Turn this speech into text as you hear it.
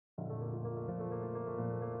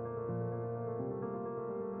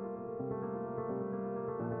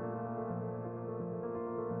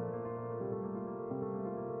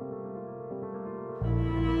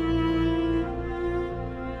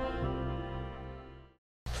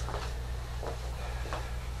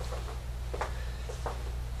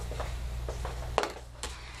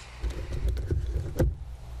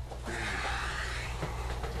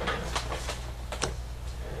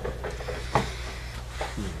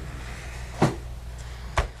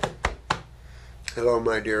Hello,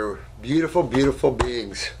 my dear, beautiful, beautiful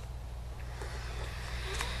beings.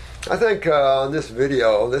 I think on this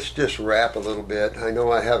video, let's just wrap a little bit. I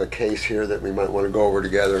know I have a case here that we might want to go over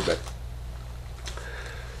together, but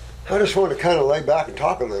I just want to kind of lay back and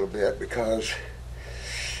talk a little bit because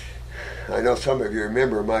I know some of you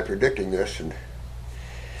remember my predicting this,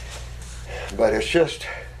 but it's just,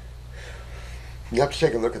 you have to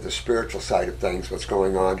take a look at the spiritual side of things, what's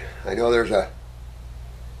going on. I know there's a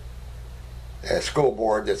school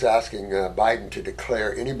board that's asking Biden to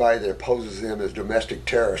declare anybody that opposes him as domestic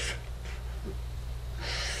terrorists.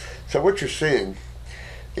 So what you're seeing,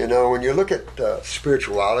 you know, when you look at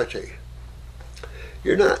spirituality,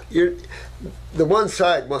 the one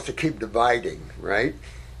side wants to keep dividing, right?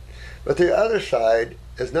 But the other side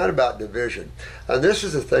is not about division. And this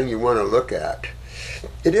is the thing you want to look at.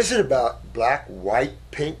 It isn't about black, white,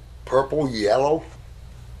 pink, purple, yellow.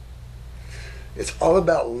 It's all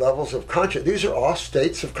about levels of consciousness. These are all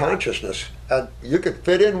states of consciousness. And you can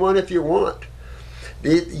fit in one if you want.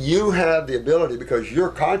 You have the ability, because you're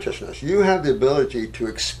consciousness, you have the ability to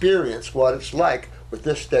experience what it's like with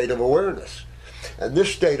this state of awareness. And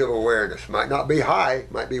this state of awareness might not be high,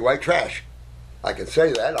 might be white trash. I can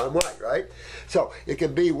say that, I'm white, right? So it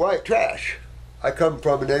can be white trash. I come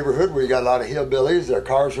from a neighborhood where you got a lot of hillbillies. Their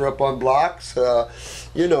cars are up on blocks,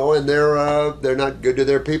 you know, and they're not good to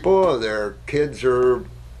their people. Their kids are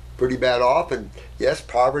pretty bad off, and yes,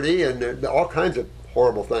 poverty and all kinds of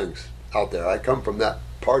horrible things out there. I come from that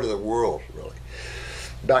part of the world, really,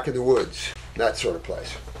 back in the woods, that sort of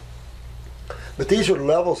place. But these are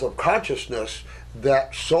levels of consciousness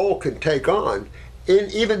that soul can take on.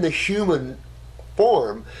 Even the human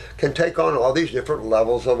form can take on all these different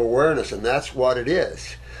levels of awareness, and that's what it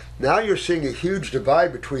is. Now you're seeing a huge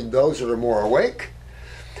divide between those that are more awake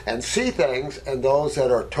and see things and those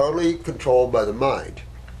that are totally controlled by the mind.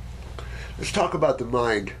 Let's talk about the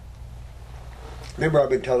mind. Remember, I've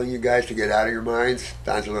been telling you guys to get out of your minds?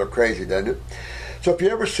 Sounds a little crazy, doesn't it? So if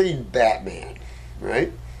you've ever seen Batman,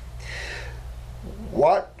 right?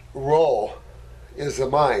 What role is the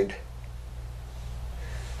mind?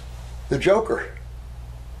 The Joker.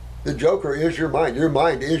 The Joker is your mind. Your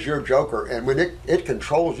mind is your Joker, and when it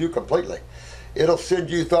controls you completely. It'll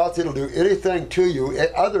send you thoughts, it'll do anything to you.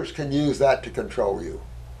 Others can use that to control you.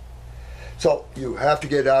 So you have to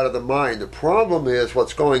get out of the mind. The problem is,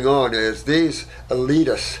 what's going on is these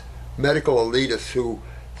elitists, medical elitists who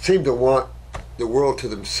seem to want the world to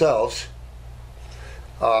themselves,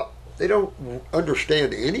 they don't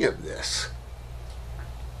understand any of this.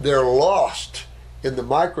 They're lost in the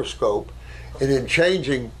microscope and in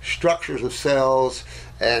changing structures of cells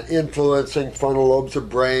and influencing frontal lobes of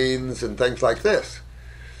brains and things like this.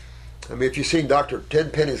 I mean, if you've seen Dr.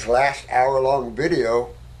 Tenpenny's last hour-long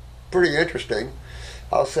video, pretty interesting.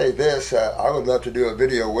 I'll say this, I would love to do a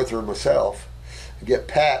video with her myself, get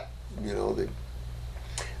Pat, you know.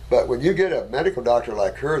 But when you get a medical doctor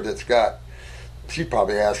like her that's got, she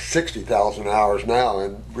probably has 60,000 hours now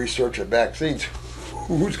in research of vaccines,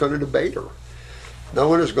 who's going to debate her? No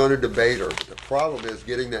one is going to debate her. The problem is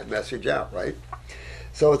getting that message out, right?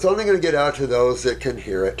 So it's only going to get out to those that can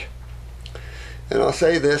hear it. And I'll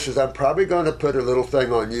say this, is I'm probably going to put a little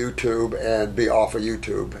thing on YouTube and be off of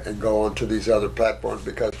YouTube and go on to these other platforms,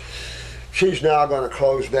 because she's now going to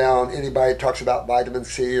close down anybody that talks about vitamin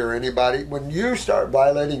C or anybody. When you start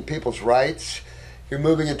violating people's rights, you're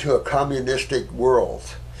moving into a communistic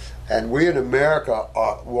world. And we in America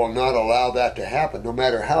will not allow that to happen. No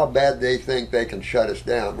matter how bad they think they can shut us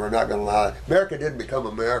down, we're not going to allow it. America didn't become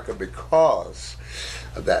America because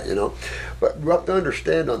of that, you know. But we have to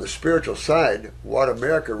understand on the spiritual side what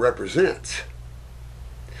America represents.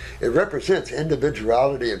 It represents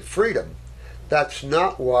individuality and freedom. That's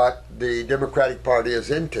not what the Democratic Party is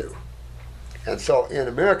into. And so in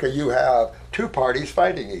America you have two parties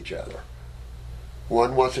fighting each other.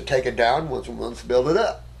 One wants to take it down, one wants to build it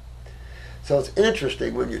up. So it's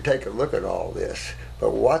interesting when you take a look at all this,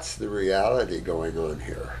 but what's the reality going on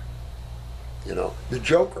here? You know, the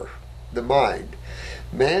Joker, the mind.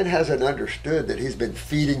 Man hasn't understood that he's been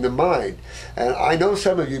feeding the mind. And I know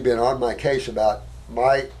some of you have been on my case about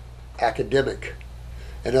my academic.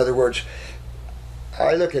 In other words,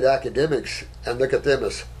 I look at academics and look at them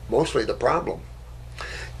as mostly the problem.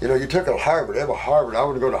 You know, you took a Harvard, I have a Harvard, I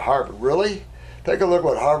want to go to Harvard. Really? Take a look at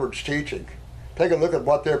what Harvard's teaching. Take a look at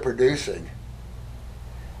what they're producing.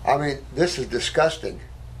 I mean, this is disgusting.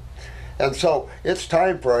 And so it's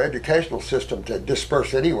time for our educational system to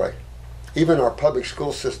disperse anyway. Even our public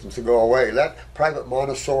school systems to go away. Let private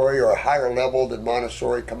Montessori or a higher level than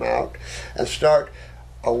Montessori come out and start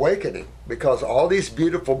awakening, because all these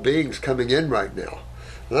beautiful beings coming in right now,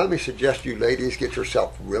 let me suggest you ladies get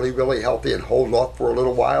yourself really, really healthy and hold off for a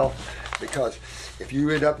little while, because if you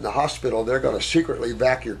end up in the hospital, they're going to secretly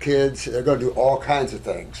vac your kids. They're going to do all kinds of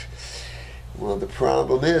things. Well, the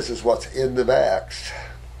problem is what's in the vax.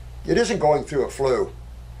 It isn't going through a flu.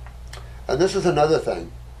 And this is another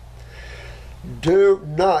thing. Do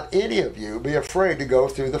not, any of you, be afraid to go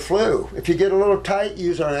through the flu. If you get a little tight,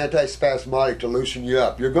 use our antispasmodic to loosen you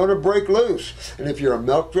up. You're going to break loose. And if you're a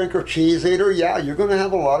milk drinker, cheese eater, yeah, you're going to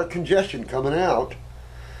have a lot of congestion coming out.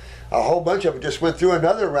 A whole bunch of it just went through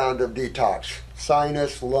another round of detox.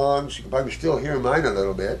 Sinus, lungs, you can probably still hear mine a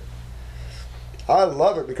little bit. I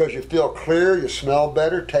love it because you feel clear, you smell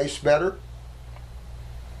better, taste better.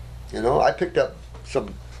 You know, I picked up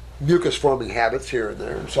some mucus forming habits here and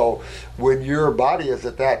there. And so when your body is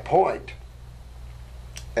at that point,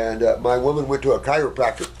 and my woman went to a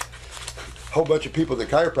chiropractor, a whole bunch of people in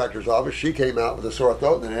the chiropractor's office, she came out with a sore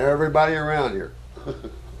throat, and then everybody around here.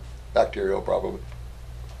 Bacterial probably.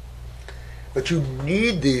 But you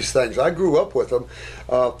need these things. I grew up with them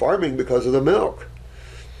farming because of the milk.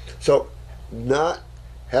 So not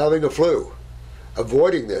having a flu,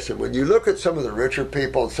 avoiding this. And when you look at some of the richer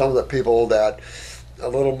people and some of the people that a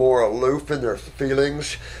little more aloof in their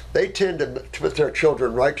feelings, they tend to put their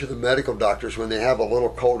children right to the medical doctors when they have a little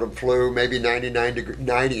cold and flu, maybe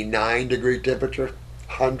 99 degree temperature,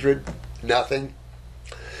 100, nothing.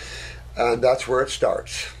 And that's where it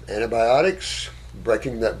starts. Antibiotics,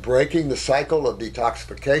 breaking the cycle of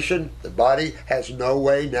detoxification. The body has no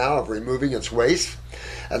way now of removing its waste.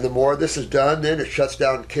 And the more this is done, then it shuts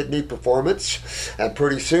down kidney performance. And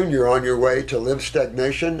pretty soon you're on your way to lymph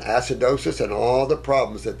stagnation, acidosis, and all the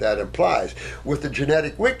problems that implies. With the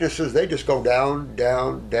genetic weaknesses, they just go down,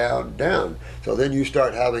 down, down, down. So then you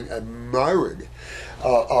start having a myriad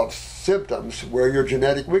of symptoms where your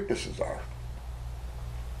genetic weaknesses are.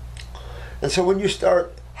 And so when you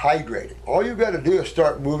start hydrating, all you've got to do is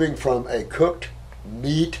start moving from a cooked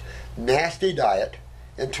meat, nasty diet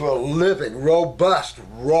into a living, robust,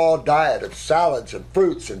 raw diet of salads and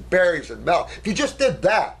fruits and berries and milk. If you just did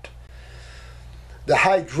that, the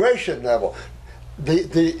hydration level,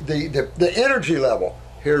 the energy level,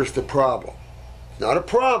 here's the problem. It's not a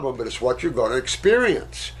problem, but it's what you're going to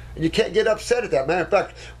experience. And you can't get upset at that. Matter of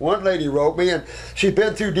fact, one lady wrote me, and she's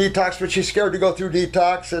been through detox, but she's scared to go through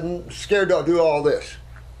detox and scared to do all this.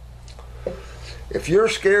 If you're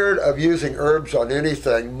scared of using herbs on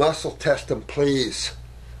anything, muscle test them, please.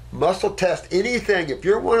 Muscle test anything. If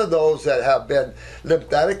you're one of those that have been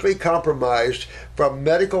lymphatically compromised from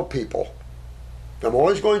medical people, I'm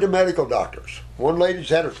always going to medical doctors. One lady's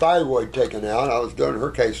had her thyroid taken out. I was doing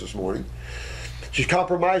her case this morning. She's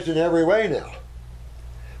compromised in every way now.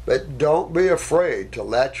 But don't be afraid to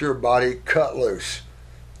let your body cut loose.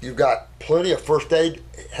 You've got plenty of first aid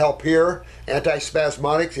help here.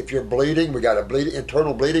 Antispasmodics. If you're bleeding, we got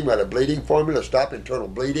internal bleeding. We got a bleeding formula to stop internal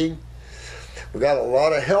bleeding. We got a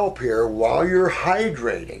lot of help here while you're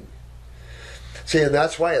hydrating. See, and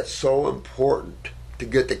that's why it's so important to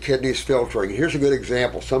get the kidneys filtering. Here's a good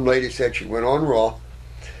example. Some lady said she went on Raw,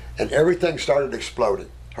 and everything started exploding.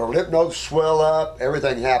 Her lymph nodes swell up.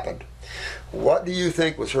 Everything happened. What do you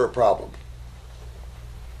think was her problem?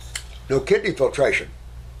 No kidney filtration.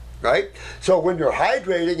 Right? So when you're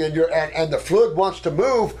hydrating and the fluid wants to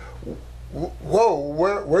move, whoa,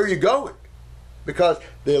 where are you going? Because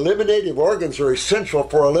the eliminative organs are essential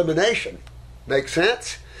for elimination. Make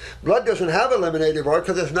sense? Blood doesn't have eliminative organs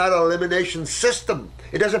because it's not an elimination system.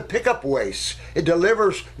 It doesn't pick up waste. It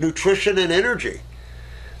delivers nutrition and energy.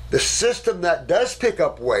 The system that does pick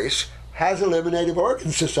up waste has eliminative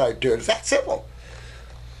organs assigned to it. It's that simple.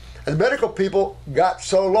 And medical people got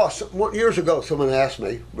so lost. Years ago, someone asked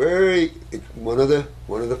me, one of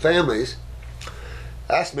the families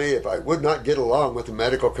asked me if I would not get along with the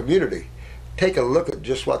medical community. Take a look at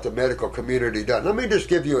just what the medical community does. Let me just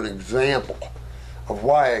give you an example of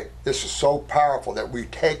why this is so powerful that we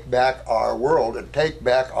take back our world and take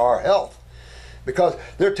back our health. Because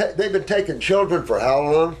they've been taking children for how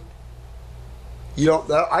long?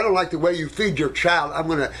 I don't like the way you feed your child. I'm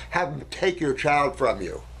going to have them take your child from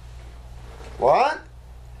you. What?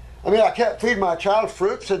 I mean, I can't feed my child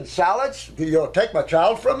fruits and salads? You'll take my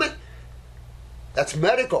child from me? That's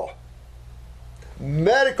medical.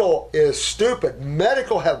 Medical is stupid.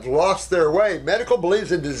 Medical have lost their way. Medical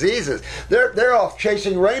believes in diseases. They're off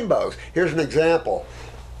chasing rainbows. Here's an example.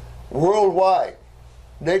 Worldwide,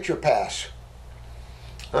 Nature Pass.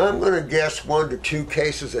 I'm going to guess 1 to 2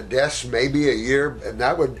 cases of deaths maybe a year, and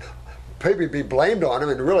that would probably be blamed on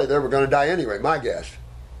them, and really they were going to die anyway, my guess.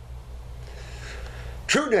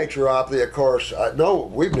 True naturopathy, of course,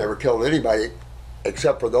 no, we've never killed anybody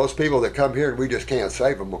except for those people that come here and we just can't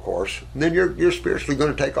save them, of course. And then you're spiritually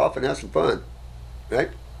going to take off and have some fun, right?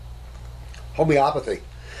 Homeopathy.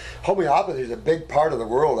 Homeopathy is a big part of the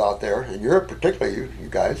world out there, and Europe particularly, you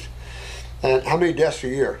guys. And how many deaths a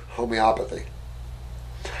year? Homeopathy.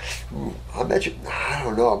 I bet you, I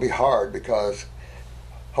don't know, it'll be hard because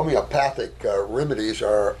homeopathic remedies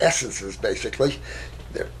are essences, basically,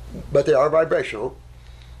 but they are vibrational.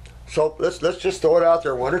 So let's just throw it out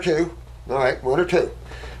there, 1 or 2. All right, 1 or 2.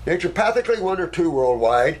 Naturopathically, 1 or 2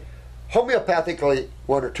 worldwide. Homeopathically,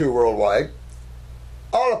 1 or 2 worldwide.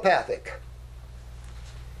 Allopathic.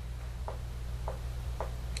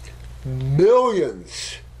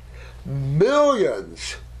 Millions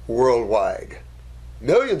worldwide.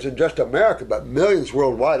 Millions in just America, but millions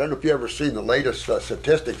worldwide. I don't know if you've ever seen the latest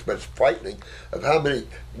statistics, but it's frightening of how many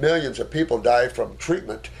millions of people die from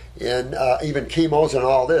treatment in even chemos and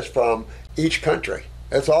all this from each country.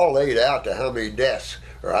 It's all laid out to how many deaths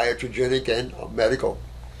are iatrogenic and medical.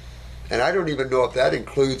 And I don't even know if that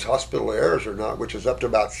includes hospital errors or not, which is up to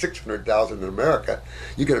about 600,000 in America.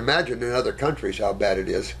 You can imagine in other countries how bad it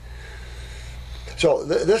is. So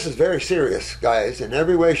this is very serious, guys, in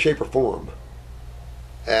every way, shape, or form.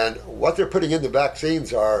 And what they're putting in the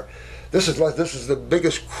vaccines are, this is the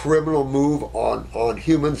biggest criminal move on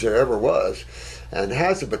humans there ever was, and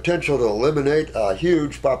has the potential to eliminate a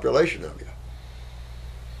huge population of you.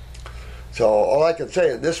 So all I can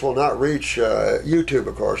say, and this will not reach YouTube,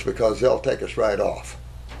 of course, because they'll take us right off.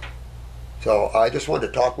 So I just wanted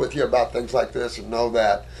to talk with you about things like this and know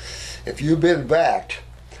that if you've been vaxxed,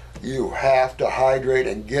 you have to hydrate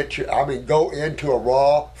and go into a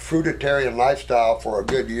raw fruitarian lifestyle for a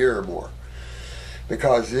good year or more,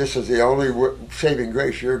 because this is the only saving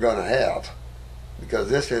grace you're going to have, because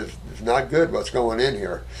this is not good what's going in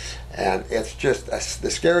here, and it's just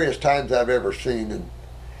the scariest times I've ever seen. And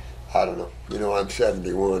I don't know, I'm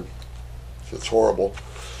 71, so it's horrible.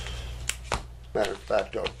 Matter of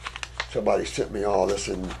fact, somebody sent me all this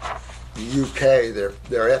in the UK, their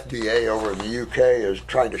FDA over in the UK is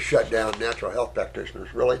trying to shut down natural health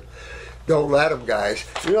practitioners. Really? Don't let them, guys.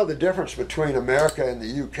 The difference between America and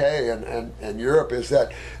the UK and Europe is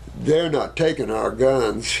that they're not taking our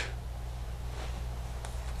guns.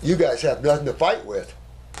 You guys have nothing to fight with.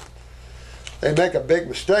 They make a big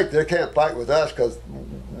mistake. They can't fight with us because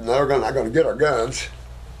they're not going to get our guns.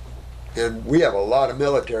 And we have a lot of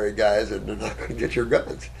military guys, and they're not going to get your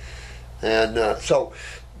guns. And so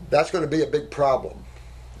that's going to be a big problem,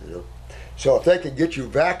 So if they can get you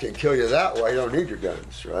vaxxed and kill you that way, you don't need your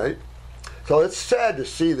guns, right? So it's sad to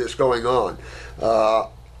see this going on.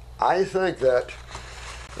 I think that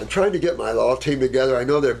I'm trying to get my law team together. I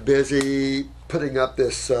know they're busy putting up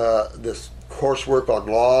this coursework on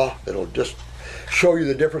law that'll just show you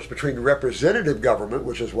the difference between representative government,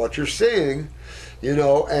 which is what you're seeing,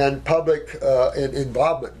 and public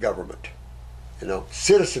involvement government,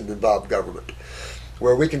 citizen-involved government,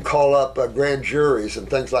 where we can call up grand juries and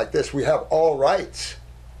things like this. We have all rights.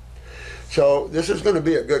 So this is going to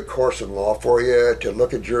be a good course in law for you to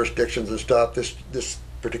look at jurisdictions and stuff. This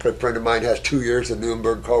particular friend of mine has 2 years of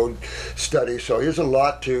Nuremberg Code study, so here's a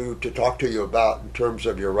lot to talk to you about in terms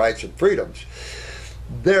of your rights and freedoms.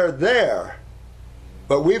 They're there,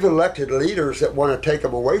 but we've elected leaders that want to take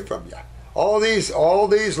them away from you. All these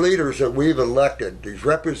leaders that we've elected, these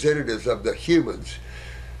representatives of the humans,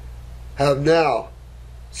 have now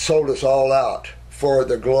sold us all out for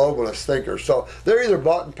the globalist thinkers. So they're either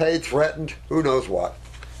bought and paid, threatened, who knows what,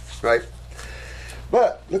 right?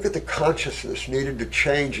 But look at the consciousness needed to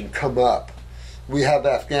change and come up. We have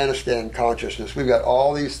Afghanistan consciousness. We've got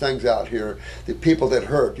all these things out here. The people that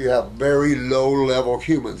hurt. You have very low-level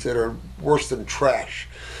humans that are worse than trash.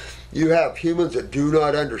 You have humans that do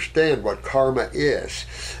not understand what karma is.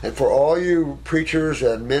 And for all you preachers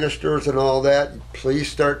and ministers and all that, please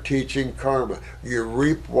start teaching karma. You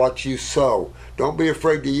reap what you sow. Don't be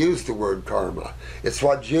afraid to use the word karma. It's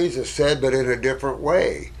what Jesus said, but in a different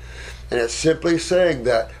way. And it's simply saying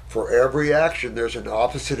that for every action, there's an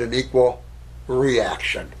opposite and equal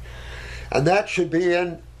reaction. And that should be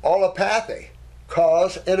in allopathy,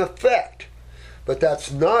 cause and effect. But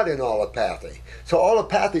that's not in allopathy. So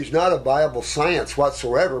allopathy is not a viable science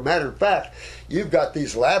whatsoever. Matter of fact, you've got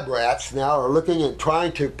these lab rats now are looking at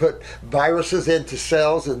trying to put viruses into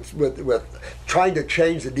cells and with trying to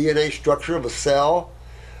change the DNA structure of a cell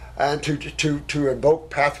and to invoke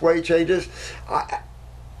pathway changes.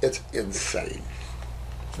 It's insane.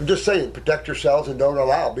 I'm just saying, protect yourselves and don't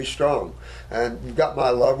allow. Be strong. And you've got my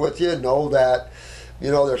love with you. Know that,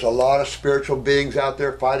 there's a lot of spiritual beings out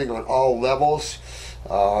there fighting on all levels.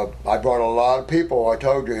 I brought a lot of people, I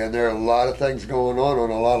told you, and there are a lot of things going on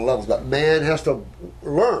a lot of levels. But man has to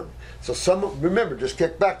learn. So remember, just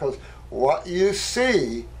kick back, because what you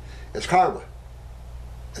see is karma.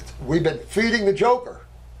 We've been feeding the joker.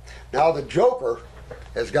 Now the joker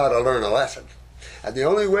has got to learn a lesson. And the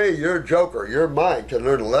only way your joker, your mind, can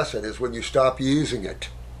learn a lesson is when you stop using it.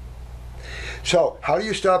 So how do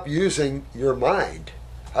you stop using your mind?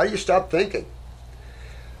 How do you stop thinking?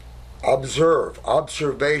 Observe,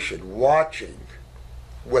 observation, watching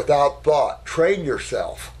without thought. Train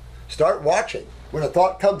yourself. Start watching. When a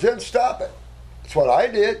thought comes in, stop it. That's what I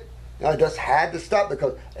did. I just had to stop,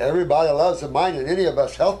 because everybody loves the mind, and any of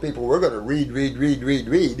us health people, we're going to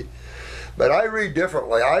read. But I read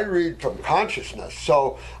differently. I read from consciousness.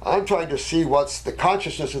 So I'm trying to see what's the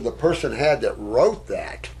consciousness of the person had that wrote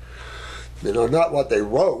that. You know, not what they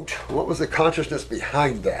wrote. What was the consciousness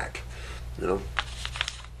behind that? You know.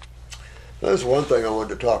 There's one thing I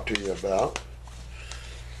wanted to talk to you about.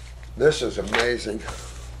 This is amazing.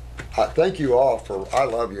 Thank you all I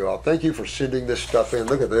love you all. Thank you for sending this stuff in.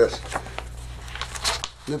 Look at this.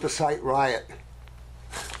 Lymphocyte riot.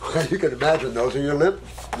 You can imagine those are your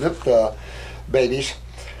lymph babies.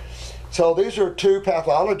 So these are two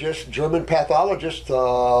pathologists, German pathologists,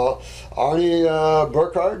 Arnie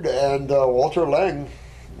Burkhardt and Walter Lang.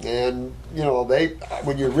 And, you know,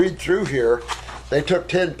 when you read through here, they took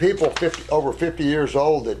 10 people over 50 years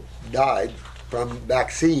old that died from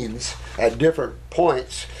vaccines at different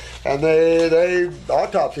points, and they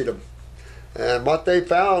autopsied them. And what they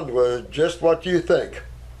found was just what you think.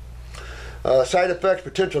 Side effects,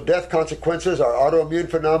 potential death consequences are autoimmune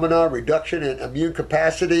phenomena, reduction in immune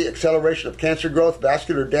capacity, acceleration of cancer growth,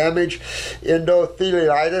 vascular damage,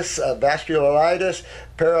 endotheliitis, vasculitis,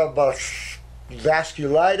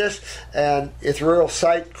 vasculitis, and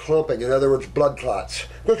erythrocyte clumping, in other words, blood clots.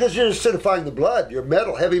 Because you're acidifying the blood, your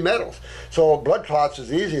heavy metals. So blood clots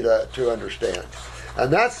is easy to understand.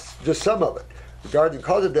 And that's just some of it. Regarding the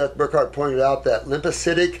cause of death, Burkhardt pointed out that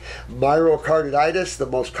lymphocytic myocarditis, the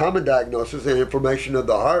most common diagnosis in inflammation of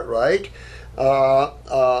the heart, right,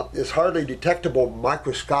 is hardly detectable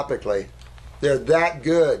microscopically. They're that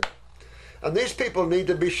good. And these people need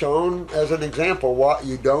to be shown as an example what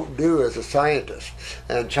you don't do as a scientist.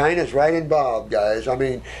 And China's right involved, guys. I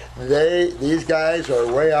mean, these guys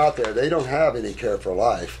are way out there. They don't have any care for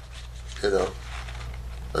life, you know,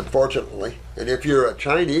 unfortunately. And if you're a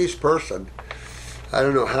Chinese person, I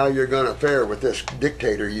don't know how you're going to fare with this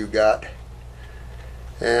dictator you got.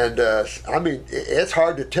 And, I mean, it's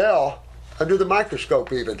hard to tell under the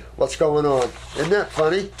microscope even what's going on. Isn't that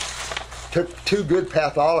funny? Took two good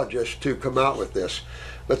pathologists to come out with this.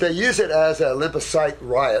 But they use it as a lymphocyte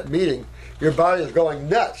riot, meaning your body is going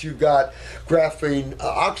nuts. You've got graphene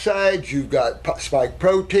oxides, you've got spike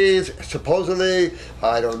proteins, supposedly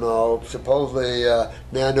nano and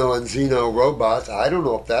xeno robots. I don't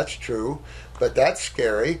know if that's true, but that's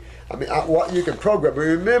scary. I mean, what you can program. But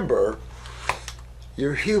remember,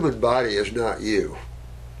 your human body is not you,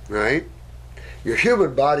 right? Your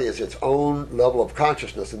human body is its own level of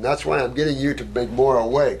consciousness, and that's why I'm getting you to be more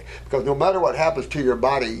awake. Because no matter what happens to your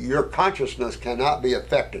body, your consciousness cannot be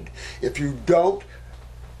affected. If you don't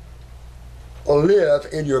live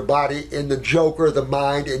in your body, in the joker, the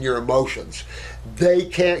mind, and your emotions, they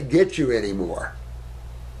can't get you anymore.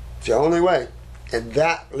 It's the only way, in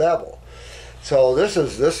that level. So this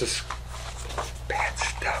is bad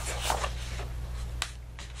stuff.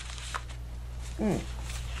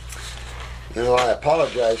 You know, I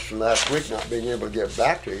apologize for last week not being able to get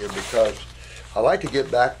back to you, because I like to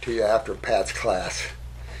get back to you after Pat's class,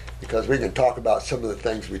 because we can talk about some of the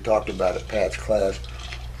things we talked about at Pat's class.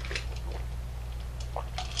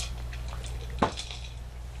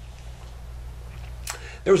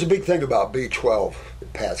 There was a big thing about B12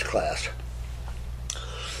 at Pat's class.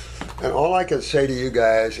 And all I can say to you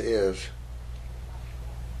guys is,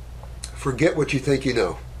 forget what you think you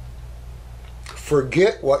know.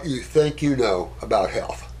 Forget what you think you know about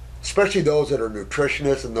health, especially those that are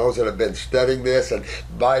nutritionists and those that have been studying this and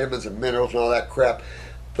vitamins and minerals and all that crap.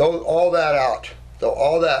 Throw all that out. Throw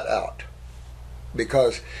all that out,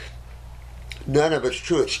 because none of it's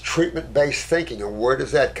true. It's treatment-based thinking, and where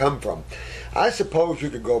does that come from? I suppose you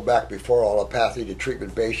could go back before allopathy to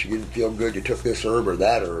treatment-based. You didn't feel good, you took this herb or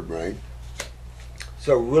that herb, right?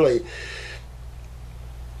 So really,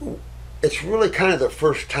 it's really kind of the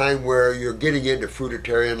first time where you're getting into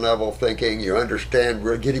fruitarian level thinking. You understand,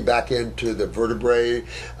 we're getting back into the vertebrae,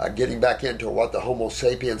 getting back into what the Homo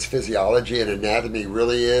sapiens physiology and anatomy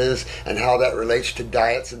really is, and how that relates to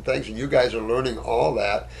diets and things. And you guys are learning all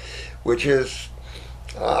that, which is,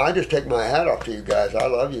 I just take my hat off to you guys. I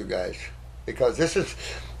love you guys. because this is,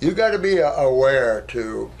 you got to be aware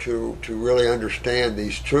to really understand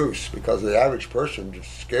these truths, because the average person is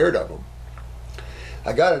scared of them.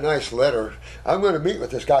 I got a nice letter. I'm going to meet with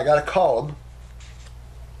this guy. I got to call him,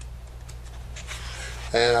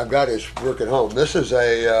 and I've got his work at home. This is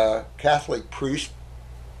a Catholic priest,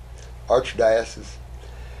 archdiocese.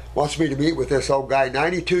 Wants me to meet with this old guy,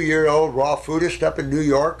 92-year-old raw foodist up in New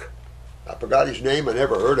York. I forgot his name. I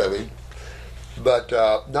never heard of him. But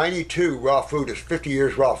 92 raw foodist, 50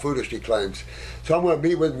 years raw foodist, he claims. So I'm going to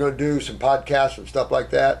meet with him, going to do some podcasts and stuff like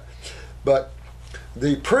that. But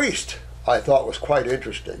the priest, I thought, was quite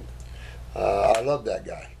interesting. I love that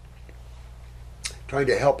guy. Trying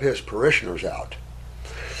to help his parishioners out.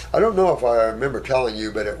 I don't know if I remember telling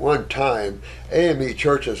you, but at one time, AME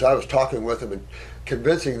churches, I was talking with them and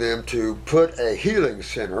convincing them to put a healing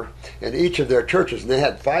center in each of their churches. And they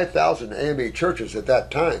had 5,000 AME churches at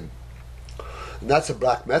that time. And that's the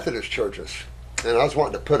Black Methodist churches. And I was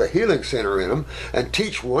wanting to put a healing center in them and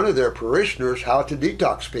teach one of their parishioners how to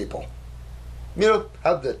detox people. You know,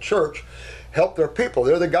 have the church help their people.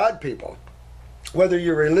 They're the God people. Whether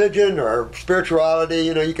you're religion or spirituality,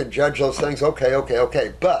 you know, you can judge those things.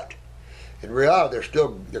 Okay. But in reality,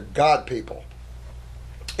 they're God people.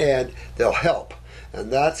 And they'll help.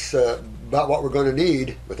 And that's about what we're going to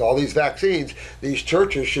need with all these vaccines. These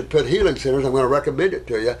churches should put healing centers. I'm going to recommend it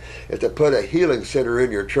to you, is to put a healing center in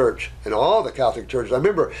your church. And all the Catholic churches. I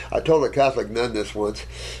remember I told a Catholic nun this once,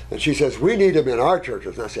 and she says, we need them in our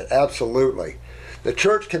churches. And I said, absolutely. The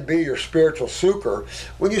church can be your spiritual succor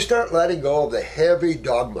when you start letting go of the heavy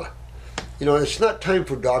dogma. You know, it's not time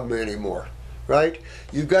for dogma anymore, right?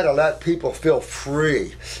 You've got to let people feel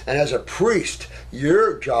free. And as a priest,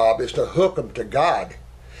 your job is to hook them to God.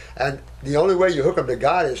 And the only way you hook them to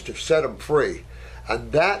God is to set them free.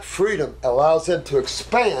 And that freedom allows them to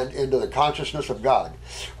expand into the consciousness of God.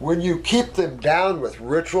 When you keep them down with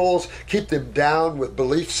rituals, keep them down with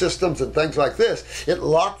belief systems and things like this, it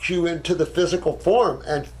locks you into the physical form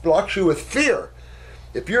and locks you with fear.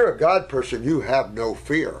 If you're a God person, you have no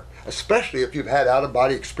fear. Especially if you've had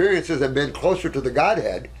out-of-body experiences and been closer to the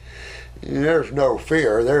Godhead. There's no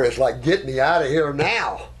fear. There is like, get me out of here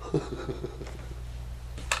now.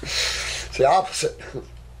 It's the opposite.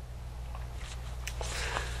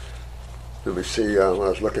 Let me see what I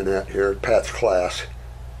was looking at here at Pat's class.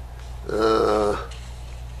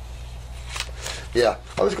 Yeah,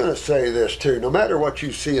 I was going to say this too. No matter what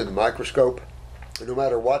you see in the microscope, no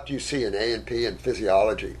matter what you see in A&P and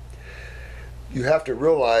physiology, you have to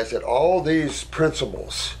realize that all these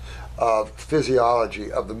principles of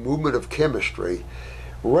physiology, of the movement of chemistry,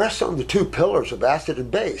 rests on the two pillars of acid and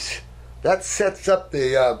base. That sets up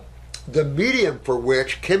the medium for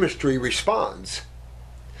which chemistry responds.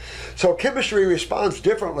 So chemistry responds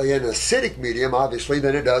differently in an acidic medium, obviously,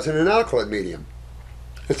 than it does in an alkaline medium.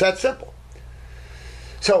 It's that simple.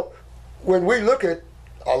 So when we look at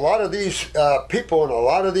a lot of these people and a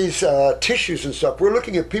lot of these tissues and stuff, we're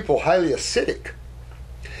looking at people highly acidic.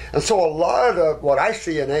 And so a lot of what I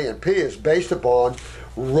see in A&P is based upon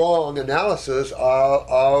wrong analysis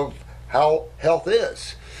of how health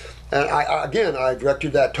is. And I direct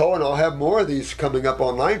you to that toe, and I'll have more of these coming up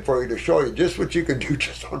online for you to show you just what you can do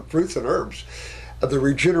just on fruits and herbs. The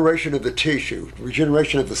regeneration of the tissue,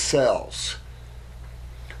 regeneration of the cells.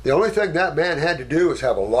 The only thing that man had to do was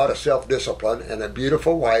have a lot of self-discipline and a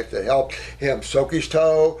beautiful wife that helped him soak his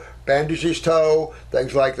toe, bandage his toe,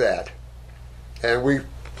 things like that. And we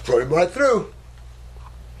put him right through.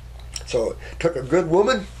 So it took a good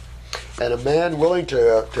woman and a man willing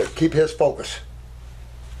to keep his focus.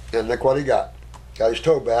 And look what he got. Got his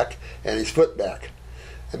toe back and his foot back.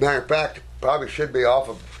 As a matter of fact, probably should be off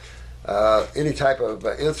of any type of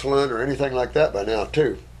insulin or anything like that by now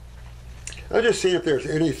too. I'm just seeing if there's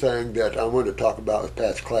anything that I want to talk about with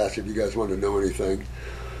Pat's class, if you guys want to know anything.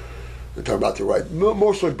 And talk about the right,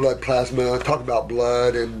 mostly blood plasma, talk about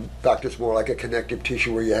blood, and in fact it's more like a connective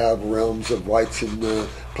tissue where you have realms of whites and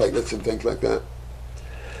platelets and things like that.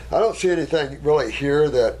 I don't see anything really here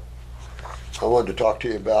that I wanted to talk to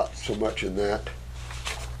you about so much in that.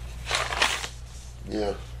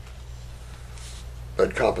 Yeah.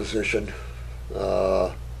 Blood composition.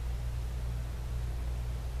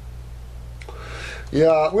 Yeah,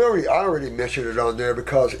 I already mentioned it on there,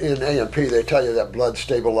 because in A&P they tell you that blood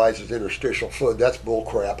stabilizes interstitial fluid. That's bull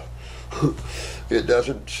crap. It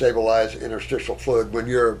doesn't stabilize interstitial fluid when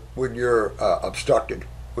you're obstructed.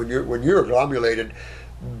 When you're glomulated,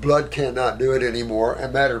 blood cannot do it anymore. As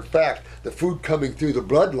a matter of fact, the food coming through the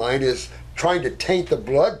bloodline is trying to taint the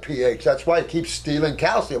blood pH. That's why it keeps stealing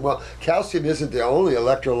calcium. Well, calcium isn't the only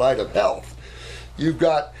electrolyte of health.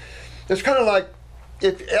 It's kind of like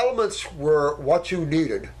if elements were what you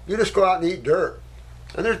needed, you just go out and eat dirt.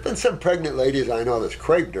 And there's been some pregnant ladies I know that's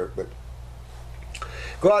crave dirt, but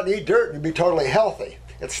go out and eat dirt and you'll be totally healthy.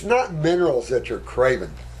 It's not minerals that you're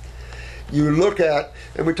craving. You look at,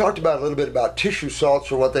 and we talked about a little bit about tissue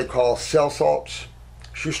salts, or what they call cell salts,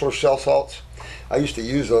 Schussler cell salts. I used to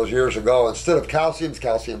use those years ago. Instead of calcium, it's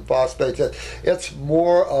calcium phosphate. It's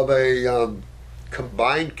more of a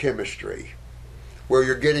combined chemistry where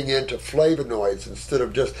you're getting into flavonoids instead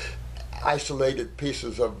of just isolated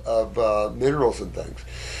pieces of minerals and things.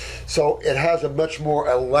 So it has a much more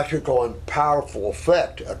electrical and powerful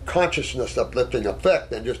effect, a consciousness uplifting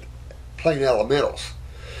effect than just plain elementals.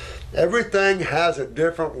 Everything has a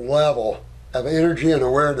different level of energy and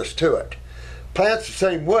awareness to it. Plants the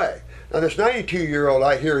same way. Now this 92-year-old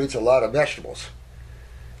I hear eats a lot of vegetables.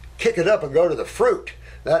 Kick it up and go to the fruit.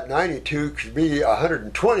 That 92 could be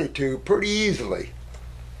 122 pretty easily.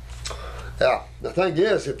 Yeah, the thing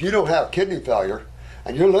is, if you don't have kidney failure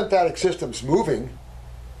and your lymphatic system's moving,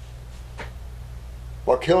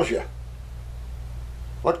 what kills you?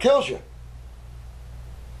 What kills you?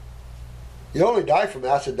 You only die from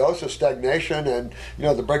acidosis, stagnation, and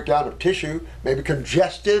the breakdown of tissue, maybe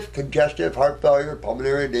congestive heart failure,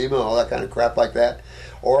 pulmonary edema, all that kind of crap like that,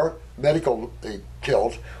 or medical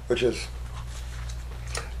killed, which is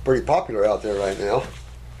pretty popular out there right now.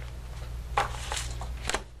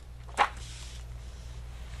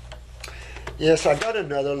 Yes, I got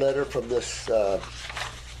another letter from this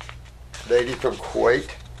lady from Kuwait.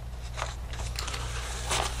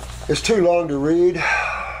 It's too long to read,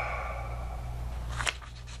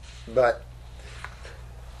 but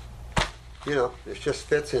it just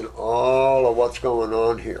fits in all of what's going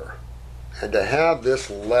on here. And to have this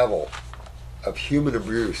level of human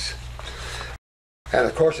abuse, and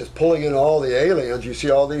of course it's pulling in all the aliens. You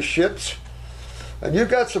see all these ships, and you've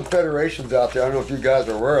got some federations out there. I don't know if you guys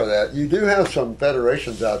are aware of that. You do have some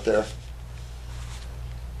federations out there.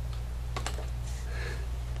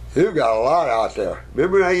 You've got a lot out there.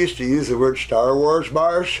 Remember I used to use the word Star Wars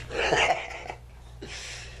bars?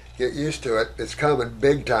 Get used to it. It's coming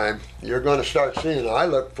big time. You're going to start seeing. I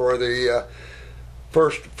look for the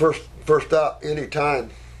first up any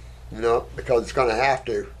time, because it's going to have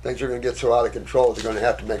to. Things are going to get so out of control. They're going to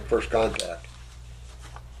have to make first contact.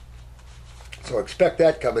 So expect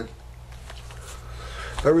that coming.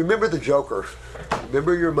 But remember the Joker.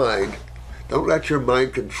 Remember your mind. Don't let your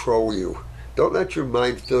mind control you. Don't let your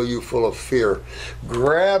mind fill you full of fear.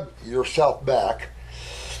 Grab yourself back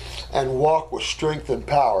and walk with strength and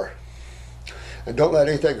power. And don't let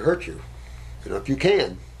anything hurt you. If you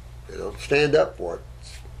can, stand up for it.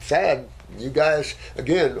 It's sad. You guys,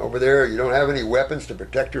 again, over there, you don't have any weapons to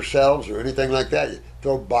protect yourselves or anything like that. You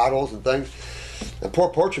throw bottles and things. And poor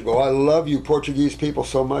Portugal. I love you Portuguese people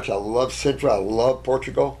so much. I love Sintra. I love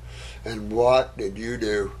Portugal. And what did you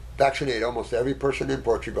do? Vaccinate almost every person in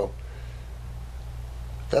Portugal.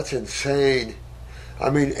 That's insane. I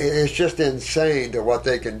mean, it's just insane to what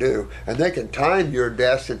they can do. And they can time your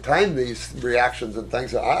deaths and time these reactions and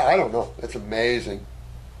things. I don't know. It's amazing.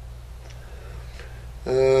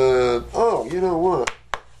 Oh, you know what?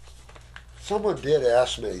 Someone did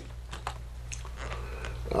ask me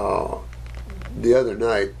the other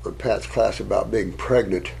night on Pat's class about being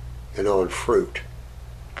pregnant and on fruit.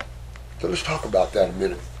 So let's talk about that a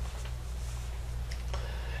minute.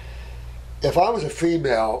 If I was a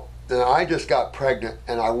female and I just got pregnant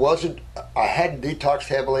and I hadn't detoxed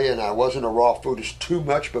heavily and I wasn't a raw foodist too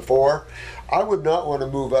much before, I would not want to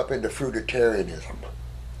move up into fruitarianism.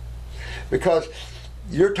 Because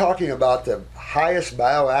you're talking about the highest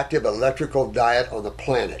bioactive electrical diet on the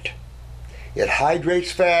planet. It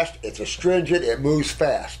hydrates fast, it's astringent, it moves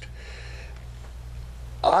fast.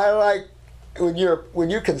 I like when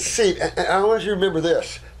you conceive, and I want you to remember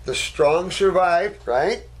this, the strong survive,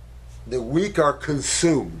 right? The weak are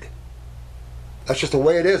consumed. That's just the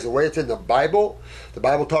way it is, the way it's in the Bible. The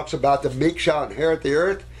Bible talks about the meek shall inherit the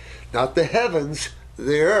earth, not the heavens,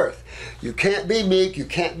 the earth. You can't be meek, you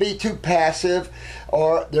can't be too passive,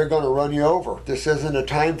 or they're going to run you over. This isn't a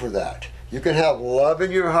time for that. You can have love in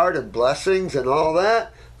your heart and blessings and all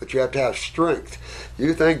that, but you have to have strength.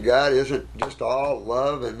 You think God isn't just all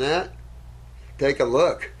love and that? Take a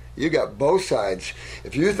look. You got both sides.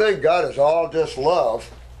 If you think God is all just love,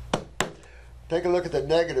 take a look at the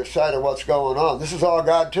negative side of what's going on. This is all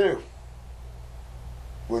God too.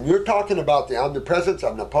 When you're talking about the omnipresence,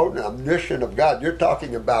 omnipotent, omniscient of God, you're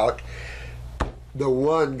talking about the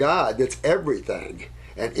one God that's everything.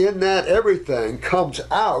 And in that everything comes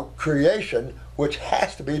out creation, which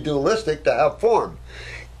has to be dualistic to have form.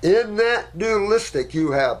 In that dualistic,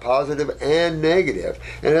 you have positive and negative,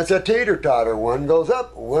 and it's a teeter-totter. One goes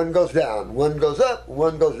up, one goes down. One goes up,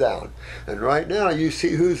 one goes down. And right now, you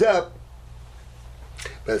see who's up,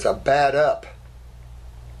 but it's a bad up.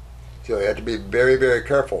 So you have to be very, very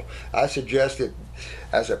careful. I suggest that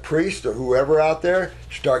as a priest or whoever out there,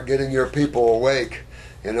 start getting your people awake,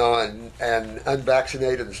 and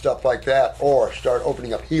unvaccinated and stuff like that, or start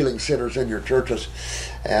opening up healing centers in your churches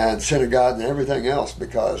and synagogues and everything else,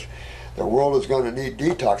 because the world is going to need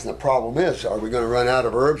detox. And the problem is, are we going to run out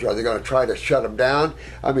of herbs? Are they going to try to shut them down?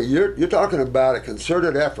 I mean, you're talking about a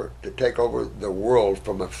concerted effort to take over the world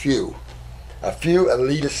from a few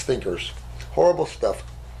elitist thinkers. Horrible stuff.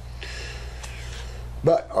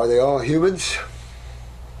 But are they all humans?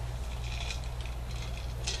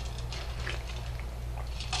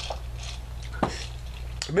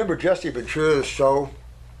 Remember Jesse Ventura's show,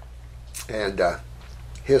 and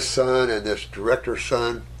his son and this director's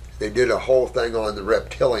son, they did a whole thing on the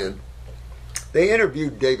reptilian. They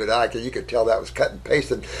interviewed David Icke, and you could tell that was cut and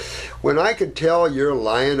pasted. When I can tell you're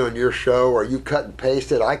lying on your show or you cut and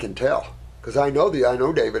pasted, I can tell, because I know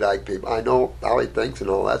David Icke people. I know how he thinks and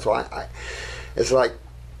all that. So it's like,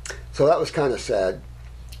 so that was kind of sad.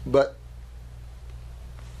 But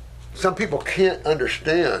some people can't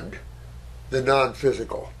understand the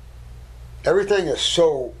non-physical. Everything is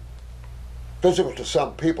so physical to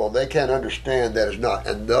some people, they can't understand that it's not.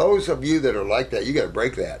 And those of you that are like that, you got to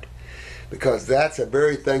break that, because that's the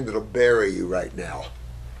very thing that'll bury you right now.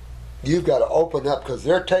 You've got to open up, because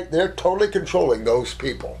they're totally controlling those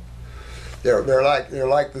people. They're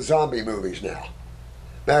like the zombie movies now.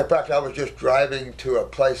 Matter of fact, I was just driving to a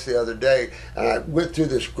place the other day, and I went through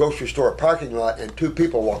this grocery store parking lot, and two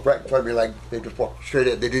people walked right in front of me, like they just walked straight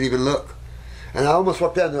in. They didn't even look. And I almost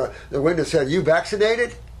walked down the window and said, "Are you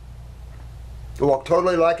vaccinated?" They walked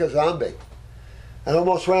totally like a zombie. And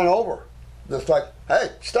almost ran over. And it's like,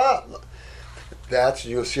 hey, stop.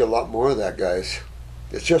 You'll see a lot more of that, guys.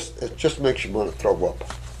 It just makes you want to throw up.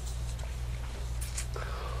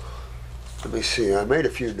 Let me see. I made a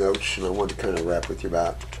few notes, and I want to kind of wrap with you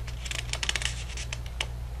about.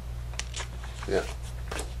 Yeah.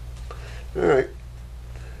 All right.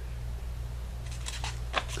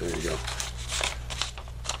 There you go.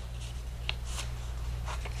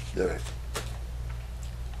 All right.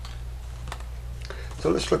 So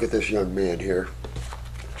let's look at this young man here.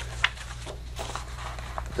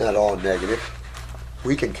 Not all negative.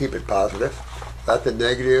 We can keep it positive. Let the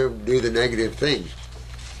negative do the negative thing.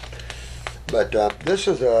 But this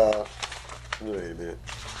is a... Wait a minute.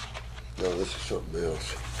 No, this is something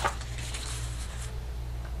else.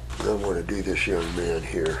 I want to do this young man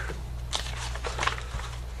here.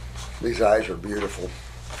 These eyes are beautiful.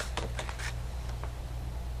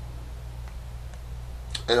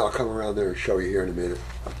 And I'll come around there and show you here in a minute.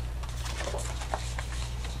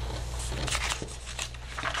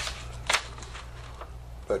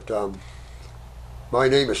 But my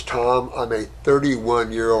name is Tom. I'm a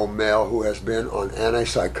 31-year-old male who has been on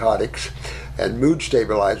antipsychotics and mood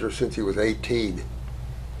stabilizers since he was 18.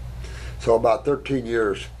 So about 13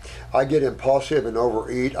 years. I get impulsive and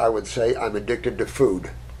overeat. I would say I'm addicted to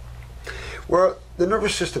food. Well, the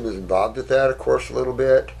nervous system is involved with that, of course, a little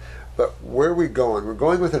bit. But where are we going? We're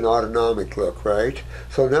going with an autonomic look, right?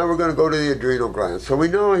 So now we're going to go to the adrenal glands. So we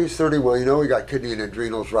know he's 31. You know we got kidney and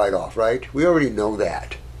adrenals right off, right? We already know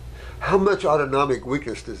that. How much autonomic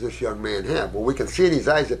weakness does this young man have? Well, we can see in his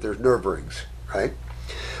eyes that there's nerve rings, right?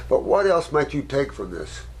 But what else might you take from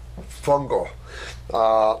this? Fungal.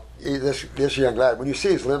 This young lad, when you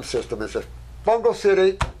see his lymph system, it's a fungal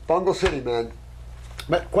city, man.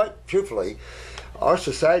 But quite truthfully, our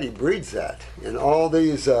society breeds that. And all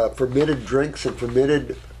these fermented drinks and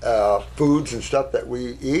fermented foods and stuff that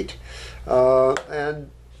we eat, and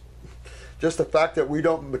just the fact that we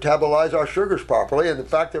don't metabolize our sugars properly, and the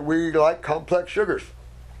fact that we like complex sugars.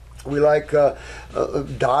 We like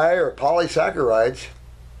dye or polysaccharides,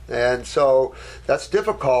 and so that's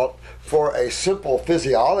difficult for a simple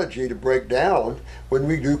physiology to break down when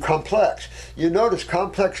we do complex. You notice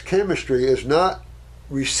complex chemistry is not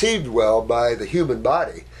received well by the human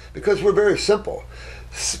body because we're very simple.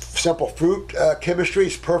 Simple fruit chemistry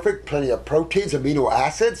is perfect, plenty of proteins, amino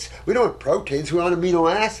acids. We don't want proteins, we want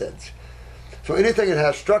amino acids. So anything that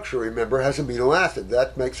has structure, remember, has amino acids.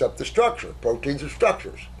 That makes up the structure. Proteins are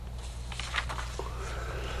structures.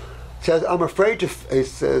 It says, I'm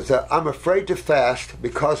afraid to fast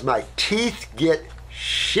because my teeth get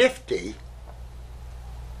shifty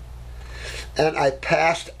and I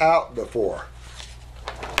passed out before.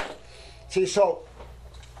 See, so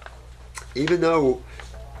even though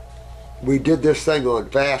we did this thing on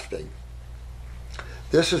fasting,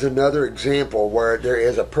 This is another example where there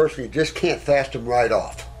is a person you just can't fast them right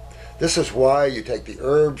off. This is why you take the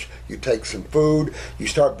herbs, you take some food, you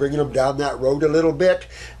start bringing them down that road a little bit,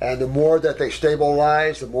 and the more that they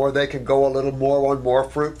stabilize, the more they can go a little more on more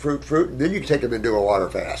fruit, and then you can take them into a water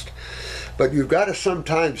fast. But you've got to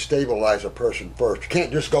sometimes stabilize a person first. You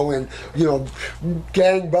can't just go in,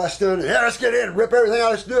 gang busting, yeah, let's get in, rip everything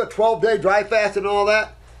out, let's do a 12-day dry fast and all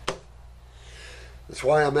that. That's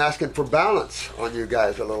why I'm asking for balance on you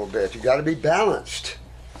guys a little bit. You got to be balanced.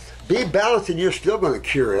 Be balanced and you're still going to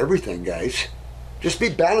cure everything, guys. Just be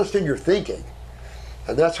balanced in your thinking.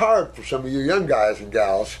 And that's hard for some of you young guys and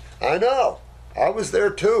gals. I know. I was there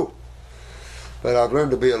too. But I've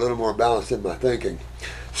learned to be a little more balanced in my thinking.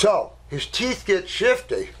 So, his teeth get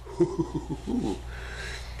shifty.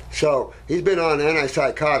 So, he's been on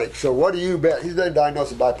antipsychotics. So what do you bet? He's been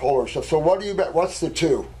diagnosed with bipolar stuff. So what do you bet? What's the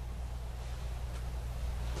two?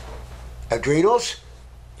 Adrenals?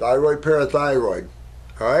 Thyroid, parathyroid.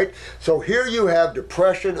 Alright? So here you have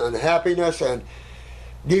depression, unhappiness, and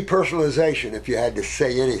depersonalization, if you had to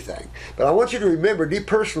say anything. But I want you to remember,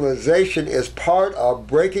 depersonalization is part of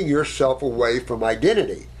breaking yourself away from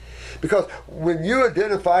identity. Because when you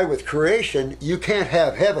identify with creation, you can't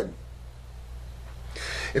have heaven.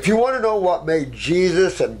 If you want to know what made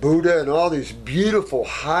Jesus and Buddha and all these beautiful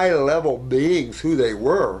high-level beings who they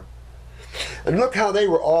were, and look how they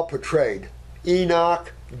were all portrayed.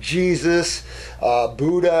 Enoch, Jesus,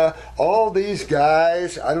 Buddha, all these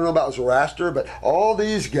guys, I don't know about Zoroaster, but all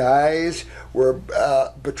these guys were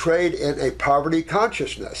portrayed in a poverty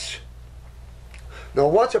consciousness. Now,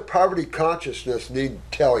 what's a poverty consciousness need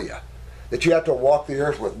to tell you? That you have to walk the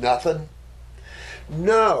earth with nothing?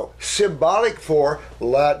 No. Symbolic for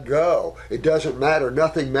let go. It doesn't matter.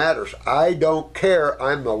 Nothing matters. I don't care.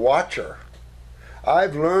 I'm the watcher.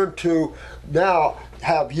 I've learned to now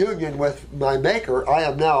have union with my Maker. I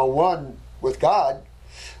am now one with God,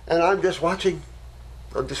 and I'm just watching.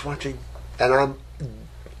 I'm just watching, and I'm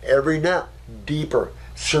every now deeper,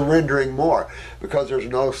 surrendering more, because there's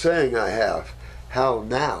no saying I have, how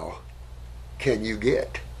now can you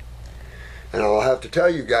get? And I'll have to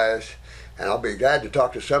tell you guys, and I'll be glad to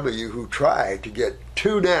talk to some of you who try to get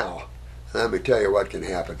to now. Let me tell you what can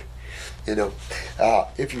happen.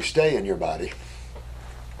 If you stay in your body.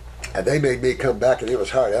 And they made me come back, and it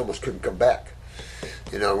was hard. I almost couldn't come back.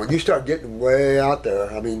 When you start getting way out there,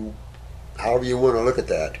 I mean, however you want to look at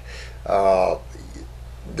that,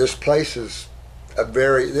 this place is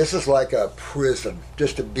this is like a prison,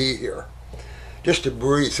 just to be here, just to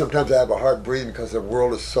breathe. Sometimes I have a hard breathing because the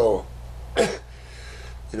world is so,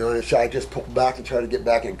 and so I just pull back and try to get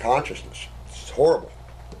back in consciousness. It's horrible.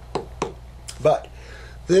 But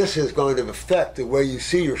this is going to affect the way you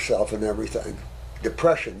see yourself and everything.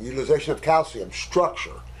 Depression, utilization of calcium,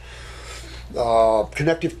 structure,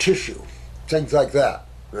 connective tissue, things like that,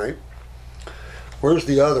 right? Where's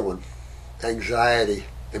the other one? Anxiety,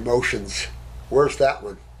 emotions. Where's that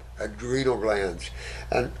one? Adrenal glands.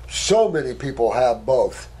 And so many people have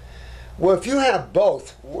both. Well, if you have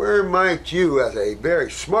both, where might you, as a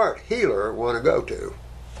very smart healer, want to go to?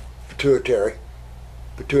 Pituitary.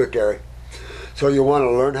 So you want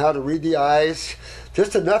to learn how to read the eyes,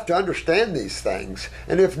 just enough to understand these things.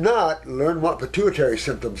 And if not, learn what pituitary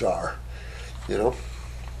symptoms are,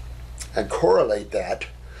 and correlate that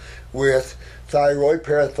with thyroid,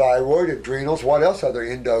 parathyroid, adrenals. What else other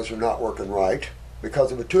endos are not working right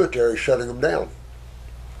because the pituitary is shutting them down.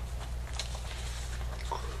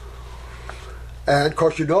 And of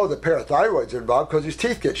course, the parathyroid's involved because his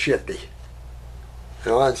teeth get shifty.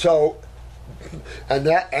 And so, and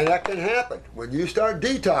that can happen. When you start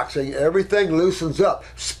detoxing, everything loosens up.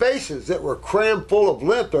 Spaces that were crammed full of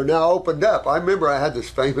lymph are now opened up. I remember I had this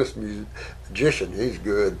famous magician. He's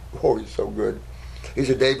good. Oh, he's so good. He's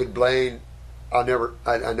a David Blaine.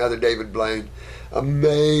 Another David Blaine.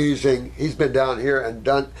 Amazing. He's been down here and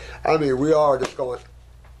done. I mean, we are just going,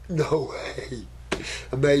 no way.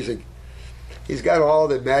 Amazing. He's got all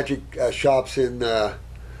the magic shops in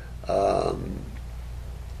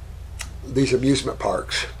these amusement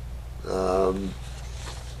parks around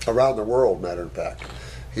the world, matter of fact.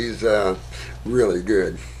 He's really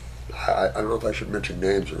good. I don't know if I should mention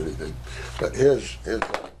names or anything, but an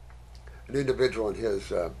individual in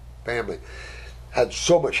his family had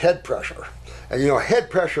so much head pressure. And head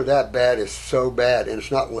pressure that bad is so bad, and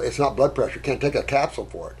it's not blood pressure. You can't take a capsule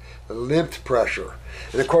for it. Lymph pressure.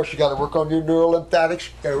 And of course you got to work on your neurolymphatics.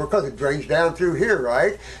 You got to work on it. Drains down through here,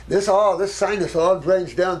 right? This sinus all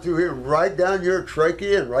drains down through here, right down your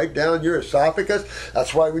trachea and right down your esophagus.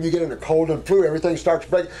 That's why when you get in a cold and flu, everything starts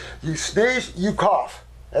breaking. You sneeze, you cough.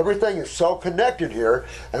 Everything is so connected here,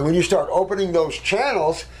 and when you start opening those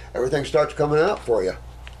channels, everything starts coming out for you.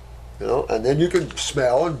 You know, and then you can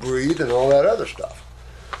smell and breathe and all that other stuff.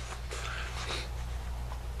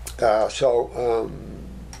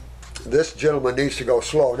 This gentleman needs to go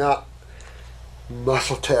slow. Now,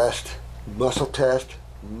 muscle test, muscle test,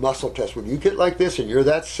 muscle test. When you get like this and you're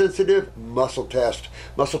that sensitive, muscle test.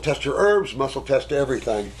 Muscle test your herbs, muscle test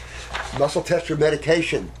everything. Muscle test your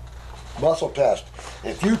medication. Muscle test.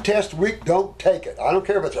 And if you test weak, don't take it. I don't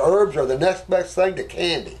care if it's herbs or the next best thing to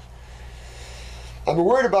candy. I'm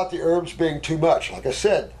worried about the herbs being too much. Like I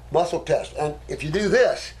said, muscle test. And if you do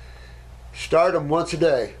this, start them once a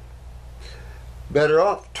day. Better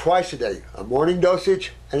off twice a day. A morning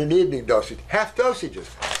dosage and an evening dosage. Half dosages.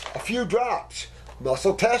 A few drops.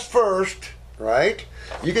 Muscle test first, right?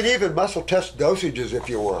 You can even muscle test dosages if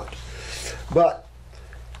you want. But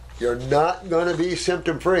you're not going to be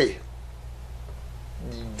symptom-free.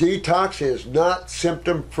 Detox is not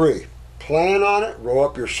symptom-free. Plan on it. Roll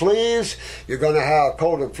up your sleeves. You're going to have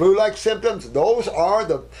cold and flu-like symptoms. Those are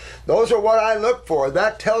what I look for.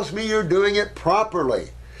 That tells me you're doing it properly.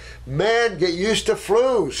 Man, get used to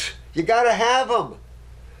flus. You got to have them.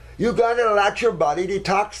 You got to let your body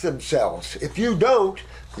detox themselves. If you don't,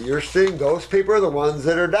 you're seeing those people are the ones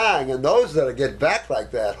that are dying, and those that get back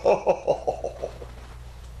like that,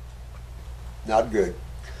 not good.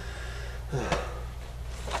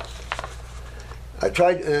 I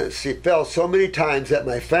tried fell so many times that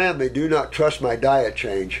my family do not trust my diet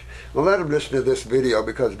change. Well, let them listen to this video,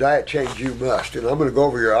 because diet change you must. And I'm going to go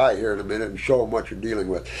over your eye here in a minute and show them what you're dealing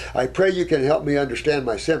with. I pray you can help me understand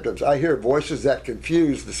my symptoms. I hear voices that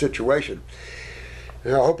confuse the situation.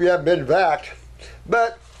 And I hope you haven't been vaxxed.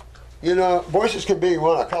 But, you know, voices can be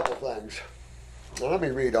a couple things. Now, let me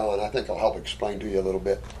read on. I think I'll help explain to you a little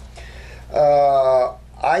bit.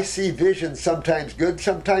 I see visions, sometimes good,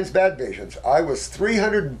 sometimes bad visions. I was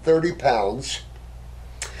 330 pounds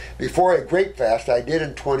before a great fast I did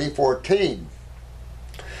in 2014.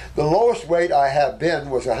 The lowest weight I have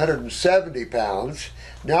been was 170 pounds.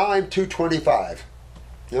 Now I'm 225.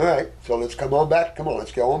 All right, so let's come on back. Come on,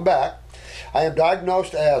 let's go on back. I am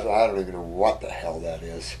diagnosed as, I don't even know what the hell that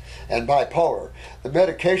is, and bipolar. The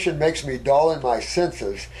medication makes me dull in my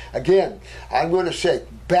senses. Again, I'm going to say,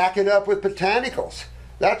 back it up with botanicals.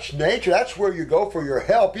 That's nature. That's where you go for your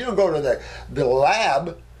help. You don't go to the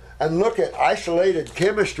lab and look at isolated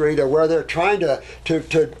chemistry to where they're trying to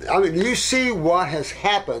I mean, you see what has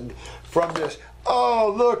happened from this.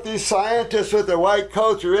 Oh, look, these scientists with their white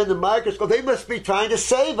coats are in the microscope. They must be trying to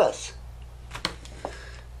save us.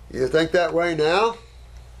 You think that way now?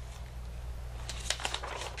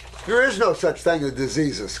 There is no such thing as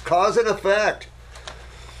diseases. Cause and effect.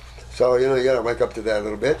 So, you know, you got to wake up to that a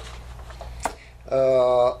little bit.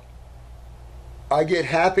 I get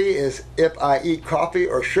happy as if I eat coffee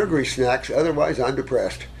or sugary snacks. Otherwise, I'm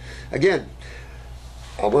depressed. Again,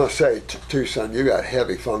 I'm going to say, too, son, you got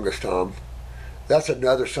heavy fungus, Tom. That's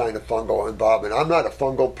another sign of fungal involvement. I'm not a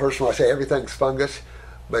fungal person when I say everything's fungus,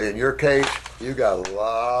 but in your case, you got a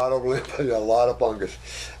lot of lymph, a lot of fungus,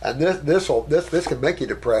 and this can make you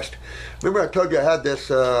depressed. Remember, I told you I had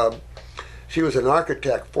this. She was an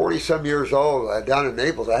architect, 40-some years old, down in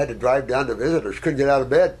Naples. I had to drive down to visit her. She couldn't get out of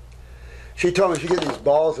bed. She told me she get these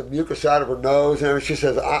balls of mucus out of her nose, and she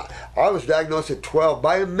says, I was diagnosed at 12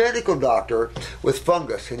 by a medical doctor with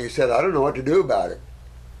fungus, and he said, I don't know what to do about it.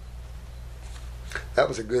 That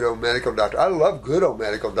was a good old medical doctor. I love good old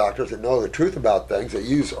medical doctors that know the truth about things, that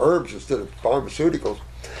use herbs instead of pharmaceuticals.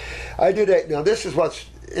 Now this is what's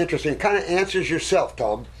interesting. It kind of answers yourself,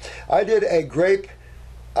 Tom. I did a grape,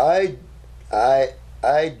 I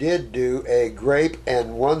did do a grape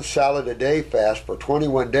and 1 salad a day fast for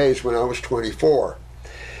 21 days when I was 24.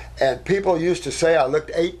 And people used to say I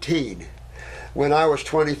looked 18 when I was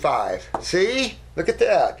 25. See? Look at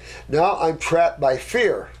that. Now I'm trapped by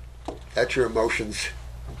fear. That's your emotions.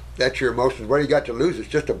 That's your emotions. What do you got to lose? It's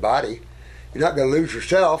just a body. You're not going to lose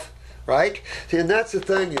yourself, right? See, and that's the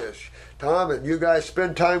thing is, Tom, and you guys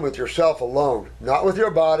spend time with yourself alone, not with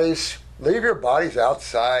your bodies. Leave your bodies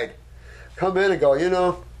outside. Come in and go, you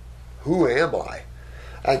know, who am I?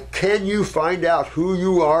 And can you find out who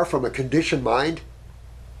you are from a conditioned mind?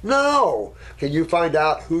 No. Can you find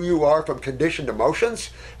out who you are from conditioned emotions?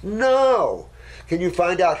 No. Can you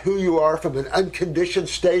find out who you are from an unconditioned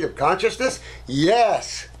state of consciousness?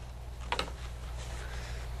 Yes.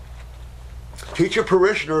 Teach your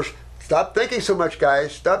parishioners, stop thinking so much,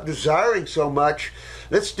 guys. Stop desiring so much.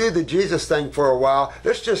 Let's do the Jesus thing for a while.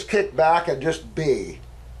 Let's just kick back and just be.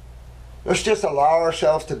 Let's just allow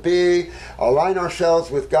ourselves to be, align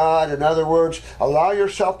ourselves with God. In other words, allow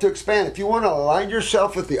yourself to expand. If you want to align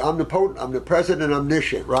yourself with the omnipotent, omnipresent, and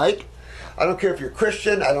omniscient, right? I don't care if you're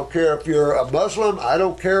Christian. I don't care if you're a Muslim. I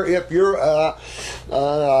don't care if you're a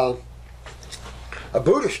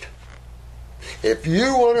Buddhist. If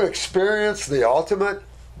you want to experience the ultimate,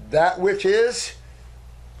 that which is,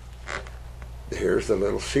 here's the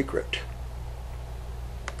little secret.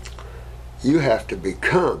 You have to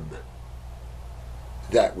become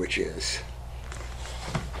that which is.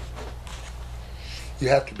 You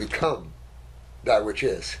have to become that which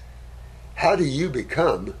is. How do you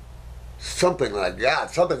become something like God,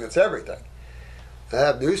 something that's everything? I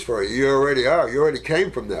have news for you. You already are. You already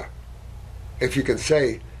came from there. If you can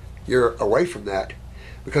say you're away from that,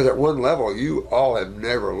 because at one level you all have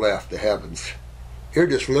never left the heavens. You're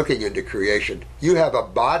just looking into creation. You have a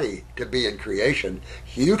body to be in creation.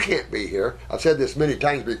 You can't be here. I've said this many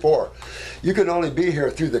times before. You can only be here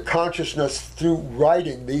through the consciousness, through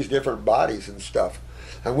writing these different bodies and stuff.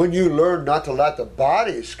 And when you learn not to let the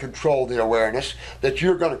bodies control the awareness, that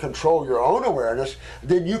you're going to control your own awareness,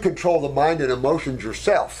 then you control the mind and emotions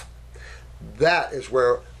yourself. That is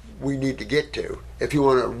where we need to get to if you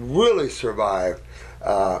want to really survive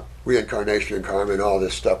reincarnation and karma and all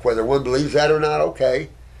this stuff. Whether one believes that or not, okay,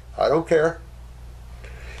 I don't care.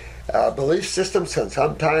 Belief systems can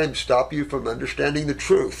sometimes stop you from understanding the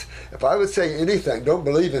truth. If I would say anything, don't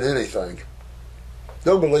believe in anything.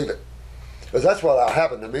 Don't believe it. Because that's what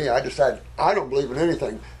happened to me. I decided, I don't believe in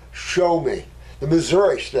anything. Show me. The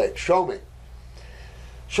Missouri state, show me.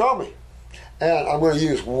 Show me. And I'm going to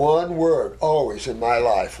use one word always in my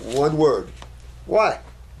life. One word. Why?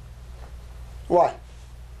 Why?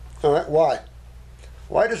 All right, why?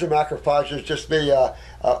 Why does the macrophages just be,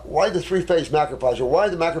 why the three-phase macrophage? Why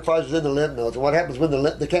the macrophages in the lymph nodes? And what happens when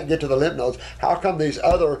they can't get to the lymph nodes? How come these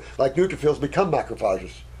other, like neutrophils, become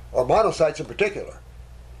macrophages? Or monocytes in particular?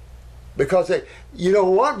 Because you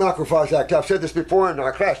don't want macrophage activity. I've said this before in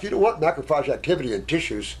our class. You don't want macrophage activity in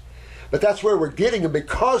tissues. But that's where we're getting them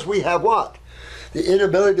because we have what? The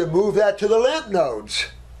inability to move that to the lymph nodes.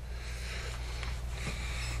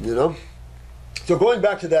 You know? So going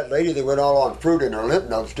back to that lady that went all on fruit and her lymph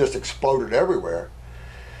nodes just exploded everywhere.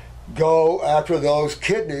 Go after those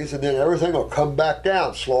kidneys and then everything will come back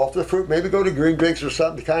down. Slow off the fruit. Maybe go to green drinks or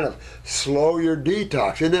something to kind of slow your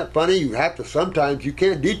detox. Isn't that funny? You have to sometimes, you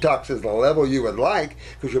can't detox at the level you would like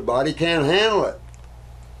because your body can't handle it.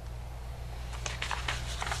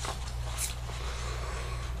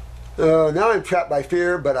 Now I'm trapped by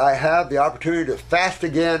fear, but I have the opportunity to fast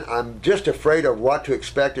again. I'm just afraid of what to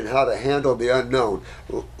expect and how to handle the unknown,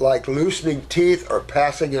 like loosening teeth or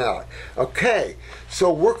passing out. Okay,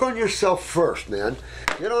 so work on yourself first, man.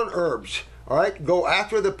 Get on herbs. All right, go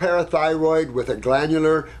after the parathyroid with a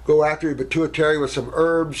glandular. Go after your pituitary with some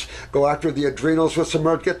herbs. Go after the adrenals with some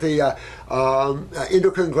herbs. Get the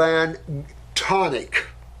endocrine gland tonic.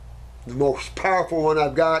 The most powerful one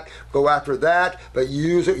I've got. Go after that, but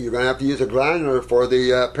use it. You're going to have to use a glandular for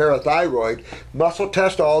the parathyroid. Muscle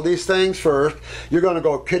test all these things first. You're going to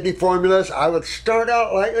go kidney formulas. I would start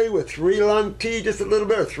out lightly with 3-lung tea, just a little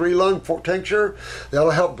bit of 3-lung tincture. That'll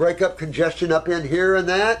help break up congestion up in here and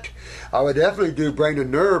that. I would definitely do brain and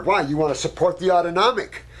nerve. Why? You want to support the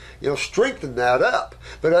autonomic. Strengthen that up.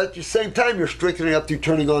 But at the same time, you're strengthening up through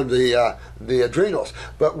turning on the adrenals.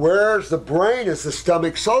 But where's the brain is the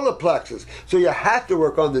stomach solar plexus. So you have to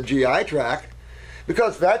work on the GI tract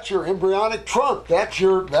because that's your embryonic trunk. That's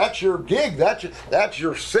your gig. That's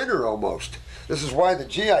your center almost. This is why the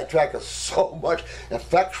GI tract is so much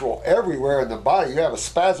effectual everywhere in the body. You have a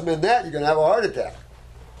spasm in that, you're going to have a heart attack.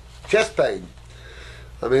 Chest pain.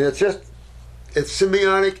 I mean, it's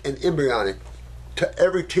symbiotic and embryonic to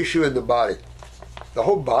every tissue in the body. The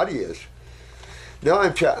whole body is. Now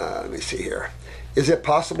let me see here. Is it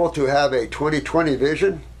possible to have a 20/20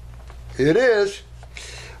 vision? It is.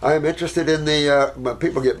 I am interested in the,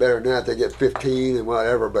 people get better than that. They get 15 and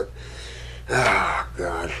whatever, but, oh,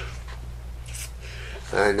 God.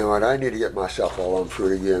 I know it. I need to get myself all on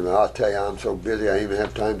fruit again. I'll tell you, I'm so busy I don't even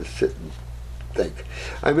have time to sit and think.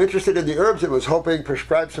 I'm interested in the herbs and was hoping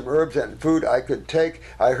prescribe some herbs and food I could take.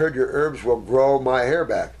 I heard your herbs will grow my hair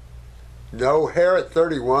back. No hair at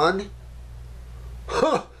 31?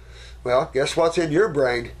 Huh. Well, guess what's in your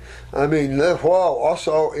brain? I mean, whoa.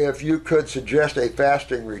 Also, if you could suggest a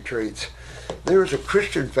fasting retreat. There's a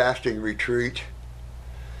Christian fasting retreat.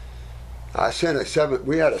 We had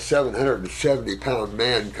a 770-pound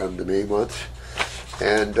man come to me once,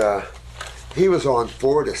 and he was on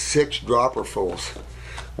 4 to 6 dropperfuls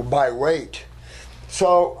by weight.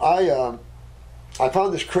 So I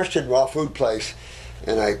found this Christian raw food place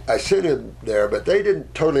And I sent him there, but they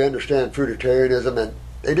didn't totally understand fruitarianism, and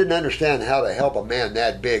they didn't understand how to help a man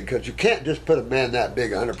that big, because you can't just put a man that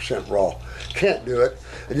big 100% raw. Can't do it.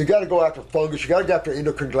 And you got to go after fungus. You got to go after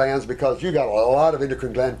endocrine glands, because you got a lot of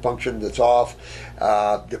endocrine gland function that's off,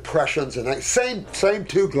 depressions, and that. Same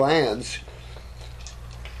two glands.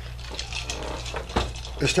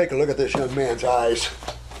 Let's take a look at this young man's eyes.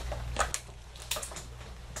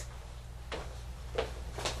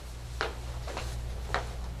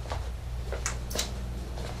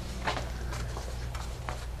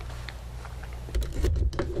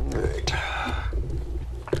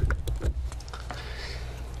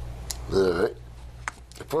 Alright.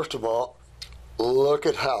 First of all, look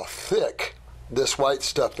at how thick this white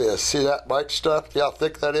stuff is. See that white stuff? See how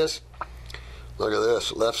thick that is? Look at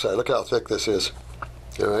this, left side. Look how thick this is.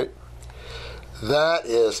 Alright. That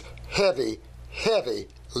is heavy, heavy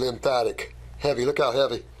lymphatic. Heavy, look how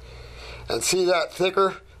heavy. And see that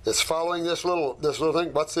thicker that's following this little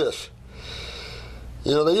thing? What's this?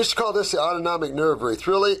 You know, they used to call this the autonomic nerve wreath.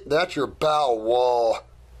 Really? That's your bowel wall.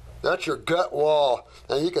 That's your gut wall.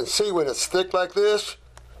 And you can see when it's thick like this,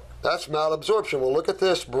 that's malabsorption. Well, look at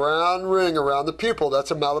this brown ring around the pupil.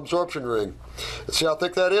 That's a malabsorption ring. And see how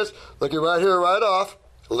thick that is? Look at right here, right off.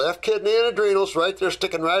 Left kidney and adrenals right there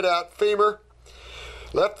sticking right out. Femur,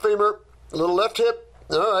 left femur, little left hip.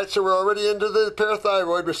 All right, so we're already into the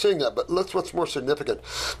parathyroid. We're seeing that. But look what's more significant.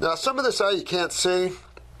 Now, some of this eye you can't see.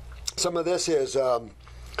 Some of this is,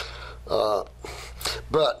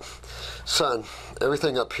 but, son,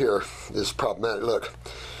 everything up here is problematic. Look,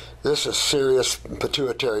 this is serious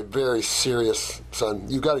pituitary, very serious, son.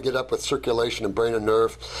 You got to get up with circulation and brain and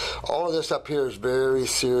nerve. All of this up here is very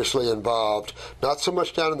seriously involved. Not so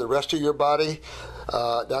much down in the rest of your body,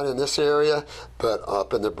 down in this area, but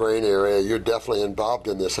up in the brain area. You're definitely involved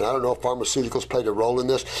in this. And I don't know if pharmaceuticals played a role in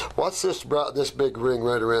this. What's this big ring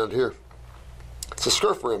right around here? It's a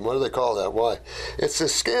Scurf ring. What do they call that? Why? It's the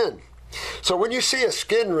skin. So when you see a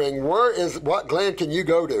skin ring, what gland can you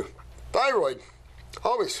go to? Thyroid.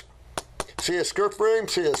 Always. See a Scurf ring,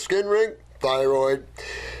 see a skin ring, thyroid.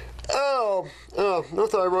 Oh, no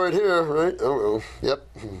thyroid here, right? Oh, yep.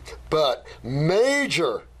 But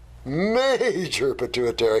major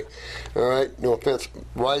pituitary. All right, no offense.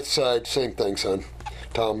 Right side, same thing, son.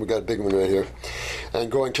 Tom, we got a big one right here.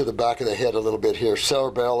 And going to the back of the head a little bit here.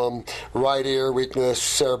 Cerebellum, right ear weakness,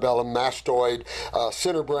 cerebellum, mastoid,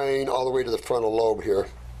 center brain, all the way to the frontal lobe here.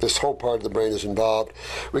 This whole part of the brain is involved.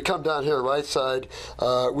 We come down here, right side.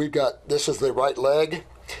 We've got, this is the right leg,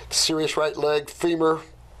 serious right leg, femur,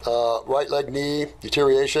 right leg, knee,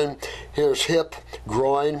 deterioration. Here's hip,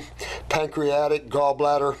 groin, pancreatic,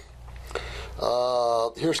 gallbladder.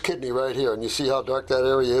 Here's kidney right here. And you see how dark that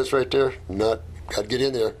area is right there? Got to get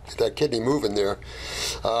in there, get that kidney moving there.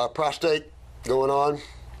 Prostate going on.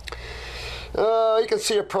 You can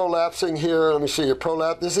see it prolapsing here. Let me see your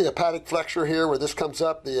prolapse. This is the hepatic flexure here where this comes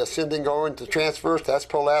up, the ascending going to transverse. That's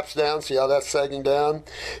prolapsed down. See how that's sagging down?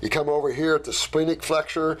 You come over here at the splenic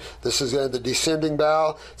flexure. This is the descending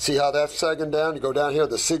bowel. See how that's sagging down? You go down here,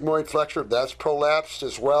 the sigmoid flexure. That's prolapsed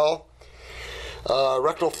as well.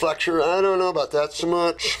 Rectal flexure. I don't know about that so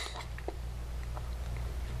much.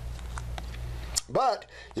 But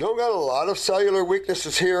you don't got a lot of cellular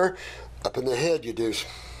weaknesses here. Up in the head you do.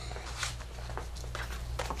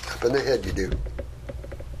 Up in the head you do.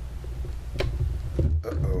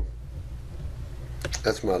 Uh-oh.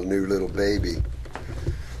 That's my new little baby.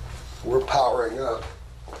 We're powering up.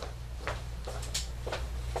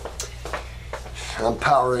 I'm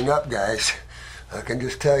powering up, guys. I can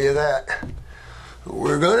just tell you that.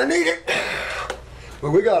 We're going to need it.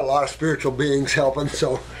 Well, we got a lot of spiritual beings helping,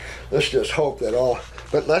 so let's just hope that all...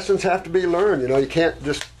 But lessons have to be learned. You know, you can't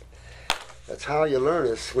just... That's how you learn,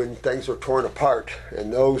 is when things are torn apart.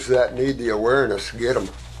 And those that need the awareness, get them.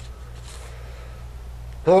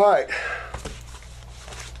 All right.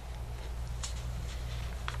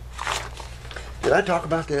 Did I talk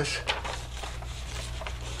about this?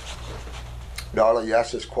 Darla, you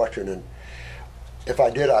asked this question, and if I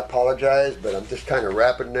did, I apologize, but I'm just kind of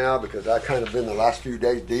wrapping now because I kind of been the last few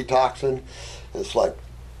days detoxing. And it's like,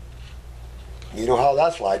 you know how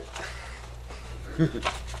that's like.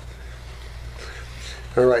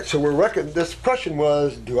 All right, so this question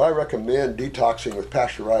was, do I recommend detoxing with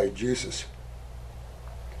pasteurized juices?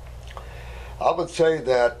 I would say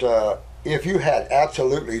that if you had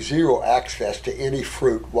absolutely zero access to any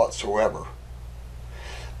fruit whatsoever,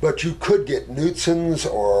 but you could get Knutson's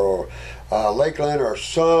or Lakeland or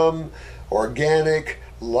some organic,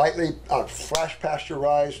 lightly flash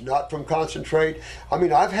pasteurized, not from concentrate. I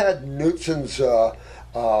mean, I've had Knutson's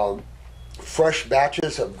fresh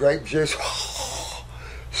batches of grape juice.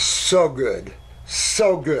 So good.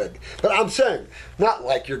 So good. But I'm saying, not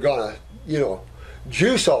like you're going to,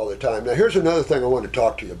 juice all the time. Now, here's another thing I want to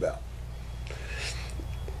talk to you about.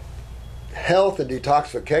 Health and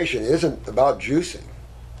detoxification isn't about juicing.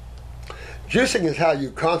 Juicing is how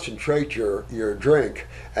you concentrate your drink,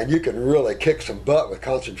 and you can really kick some butt with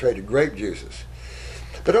concentrated grape juices.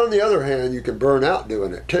 But on the other hand, you can burn out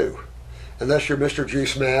doing it too. Unless you're Mr.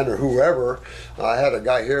 Juice Man or whoever. I had a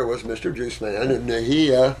guy here who was Mr. Juice Man, and he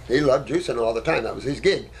loved juicing all the time. That was his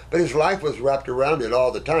gig. But his life was wrapped around it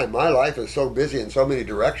all the time. My life is so busy in so many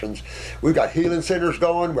directions. We've got healing centers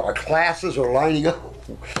going. Our classes are lining up.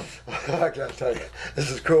 I gotta tell you, this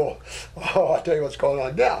is cool. Oh, I'll tell you what's going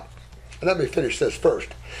on now. Let me finish this first.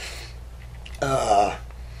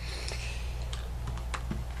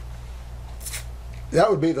 That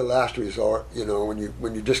would be the last resort, when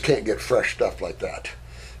you just can't get fresh stuff like that.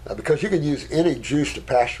 Because you can use any juice to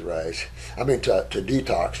pasteurize, to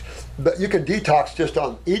detox. But you can detox just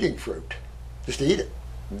on eating fruit. Just eat it.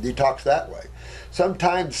 Detox that way.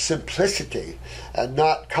 Sometimes simplicity and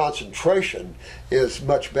not concentration is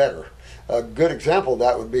much better. A good example of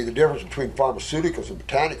that would be the difference between pharmaceuticals and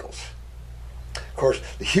botanicals. Of course,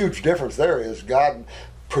 the huge difference there is God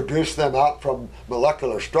produced them out from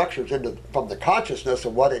molecular structures from the consciousness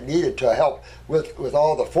of what it needed to help with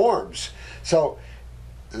all the forms. So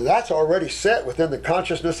that's already set within the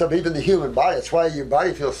consciousness of even the human body. That's why your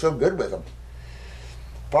body feels so good with them.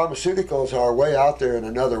 Pharmaceuticals are way out there in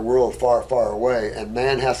another world far, far away, and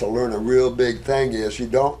man has to learn a real big thing is you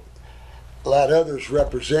don't let others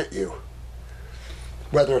represent you,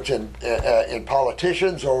 whether it's in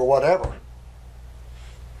politicians or whatever.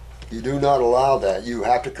 You do not allow that. You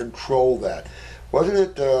have to control that. Wasn't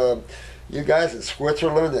it you guys in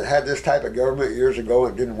Switzerland that had this type of government years ago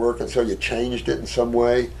and it didn't work, and so you changed it in some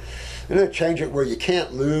way? And then change it where you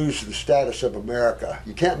can't lose the status of America.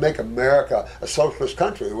 You can't make America a socialist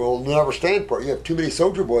country. We'll never stand for it. You have too many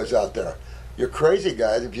soldier boys out there. You're crazy,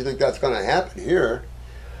 guys, if you think that's going to happen here.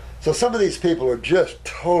 So some of these people are just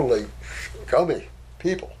totally scummy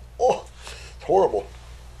people. Oh, it's horrible.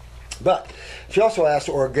 But she also asked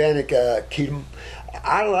organic Kedem.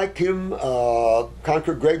 I like Kedem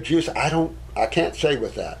Concord grape juice. I can't say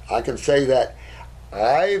with that. I can say that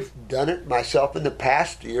I've done it myself in the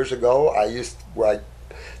past. Years ago, I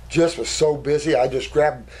just was so busy. I just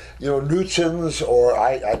grabbed, Newtons, or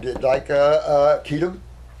I did like Kedem.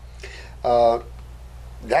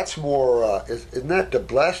 That's more. Isn't that the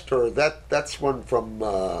Blessed, or that's one from?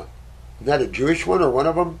 Isn't that a Jewish one, or one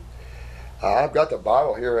of them? I've got the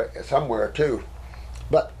bottle here somewhere too.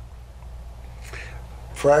 But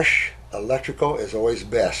fresh electrical is always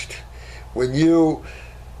best. When you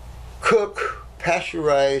cook,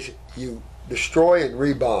 pasteurize, you destroy and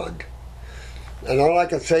rebond. And all I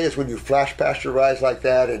can say is when you flash pasteurize like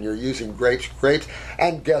that and you're using grapes,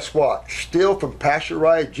 and guess what? Still from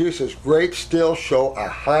pasteurized juices, grapes still show a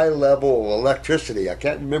high level of electricity. I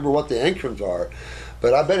can't remember what the ancients are,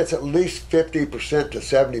 but I bet it's at least 50% to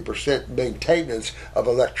 70% maintenance of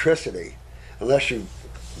electricity, unless you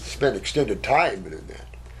spend extended time in that.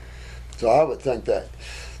 So I would think that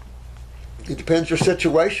it depends your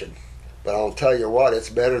situation. But I'll tell you what, it's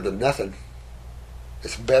better than nothing.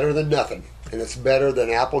 It's better than nothing. And it's better than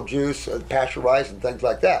apple juice and pasteurized and things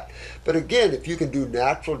like that. But again, if you can do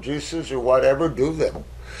natural juices or whatever, do them.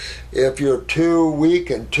 If you're too weak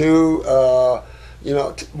and too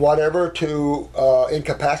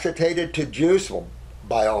incapacitated to juice, well,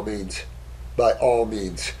 by all means,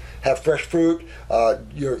 have fresh fruit.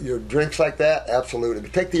 Your drinks like that, absolutely.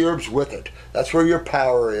 But take the herbs with it. That's where your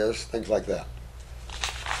power is. Things like that.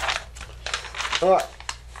 All right.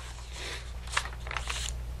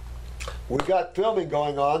 We got filming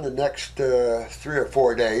going on the next 3 or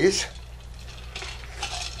 4 days.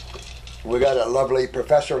 We got a lovely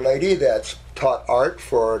professor lady that's taught art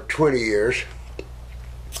for 20 years.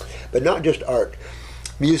 But not just art.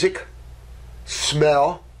 Music,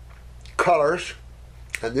 smell, colors.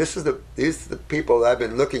 And these are the people that I've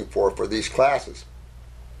been looking for these classes.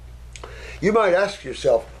 You might ask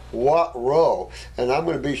yourself, what row? And I'm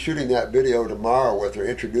going to be shooting that video tomorrow with her,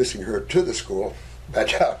 introducing her to the school.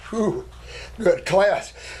 But good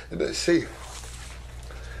class. Let's see.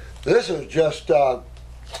 This is just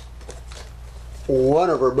one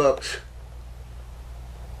of her books.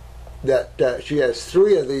 That she has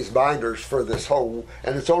 3 of these binders for this whole,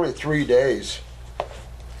 and it's only 3 days.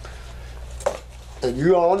 And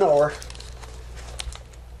you all know her.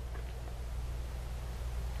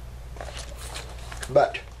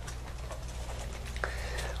 But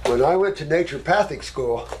when I went to naturopathic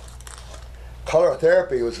school, color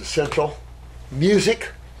therapy was essential. Music,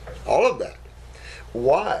 all of that.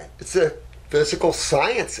 Why? It's the physical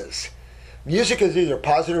sciences. Music is either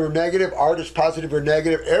positive or negative. Art is positive or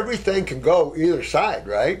negative. Everything can go either side,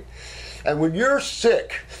 right? And when you're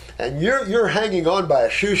sick and you're hanging on by a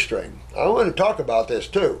shoestring, I want to talk about this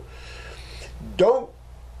too. Don't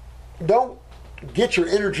get your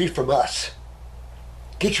energy from us.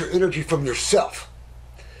 Get your energy from yourself.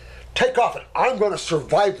 Take off it. I'm going to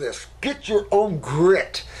survive this. Get your own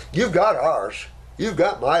grit. You've got ours. You've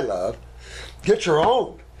got my love. Get your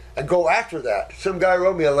own and go after that. Some guy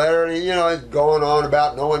wrote me a letter and he's going on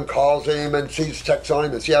about no one calls him and sees checks on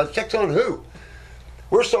him and see how checks on who?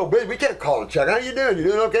 We're so busy we can't call and check. How you doing? You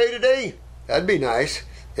doing okay today? That'd be nice.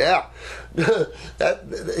 Yeah.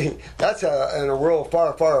 That's in a world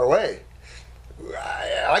far, far away.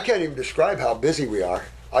 I can't even describe how busy we are.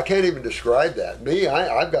 I can't even describe that. Me,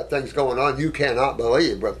 I've got things going on you cannot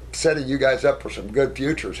believe, but setting you guys up for some good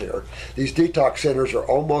futures here. These detox centers are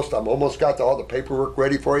I'm almost got all the paperwork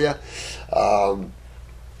ready for you. The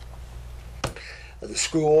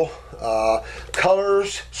school,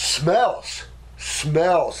 colors, smells.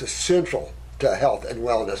 Smells essential to health and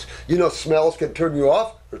wellness. Smells can turn you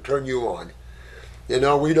off or turn you on. We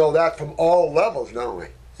know that from all levels, don't we?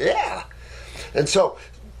 Yeah. And so,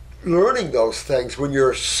 learning those things when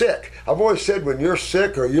you're sick. I've always said when you're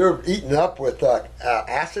sick or you're eaten up with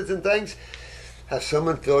acids and things, have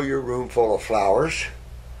someone fill your room full of flowers.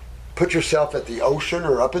 Put yourself at the ocean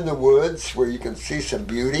or up in the woods where you can see some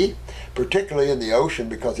beauty, particularly in the ocean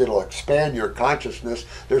because it'll expand your consciousness.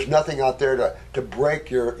 There's nothing out there to break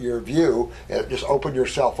your view. Just open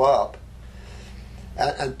yourself up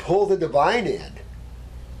and pull the divine in.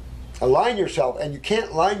 Align yourself, and you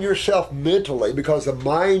can't line yourself mentally because the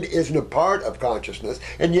mind isn't a part of consciousness,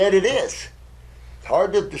 and yet it is. It's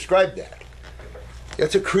hard to describe that.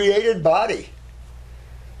 It's a created body.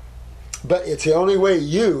 But it's the only way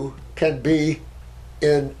you can be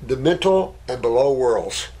in the mental and below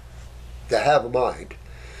worlds to have a mind.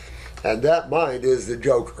 And that mind is the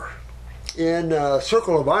Joker. In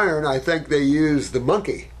Circle of Iron, I think they use the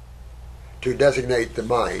monkey to designate the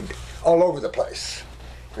mind all over the place.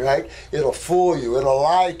 Right? It'll fool you. It'll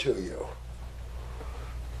lie to you.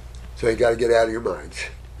 So you got to get out of your minds.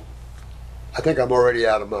 I think I'm already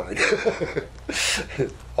out of mine.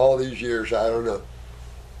 All these years, I don't know.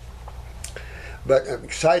 But I'm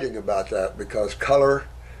excited about that because color,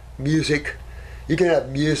 music, you can have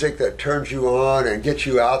music that turns you on and gets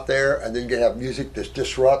you out there, and then you can have music that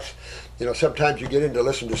disrupts. Sometimes you get in to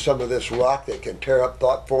listen to some of this rock that can tear up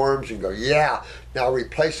thought forms and go, yeah, now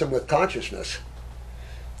replace them with consciousness.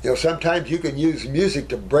 Sometimes you can use music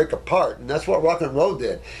to break apart, and that's what rock and roll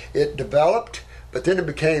did. It developed, but then it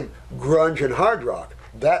became grunge and hard rock.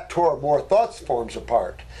 That tore more thought forms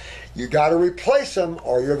apart. You got to replace them,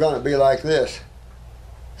 or you're going to be like this,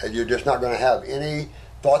 and you're just not going to have any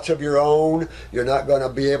thoughts of your own. You're not going to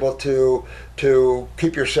be able to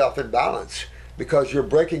keep yourself in balance because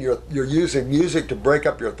you're using music to break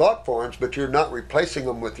up your thought forms, but you're not replacing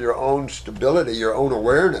them with your own stability, your own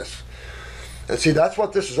awareness. And see, that's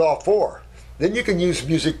what this is all for. Then you can use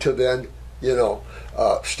music to then,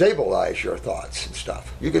 stabilize your thoughts and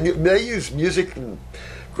stuff. They use music in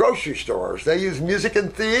grocery stores. They use music in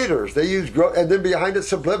theaters. And then behind it,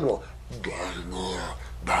 subliminal.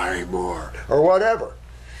 Buy more, or whatever.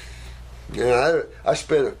 I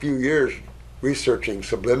spent a few years researching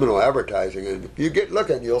subliminal advertising, and if you get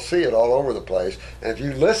looking, you'll see it all over the place. And if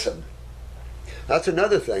you listen, that's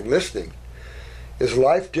another thing, listening. Is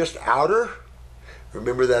life just outer?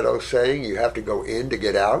 Remember that old saying, you have to go in to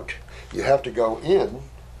get out? You have to go in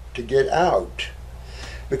to get out.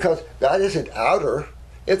 Because that isn't outer,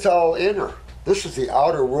 it's all inner. This is the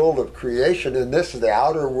outer world of creation, and this is the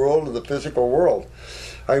outer world of the physical world.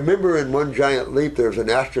 I remember in One Giant Leap, there's an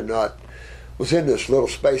astronaut was in this little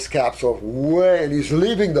space capsule and he's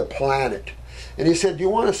leaving the planet. And he said, do you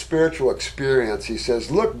want a spiritual experience? He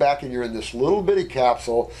says, look back and you're in this little bitty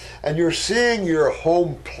capsule and you're seeing your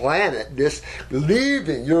home planet,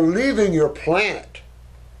 you're leaving your planet.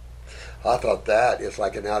 I thought that is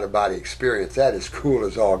like an out-of-body experience. That is cool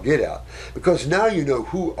as all get out. Because now you know,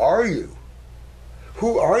 who are you?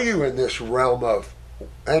 Who are you in this realm of,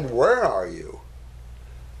 and where are you?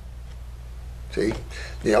 See,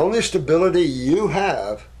 the only stability you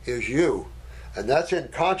have is you. And that's in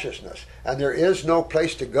consciousness. And there is no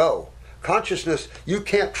place to go. Consciousness, you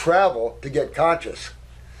can't travel to get conscious.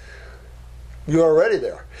 You're already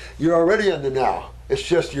there. You're already in the now. It's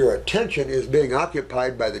just your attention is being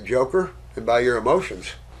occupied by the Joker and by your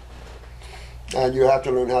emotions. And you have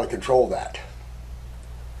to learn how to control that.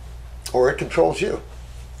 Or it controls you.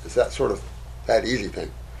 It's that sort of, that easy thing.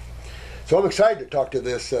 So I'm excited to talk to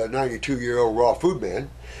this 92-year-old raw food man.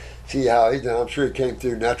 See how he's done. I'm sure he came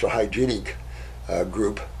through Natural Hygienic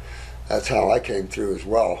group. That's how I came through as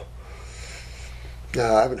well.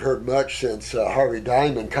 I haven't heard much since Harvey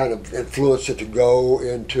Diamond kind of influenced it to go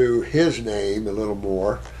into his name a little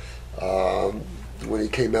more. When he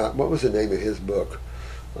came out, what was the name of his book?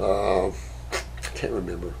 I can't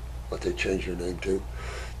remember what they changed their name to.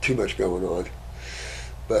 Too much going on.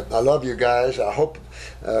 But I love you guys. I hope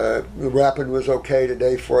the rapping was okay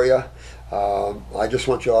today for you. I just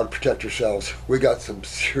want you all to protect yourselves. We got some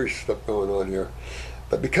serious stuff going on here.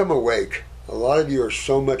 But become awake. A lot of you are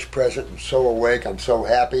so much present and so awake. I'm so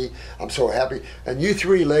happy. I'm so happy. And you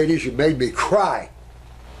three ladies, you made me cry.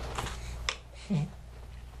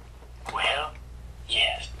 Well,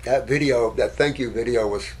 yes. That video, that thank you video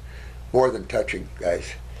was more than touching,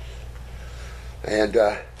 guys. And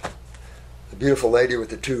the beautiful lady with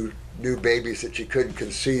the 2 new babies that she couldn't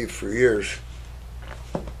conceive for years.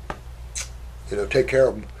 You know, take care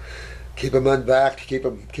of them. Keep them unvaxxed,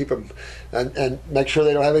 keep them, and make sure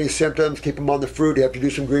they don't have any symptoms. Keep them on the fruit. You have to do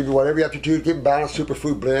some green, whatever you have to do. Keep them balanced,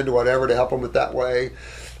 superfood blend or whatever to help them with that way.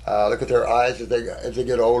 Look at their eyes as they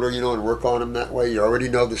get older, you know, and work on them that way. You already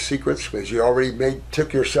know the secrets because you already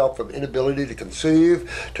took yourself from inability to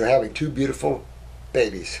conceive to having 2 beautiful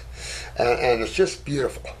babies, and it's just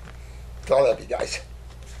beautiful. So I love you guys,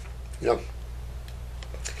 you know,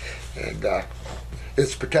 and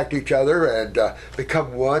it's protect each other and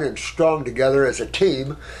become one and strong together as a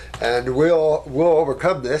team, and we'll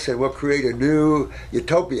overcome this and we'll create a new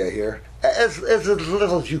utopia here as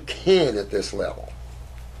little as you can at this level.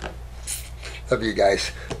 Love you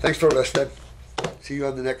guys. Thanks for listening. See you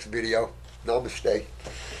on the next video. Namaste.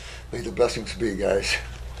 May the blessings be, guys.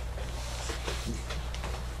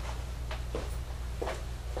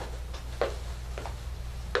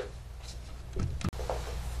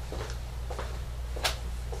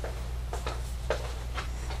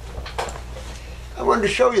 I wanted to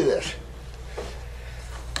show you this.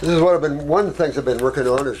 This is what one of the things I've been working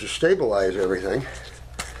on is to stabilize everything.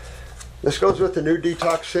 This goes with the new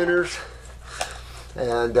detox centers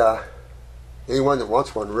and anyone that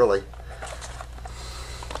wants one, really.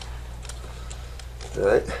 All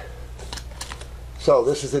right. So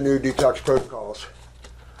this is the new detox protocols,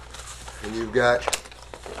 and you've got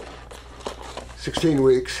 16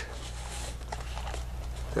 weeks.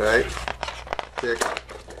 All right. Thick.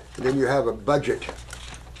 And then you have a budget.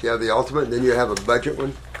 You have the ultimate, and then you have a budget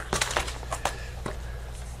one.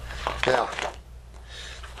 Now,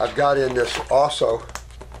 I've got in this also.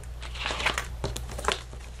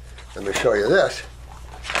 Let me show you this.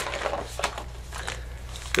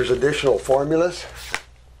 There's additional formulas.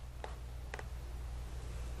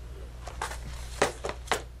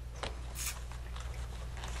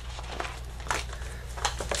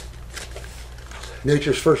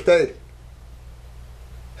 Nature's First Aid.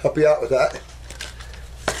 Help you out with that.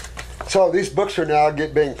 So these books are now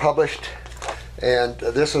being published, and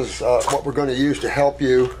this is what we're going to use to help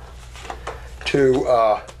you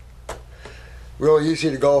to real easy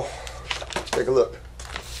to go. Take a look.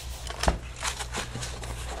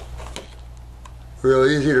 Real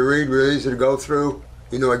easy to read, real easy to go through.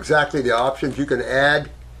 You know exactly the options you can add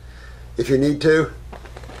if you need to.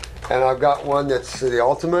 And I've got one that's the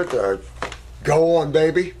ultimate, or go on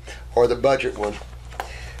baby, or the budget one.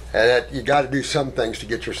 And that you got to do some things to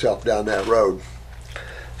get yourself down that road.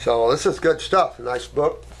 So this is good stuff. A nice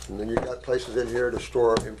book. And then you've got places in here to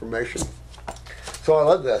store information. So I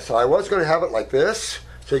love this. I was going to have it like this,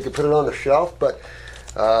 so you can put it on the shelf, but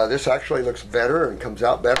this actually looks better and comes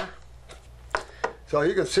out better. So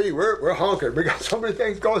you can see we're honking. We got so many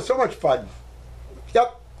things going, so much fun.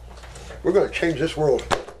 Yep. We're going to change this world,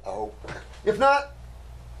 I hope. If not,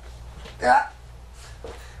 yeah,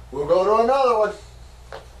 we'll go to another one.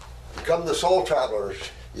 Become the soul travelers,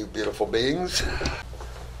 you beautiful beings.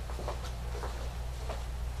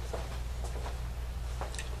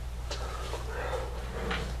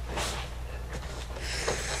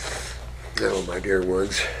 Oh, my dear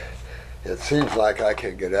ones, it seems like I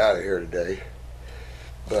can't get out of here today,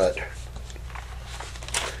 but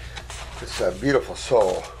this beautiful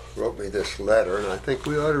soul wrote me this letter, and I think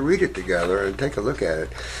we ought to read it together and take a look at it.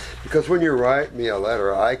 Because when you write me a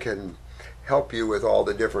letter, I can help you with all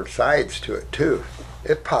the different sides to it too,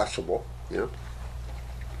 if possible, you know.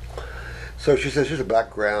 So she says, here's a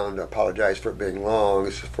background. I apologize for it being long.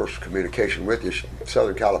 This is first communication with you. She's from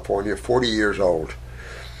Southern California, 40 years old.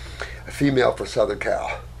 A female for Southern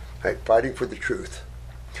Cal, right, fighting for the truth.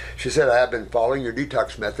 She said, I have been following your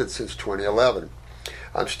detox method since 2011.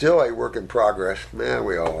 I'm still a work in progress. Man,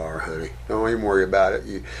 we all are, honey. Don't even worry about it.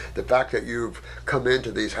 The fact that you've come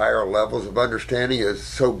into these higher levels of understanding is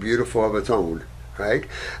so beautiful of its own, right?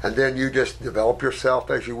 And then you just develop yourself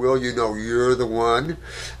as you will. You know you're the one,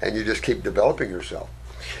 and you just keep developing yourself.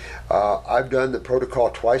 I've done the protocol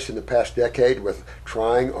twice in the past decade with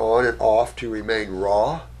trying on and off to remain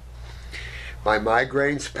raw. My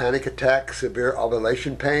migraines, panic attacks, severe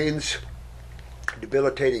ovulation pains,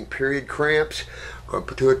 debilitating period cramps. Going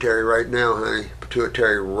pituitary right now, honey.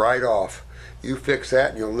 Pituitary right off. You fix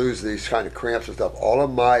that and you'll lose these kind of cramps and stuff. All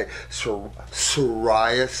of my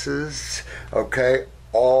psoriasis, okay,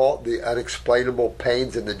 all the unexplainable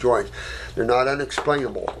pains in the joints. They're not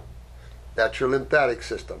unexplainable. That's your lymphatic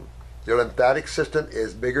system. Your lymphatic system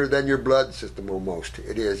is bigger than your blood system almost.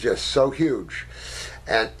 It is just so huge.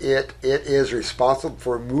 And it is responsible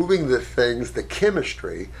for moving the things, the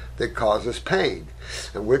chemistry that causes pain.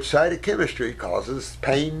 And which side of chemistry causes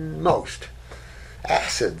pain most?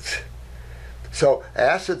 Acids. So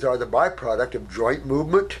acids are the byproduct of joint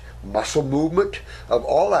movement, muscle movement, of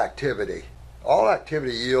all activity. All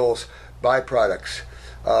activity yields byproducts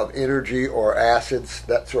of energy or acids,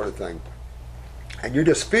 that sort of thing. And you're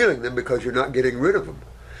just feeling them because you're not getting rid of them.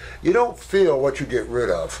 You don't feel what you get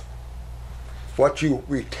rid of. What you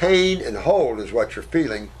retain and hold is what you're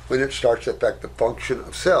feeling when it starts to affect the function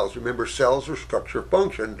of cells. Remember, cells are structure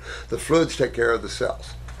function. The fluids take care of the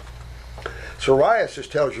cells. Psoriasis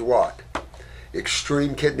tells you what?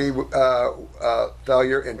 Extreme kidney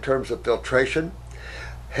failure in terms of filtration,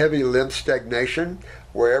 heavy lymph stagnation.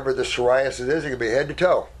 Wherever the psoriasis is, it can be head to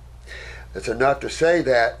toe. It's enough to say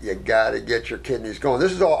that you got to get your kidneys going.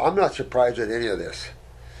 This is all. I'm not surprised at any of this.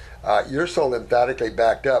 You're so lymphatically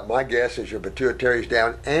backed up. My guess is your pituitary's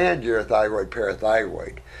down and your thyroid,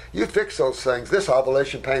 parathyroid. You fix those things. This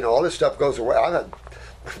ovulation pain, all this stuff goes away. I've had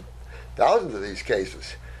thousands of these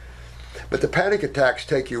cases. But the panic attacks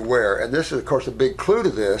take you where? And this is, of course, a big clue to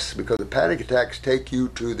this because the panic attacks take you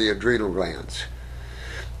to the adrenal glands.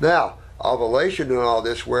 Now, ovulation and all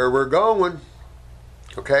this, where we're going.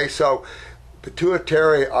 Okay, so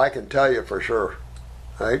pituitary, I can tell you for sure,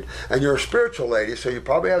 right? And you're a spiritual lady, so you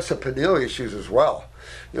probably have some pineal issues as well.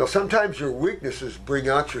 You know, sometimes your weaknesses bring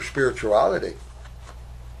out your spirituality.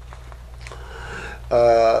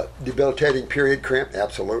 Debilitating period cramp,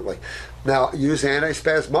 absolutely. Now, use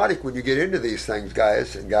antispasmodic when you get into these things,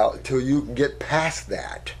 guys and gals, until you can get past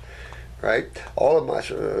that, right? All of my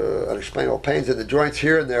unexplainable pains in the joints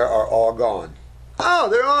here and there are all gone. Oh,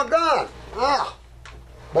 they're all gone. Ah.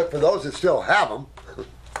 But for those that still have them,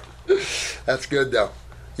 that's good though.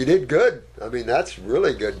 You did good. I mean, that's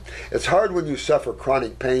really good. It's hard when you suffer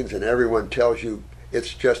chronic pains and everyone tells you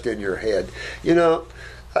it's just in your head. You know,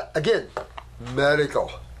 again, medical.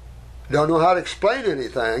 Don't know how to explain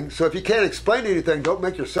anything. So if you can't explain anything, don't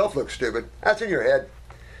make yourself look stupid. That's in your head.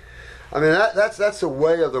 I mean, that's the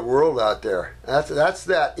way of the world out there. That's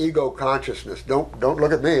that ego consciousness. Don't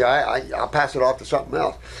look at me. I'll pass it off to something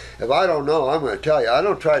else. If I don't know, I'm going to tell you. I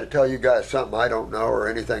don't try to tell you guys something I don't know or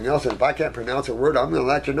anything else. And if I can't pronounce a word, I'm going to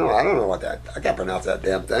let you know. I don't know what that. I can't pronounce that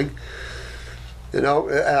damn thing. You know,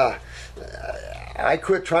 I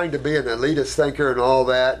quit trying to be an elitist thinker and all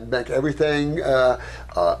that and make everything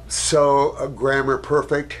so grammar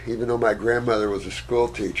perfect. Even though my grandmother was a school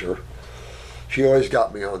teacher. She always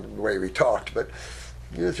got me on the way we talked, but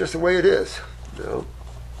you know, it's just the way it is. You know,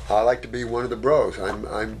 I like to be one of the bros.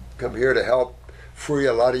 I'm come here to help free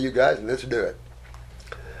a lot of you guys, and let's do it.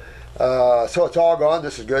 So it's all gone.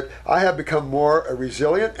 This is good. I have become more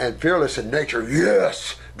resilient and fearless in nature.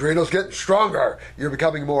 Yes, adrenals getting stronger. You're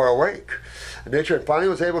becoming more awake. Nature finally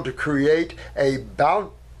was able to create a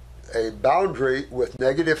boundary with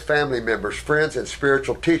negative family members, friends, and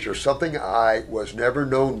spiritual teachers, something I was never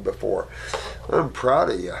known before. I'm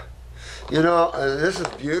proud of you. You know, this is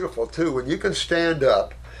beautiful too, when you can stand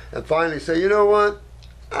up and finally say, you know what?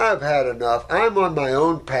 I've had enough. I'm on my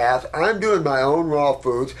own path. I'm doing my own raw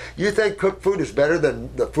foods. You think cooked food is better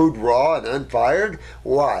than the food raw and unfired?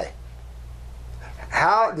 Why?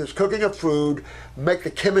 How does cooking a food make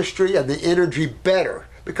the chemistry and the energy better?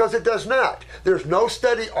 Because it does not. There's no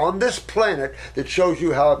study on this planet that shows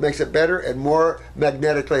you how it makes it better and more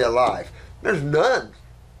magnetically alive. There's none.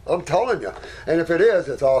 I'm telling you. And if it is,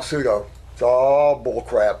 it's all pseudo. It's all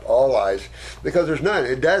bullcrap, all lies. Because there's none.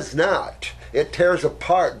 It does not. It tears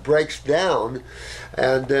apart, breaks down,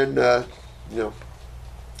 and then, you know.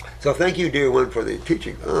 So thank you, dear one, for the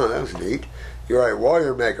teaching. Oh, that was neat. You're a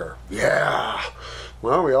warrior maker. Yeah.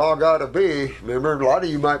 Well, we all got to be. Remember, a lot of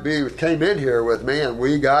you came in here with me, and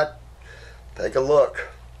we got, take a look.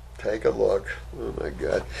 Take a look. Oh my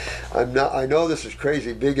God. I know this is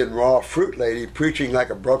crazy big and raw fruit lady preaching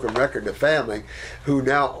like a broken record to family who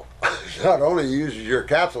now not only uses your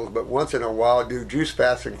capsules but once in a while do juice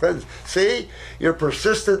fasts and cleanses. See, your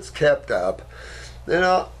persistence kept up. You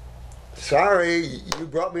know, sorry, you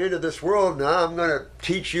brought me into this world. Now I'm going to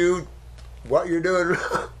teach you what you're doing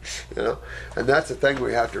wrong. You know, and that's the thing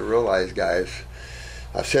we have to realize, guys.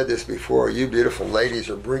 I've said this before. You beautiful ladies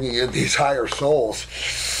are bringing in these higher souls.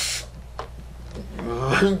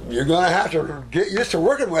 You're going to have to get used to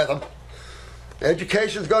working with them.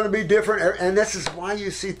 Education's going to be different, and this is why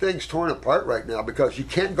you see things torn apart right now, because you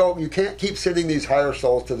can't keep sending these higher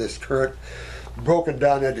souls to this current broken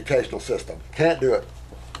down educational system. Can't do it.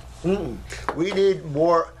 We need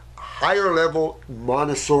more higher level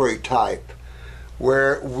Montessori type,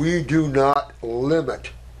 where we do not limit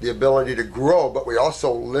the ability to grow, but we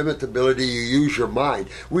also limit the ability to use your mind.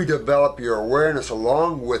 We develop your awareness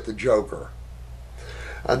along with the joker.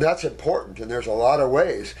 And that's important, and there's a lot of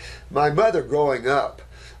ways. My mother growing up,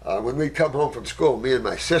 when we'd come home from school, me and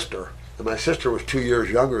my sister was 2 years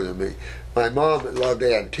younger than me, my mom loved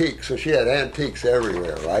antiques, so she had antiques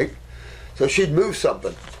everywhere, right? So she'd move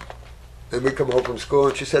something, and we'd come home from school,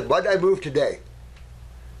 and she said, "What'd I move today?"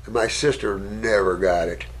 And my sister never got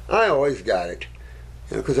it. I always got it.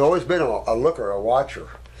 Because I've always been a looker, a watcher,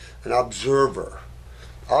 an observer.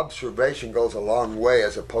 Observation goes a long way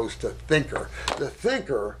as opposed to thinker. The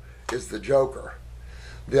thinker is the joker.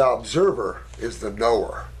 The observer is the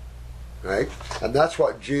knower. Right? And that's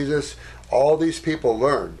what Jesus, all these people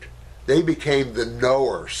learned. They became the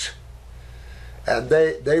knowers. And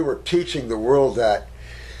they were teaching the world that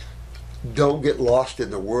don't get lost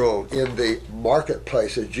in the world, in the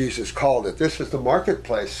marketplace, as Jesus called it. This is the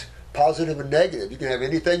marketplace. Positive and negative. You can have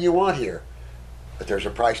anything you want here, but there's a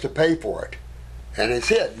price to pay for it. And it's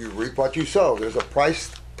it. You reap what you sow. There's a price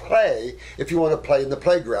to pay if you want to play in the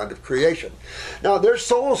playground of creation. Now, there's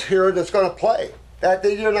souls here that's going to play.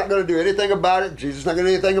 You're not going to do anything about it. Jesus is not going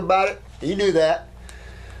to do anything about it. He knew that.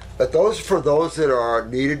 But those for those that are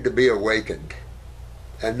needed to be awakened.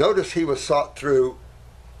 And notice he was sought through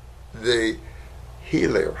the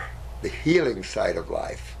healer, the healing side of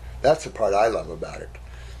life. That's the part I love about it.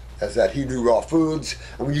 As that he knew raw foods.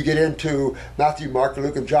 And when you get into Matthew, Mark,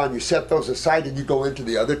 Luke, and John, you set those aside and you go into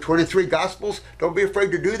the other 23 Gospels. Don't be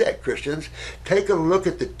afraid to do that, Christians. Take a look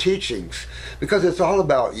at the teachings, because it's all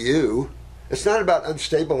about you. It's not about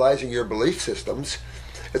unstabilizing your belief systems.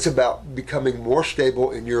 It's about becoming more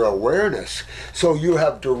stable in your awareness, so you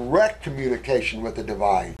have direct communication with the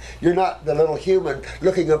divine. You're not the little human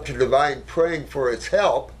looking up to divine praying for its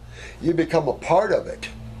help. You become a part of it,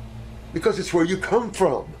 because it's where you come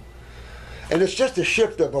from. And it's just a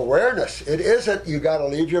shift of awareness. It isn't you got to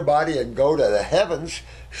leave your body and go to the heavens.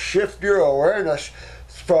 Shift your awareness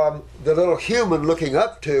from the little human looking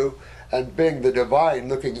up to and being the divine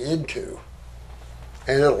looking into.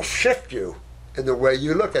 And it'll shift you in the way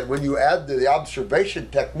you look. And when you add the observation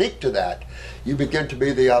technique to that, you begin to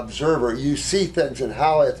be the observer. You see things and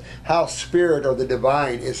how spirit or the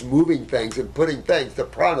divine is moving things and putting things, the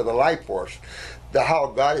prana, the life force, how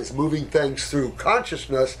God is moving things through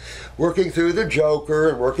consciousness, working through the joker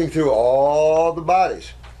and working through all the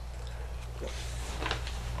bodies.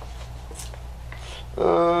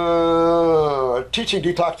 Teaching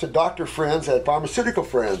detox to doctor friends and pharmaceutical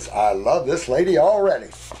friends. I love this lady already.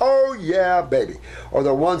 Oh yeah, baby. Or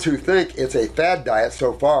the ones who think it's a fad diet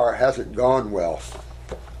so far hasn't gone well.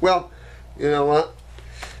 Well, you know what?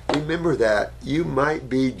 Remember that you might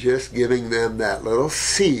be just giving them that little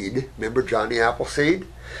seed. Remember Johnny Appleseed?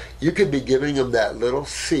 You could be giving them that little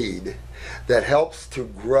seed that helps to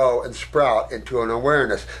grow and sprout into an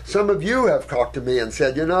awareness. Some of you have talked to me and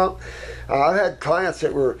said, you know, I've had clients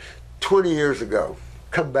that were 20 years ago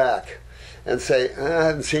come back and say, I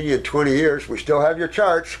haven't seen you in 20 years. We still have your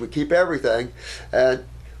charts. We keep everything. And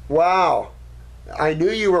wow, I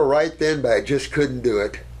knew you were right then, but I just couldn't do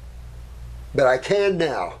it. But I can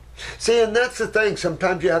now. See, and that's the thing.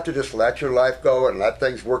 Sometimes you have to just let your life go and let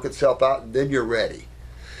things work itself out, and then you're ready.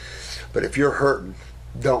 But if you're hurting,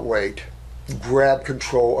 don't wait. Grab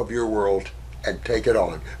control of your world and take it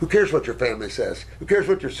on. Who cares what your family says? Who cares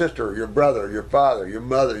what your sister, your brother, your father, your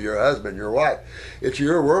mother, your husband, your wife? It's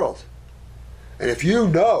your world. And if you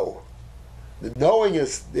know, the knowing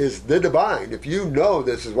is the divine. If you know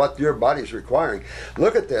this is what your body's requiring,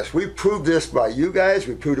 look at this. We proved this by you guys.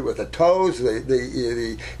 We proved it with the toes,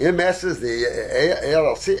 the MSs, the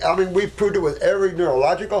ALC. I mean, we proved it with every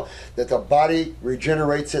neurological that the body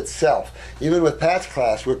regenerates itself. Even with Pat's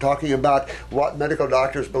class, we're talking about what medical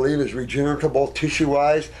doctors believe is regeneratable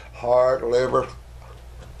tissue-wise, heart, liver.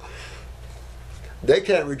 They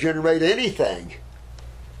can't regenerate anything.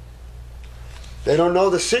 They don't know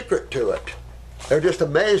the secret to it. They're just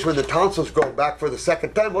amazed when the tonsils go back for the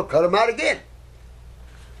second time. We'll cut them out again.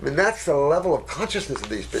 I mean, that's the level of consciousness of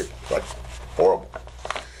these people. It's like horrible.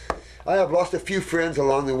 I have lost a few friends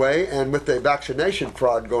along the way, and with the vaccination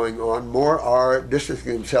fraud going on, more are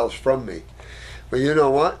distancing themselves from me. But you know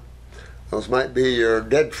what? Those might be your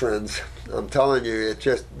dead friends. I'm telling you, it's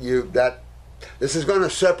just this is going to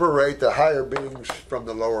separate the higher beings from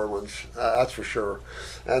the lower ones. That's for sure.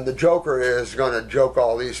 And the Joker is going to joke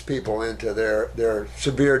all these people into their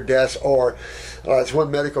severe deaths, or as one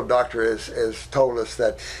medical doctor has told us,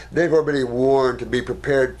 that they've already warned to be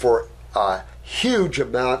prepared for a huge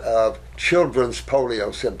amount of children's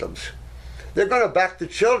polio symptoms. They're going to back the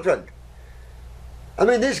children. I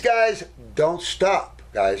mean, these guys don't stop,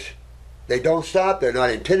 guys. They don't stop. They're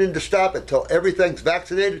not intending to stop until everything's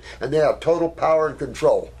vaccinated and they have total power and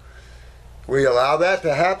control. We allow that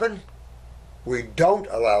to happen? We don't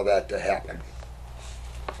allow that to happen.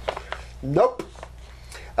 Nope.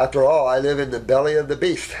 After all, I live in the belly of the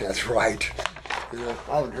beast. That's right. You know,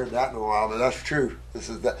 I haven't heard that in a while, but that's true. This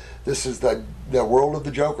is the world of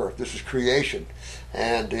the Joker. This is creation,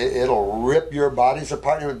 and it'll rip your bodies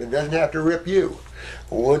apart. But it doesn't have to rip you.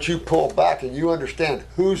 Once you pull back and you understand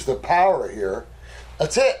who's the power here,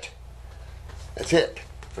 that's it. That's it,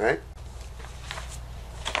 right?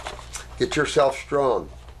 Get yourself strong.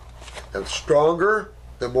 The stronger,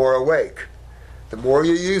 the more awake. The more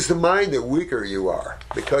you use the mind, the weaker you are,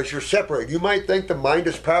 because you're separated. You might think the mind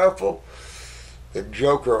is powerful. The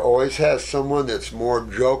Joker always has someone that's more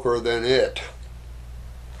Joker than it.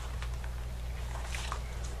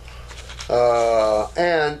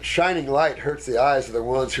 And shining light hurts the eyes of the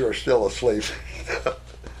ones who are still asleep.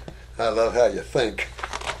 I love how you think.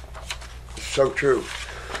 It's so true.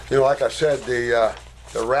 You know, like I said, the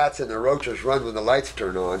rats and the roaches run when the lights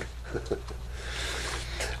turn on.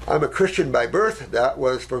 I'm a Christian by birth. That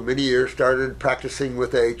was for many years, started practicing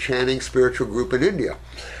with a chanting spiritual group in India.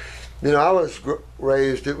 You know, I was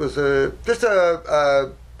raised, it was just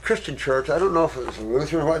a Christian church. I don't know if it was a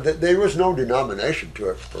Lutheran or what. There was no denomination to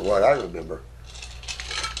it, for what I remember.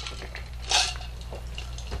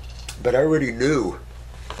 But I already knew.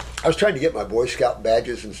 I was trying to get my Boy Scout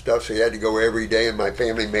badges and stuff, so you had to go every day, and my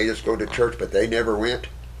family made us go to church, but they never went.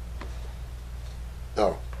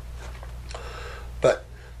 No. But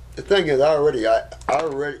the thing is,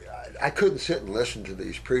 I couldn't sit and listen to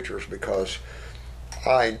these preachers because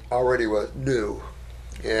I already knew,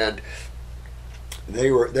 and they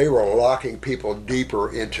were locking people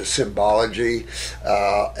deeper into symbology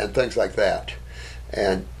and things like that,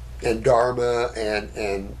 and dharma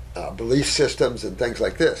and belief systems and things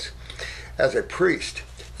like this. As a priest,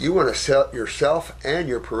 you want to set yourself and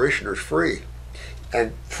your parishioners free,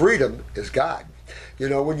 and freedom is God. You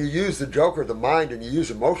know, when you use the Joker, the mind, and you use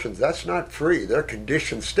emotions, that's not free. They're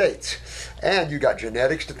conditioned states. And you've got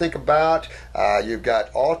genetics to think about. You've got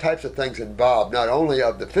all types of things involved, not only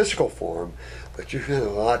of the physical form, but you've got a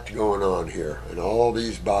lot going on here in all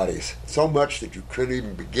these bodies. So much that you couldn't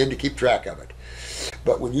even begin to keep track of it.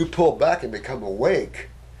 But when you pull back and become awake,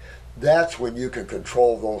 that's when you can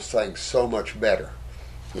control those things so much better.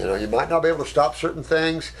 You know, you might not be able to stop certain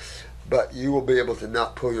things, but you will be able to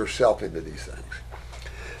not pull yourself into these things.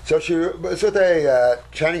 So it's with a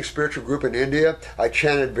chanting spiritual group in India. I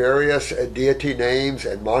chanted various deity names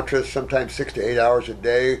and mantras, sometimes 6 to 8 hours a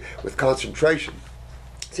day with concentration.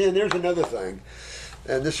 See, and there's another thing,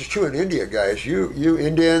 and this is true in India, guys. You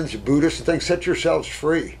Indians, Buddhists, and things, set yourselves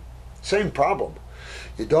free. Same problem.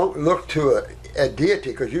 You don't look to a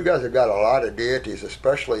deity, because you guys have got a lot of deities,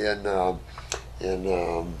 especially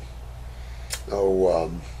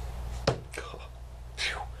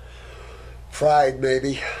Fried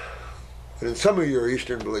maybe, but in some of your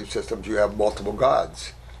Eastern belief systems you have multiple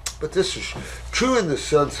gods. But this is true in the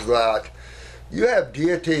sense that you have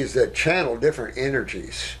deities that channel different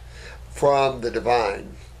energies from the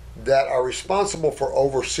divine that are responsible for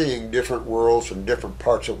overseeing different worlds and different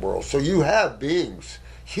parts of worlds. So you have beings,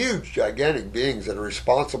 huge, gigantic beings that are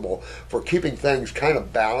responsible for keeping things kind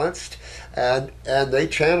of balanced, and they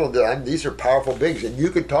channel them. These are powerful beings, and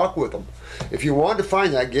you can talk with them. If you want to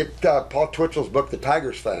find that, get Paul Twitchell's book, The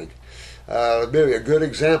Tiger's Fang. Maybe a good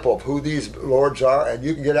example of who these lords are, and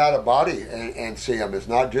you can get out of body and see them. It's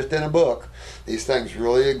not just in a book. These things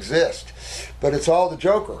really exist. But it's all the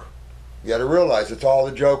Joker. You got to realize it's all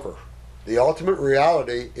the Joker. The ultimate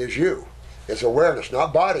reality is you. It's awareness,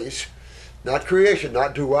 not bodies, not creation,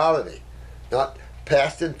 not duality, not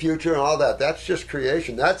past and future and all that. That's just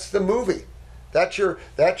creation. That's the movie. That's your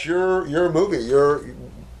movie. Your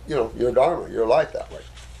dharma, your life that way.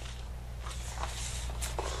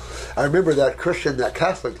 I remember that Christian, that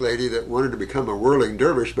Catholic lady that wanted to become a whirling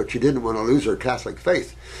dervish, but she didn't want to lose her Catholic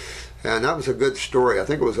faith. And that was a good story. I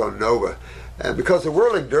think it was on Nova. And because the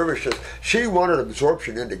whirling dervishes, she wanted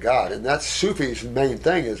absorption into God, and that's Sufi's main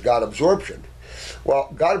thing, is God absorption.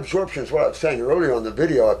 Well, God absorption is what I was saying earlier on the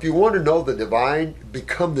video. If you want to know the divine,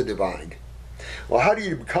 become the divine. Well, how do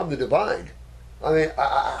you become the divine? I mean,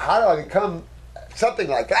 how do I become something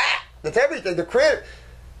like that? That's everything, the creator.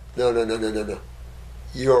 No.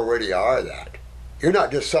 You already are that. You're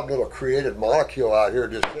not just some little created molecule out here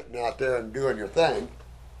just sitting out there and doing your thing.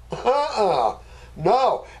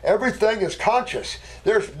 No, everything is conscious.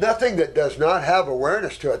 There's nothing that does not have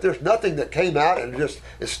awareness to it. There's nothing that came out and just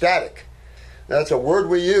is static. That's a word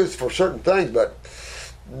we use for certain things, but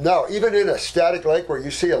no, even in a static lake where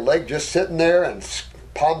you see a lake just sitting there and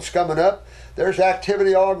palms coming up, there's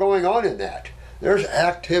activity all going on in that. There's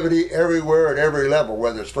activity everywhere at every level,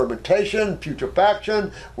 whether it's fermentation,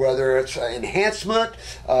 putrefaction, whether it's enhancement,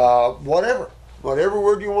 whatever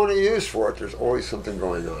word you want to use for it, there's always something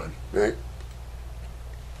going on, right?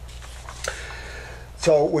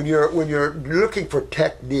 So when you're looking for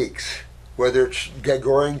techniques, whether it's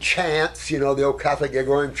Gregorian chants, the old Catholic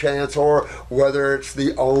Gregorian chants, or whether it's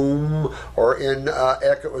the Om, or in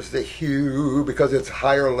Ek it was the Hu, because it's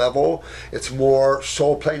higher level, it's more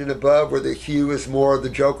soul plane and above, where the Hu is more the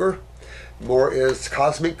Joker, more is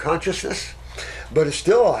cosmic consciousness, but it's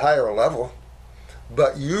still a higher level.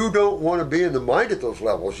 But you don't want to be in the mind at those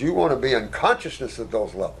levels. You want to be in consciousness at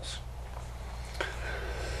those levels.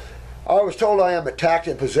 I was told I am attacked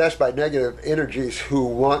and possessed by negative energies who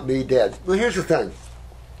want me dead. Well, here's the thing.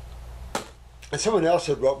 And someone else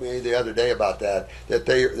had wrote me the other day about that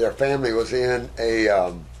their family was in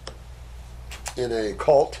a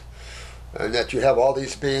cult, and that you have all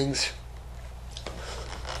these beings.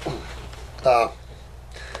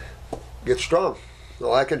 Get strong.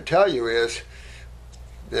 All I can tell you is,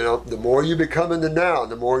 the more you become in the now,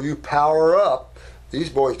 and the more you power up, these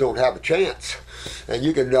boys don't have a chance. And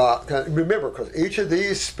you can remember, because each of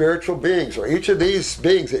these spiritual beings, or each of these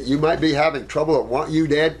beings that you might be having trouble that want you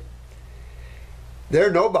dead, they're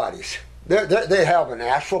nobodies. They have an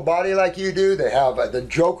astral body like you do. They have the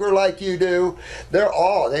Joker like you do.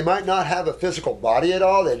 They might not have a physical body at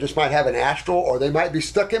all. They just might have an astral, or they might be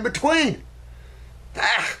stuck in between.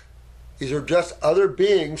 These are just other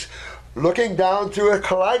beings looking down through a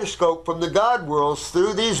kaleidoscope from the God worlds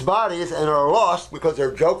through these bodies, and are lost because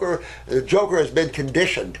the Joker has been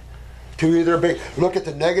conditioned to either look at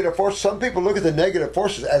the negative force. Some people look at the negative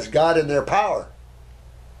forces as God in their power.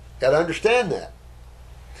 Got to understand that.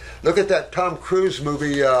 Look at that Tom Cruise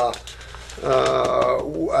movie with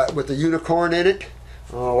the unicorn in it.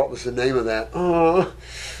 Oh, what was the name of that?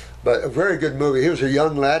 But a very good movie. He was a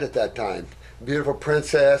young lad at that time. Beautiful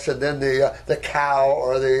princess, and then the cow,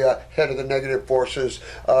 or the head of the negative forces,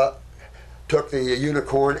 took the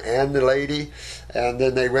unicorn and the lady, and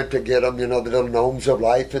then they went to get them, the little gnomes of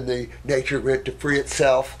life, and the nature went to free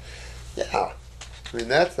itself. Yeah, I mean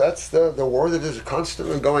that's the war that is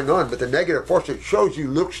constantly going on. But the negative force, it shows you,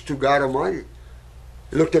 looks to God Almighty.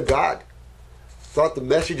 He looked to God, thought the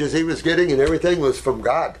messages he was getting and everything was from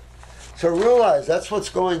God. So realize that's what's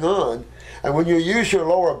going on. And when you use your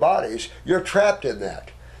lower bodies, you're trapped in that.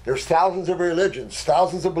 There's thousands of religions,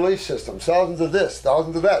 thousands of belief systems, thousands of this,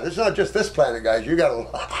 thousands of that. It's not just this planet, guys. You got a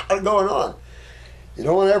lot going on. You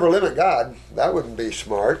don't want to ever limit God. That wouldn't be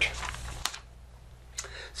smart.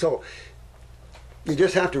 So you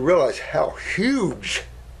just have to realize how huge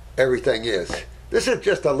everything is. This is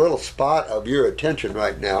just a little spot of your attention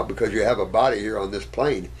right now, because you have a body here on this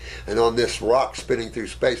plane and on this rock spinning through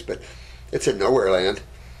space, but it's in nowhere land.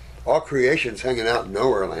 All creation's hanging out in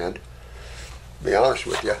nowhere land, to be honest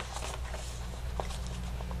with you.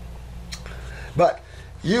 But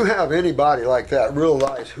you have anybody like that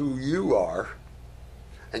realize who you are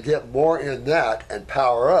and get more in that and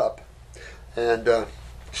power up and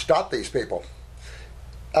stop these people.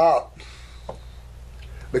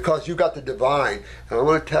 Because you got the divine. And I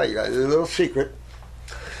want to tell you guys a little secret.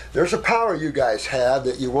 There's a power you guys have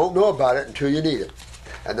that you won't know about it until you need it.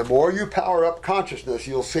 And the more you power up consciousness,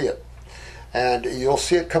 you'll see it. And you'll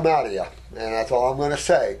see it come out of you. And that's all I'm going to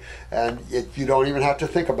say. And you don't even have to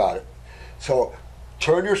think about it. So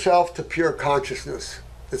turn yourself to pure consciousness.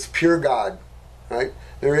 It's pure God, right?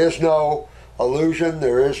 There is no illusion.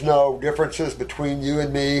 There is no differences between you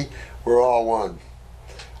and me. We're all one.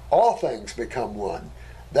 All things become one.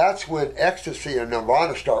 That's when ecstasy and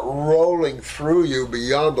nirvana start rolling through you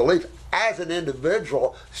beyond belief, as an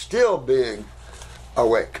individual still being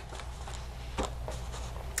awake.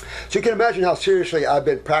 So you can imagine how seriously I've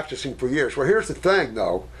been practicing for years. Well, here's the thing,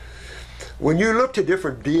 though. when you look to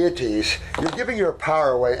different deities, you're giving your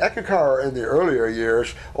power away. Ekankar in the earlier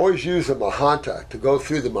years always used the Mahanta, to go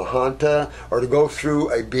through the Mahanta, or to go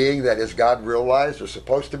through a being that is God realized, or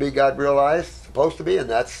supposed to be God realized, supposed to be, and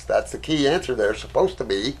that's the key answer there, supposed to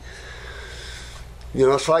be. You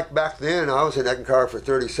know, it's like back then, I was in Ekankar for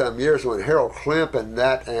 30-some years when Harold Klemp and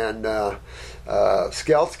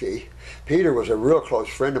Skelsky, Peter was a real close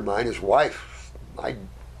friend of mine. His wife, I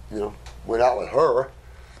went out with her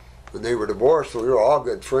when they were divorced, so we were all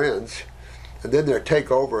good friends. And then their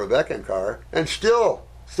takeover of Ekankar, and still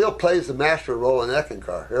plays the master role in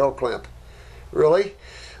Ekankar, Harold Klemp. Really?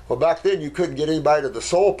 Well, back then you couldn't get anybody to the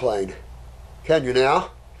soul plane. Can you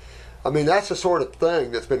now? I mean, that's the sort of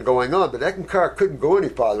thing that's been going on. But Ekankar couldn't go any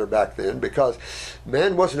farther back then because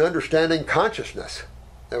man wasn't understanding consciousness.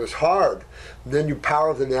 It was hard. And then Power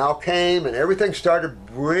of the Now came, and everything started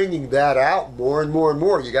bringing that out more and more and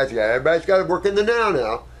more. Everybody's got to work in the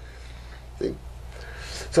now. See?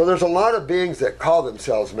 So there's a lot of beings that call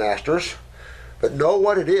themselves masters, but know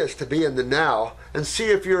what it is to be in the now, and see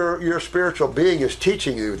if your spiritual being is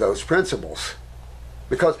teaching you those principles.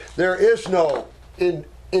 Because there is no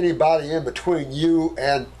anybody in between you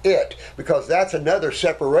and it, because that's another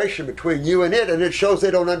separation between you and it shows they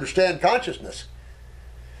don't understand consciousness.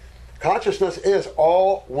 Consciousness is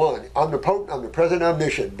all one, omnipotent, omnipresent,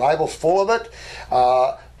 omniscient. Bible's full of it.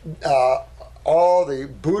 All the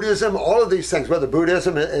Buddhism, all of these things, whether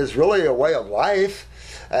Buddhism is really a way of life,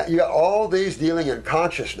 you got all these dealing in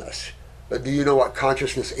consciousness. But do you know what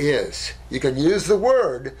consciousness is? You can use the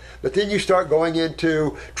word, but then you start going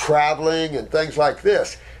into traveling and things like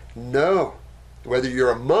this. No. Whether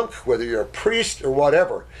you're a monk, whether you're a priest, or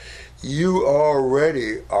whatever, you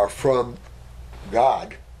already are from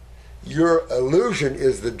God. Your illusion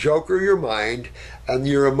is the joker, your mind, and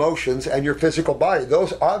your emotions, and your physical body.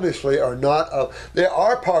 Those obviously are not, they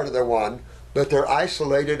are part of the one, but they're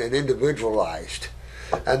isolated and individualized.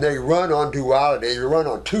 And they run on duality. They run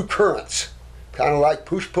on two currents, kind of like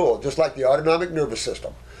push-pull, just like the autonomic nervous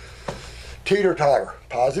system. Teeter-totter,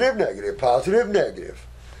 positive, negative, positive, negative.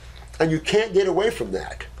 And you can't get away from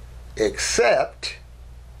that, except,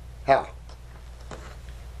 how?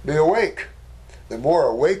 Be awake. The more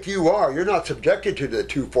awake you are, you're not subjected to the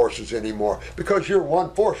two forces anymore, because you're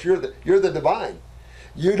one force. You're the divine.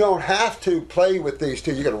 You don't have to play with these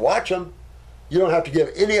two. You can watch them. You don't have to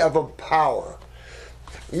give any of them power.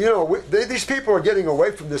 You know, these people are getting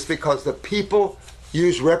away from this because the people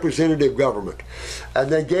use representative government, and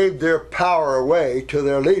they gave their power away to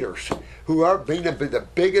their leaders, who are being the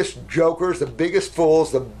biggest jokers, the biggest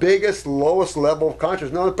fools, the biggest lowest level of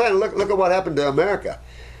consciousness on the planet. Look at what happened to America.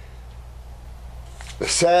 The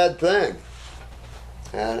sad thing,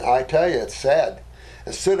 and I tell you, it's sad.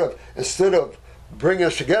 Instead of bringing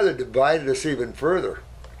us together, divided us even further.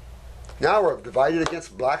 Now we're divided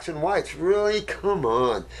against blacks and whites. Really? Come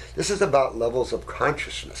on. This is about levels of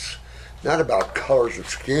consciousness, not about colors of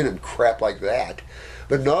skin and crap like that.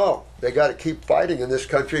 But no, they got to keep fighting in this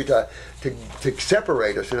country to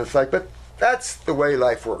separate us. And it's like, but that's the way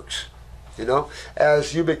life works. You know,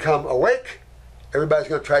 as you become awake, everybody's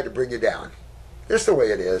going to try to bring you down. It's the way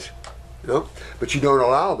it is, you know. But you don't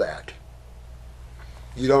allow that.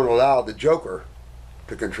 You don't allow the joker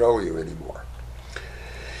to control you anymore.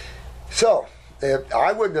 So,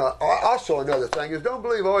 I would not. Also, another thing is, don't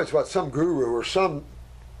believe always what some guru or some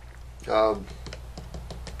I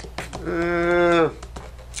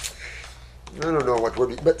don't know what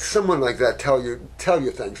word, but someone like that tell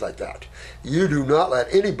you things like that. You do not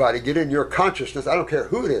let anybody get in your consciousness. I don't care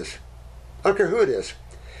who it is. I don't care who it is.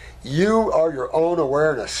 You are your own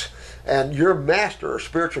awareness, and your master or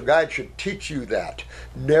spiritual guide should teach you that.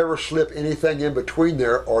 Never slip anything in between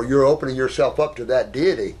there, or you're opening yourself up to that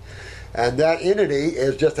deity. And that entity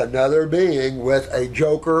is just another being with a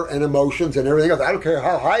joker and emotions and everything else. I don't care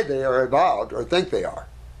how high they are evolved or think they are.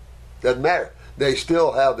 Doesn't matter. They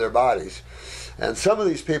still have their bodies. And some of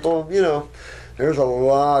these people, you know, there's a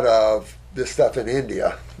lot of this stuff in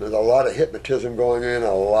India. There's a lot of hypnotism going in,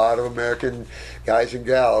 a lot of American guys and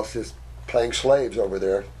gals just playing slaves over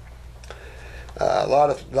there. A lot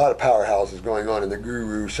of powerhouses going on in the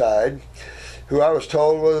guru side, who I was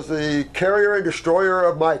told was the carrier and destroyer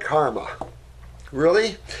of my karma.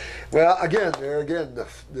 Really? Well,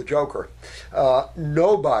 the joker.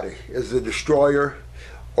 Nobody is the destroyer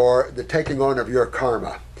or the taking on of your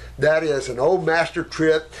karma. That is an old master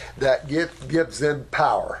trip that gives them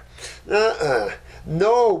power.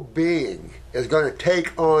 No being is going to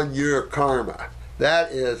take on your karma.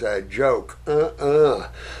 That is a joke.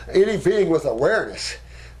 Any being with awareness,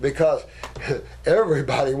 because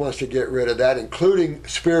everybody wants to get rid of that, including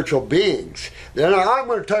spiritual beings. Then I'm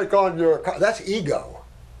going to take on your... That's ego.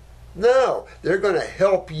 No, they're going to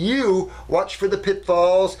help you watch for the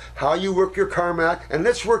pitfalls, how you work your karma out, and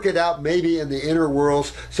let's work it out maybe in the inner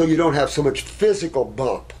worlds so you don't have so much physical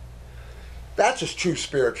bump. That's a true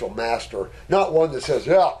spiritual master, not one that says,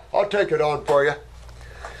 yeah, I'll take it on for you.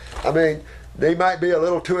 I mean, they might be a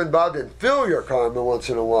little too involved in fill your karma once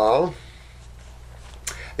in a while.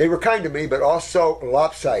 They were kind to me, but also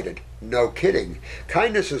lopsided. No kidding.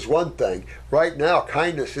 Kindness is one thing. Right now,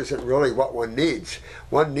 kindness isn't really what one needs.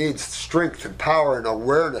 One needs strength and power and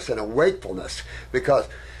awareness and a wakefulness, because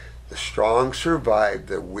the strong survive,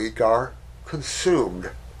 the weak are consumed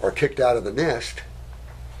or kicked out of the nest.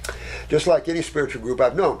 Just like any spiritual group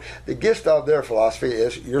I've known. The gist of their philosophy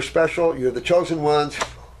is you're special, you're the chosen ones,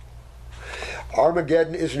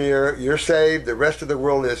 Armageddon is near, you're saved, the rest of the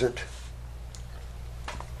world isn't.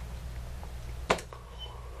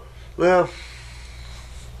 Well,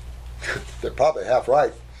 they're probably half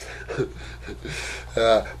right.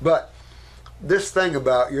 But this thing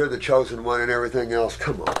about you're the chosen one and everything else,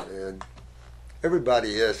 come on, man.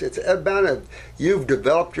 Everybody is. It's about you've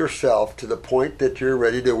developed yourself to the point that you're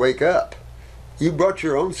ready to wake up. You brought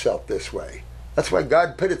your own self this way. That's why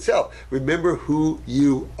God put itself. Remember who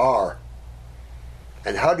you are.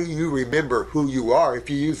 And how do you remember who you are if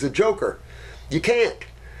you use the joker? You can't.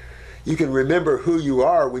 You can remember who you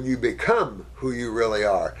are when you become who you really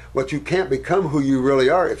are. But you can't become who you really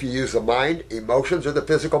are if you use the mind, emotions, or the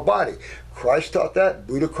physical body. Christ taught that,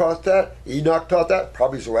 Buddha taught that, Enoch taught that,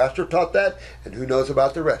 probably Zoroaster taught that, and who knows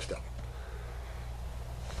about the rest of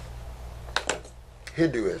them.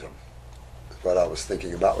 Hinduism is what I was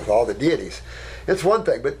thinking about with all the deities. It's one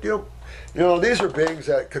thing, but you know, these are beings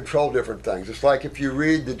that control different things. It's like if you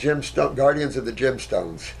read the Guardians of the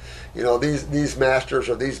Gemstones. You know, these masters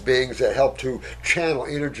are these beings that help to channel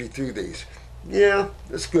energy through these. Yeah,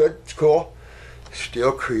 it's good, it's cool.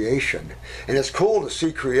 Still creation. And it's cool to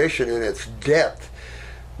see creation in its depth,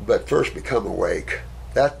 but first become awake.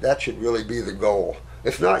 That should really be the goal.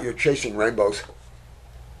 If not, you're chasing rainbows.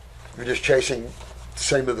 You're just chasing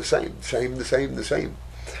same of the same, the same.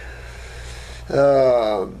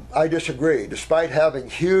 I disagree. Despite having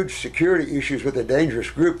huge security issues with a dangerous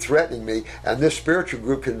group threatening me and this spiritual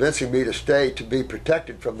group convincing me to stay to be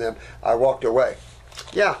protected from them, I walked away.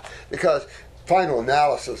 Yeah, because final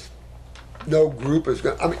analysis, no group is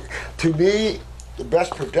going to... I mean, to me, the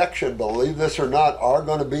best protection, believe this or not, are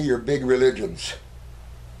going to be your big religions.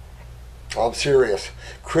 I'm serious.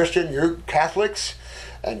 You're Catholics,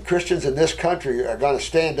 and Christians in this country are going to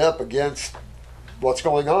stand up against what's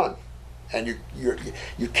going on. And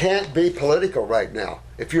you can't be political right now.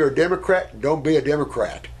 If you're a Democrat, don't be a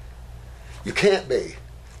Democrat. You can't be.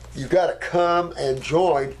 You've got to come and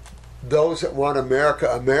join those that want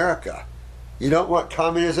America. You don't want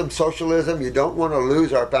communism, socialism. You don't want to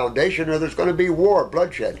lose our foundation, or there's going to be war,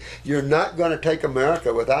 bloodshed. You're not going to take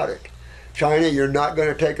America without it. China, you're not going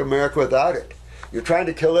to take America without it. You're trying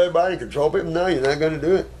to kill everybody, control people? No, you're not going to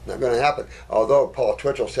do it. Not going to happen. Although Paul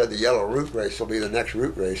Twitchell said the yellow root race will be the next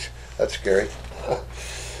root race. That's scary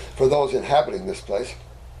for those inhabiting this place.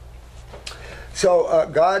 So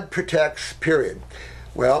God protects, period.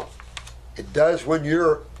 Well, it does when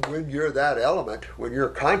you're that element, when you're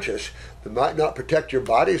conscious. It might not protect your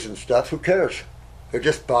bodies and stuff. Who cares? They're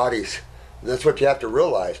just bodies. And that's what you have to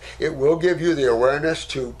realize. It will give you the awareness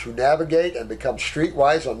to navigate and become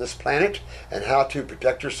streetwise on this planet and how to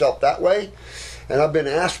protect yourself that way. And I've been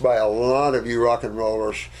asked by a lot of you rock and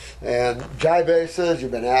rollers and jive says,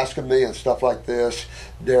 you've been asking me and stuff like this.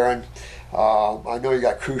 Darren, I know you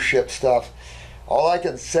got cruise ship stuff. All I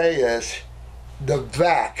can say is the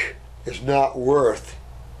VAC is not worth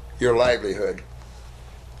your livelihood.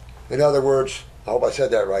 In other words, I hope I said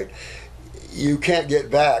that right, you can't get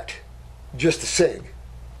backed just to sing,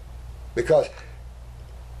 because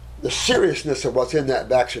the seriousness of what's in that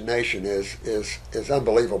vaccination is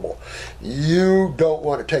unbelievable. You don't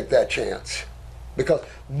want to take that chance, because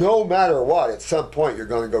no matter what, at some point you're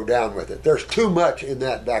going to go down with it. There's too much in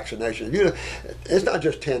that vaccination. It's not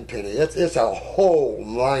just 10 penny. It's a whole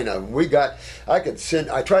line of them.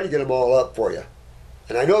 I try to get them all up for you.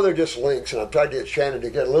 And I know they're just links, and I've tried to get Shannon to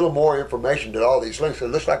get a little more information to all these links. It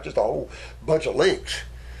looks like just a whole bunch of links.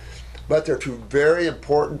 But they're to very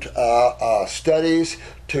important studies,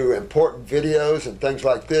 to important videos and things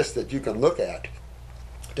like this that you can look at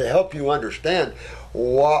to help you understand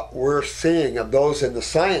what we're seeing of those in the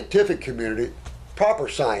scientific community, proper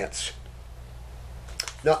science,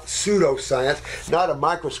 not pseudoscience, not a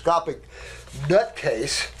microscopic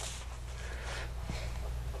nutcase.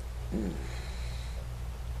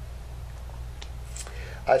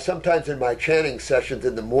 I sometimes in my chanting sessions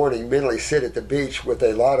in the morning mentally sit at the beach with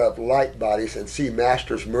a lot of light bodies and see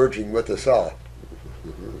masters merging with us all.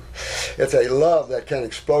 It's a love that can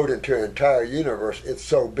explode into an entire universe. It's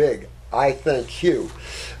so big. I thank you.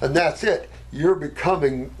 And that's it. You're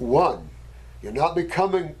becoming one. You're not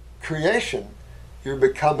becoming creation. You're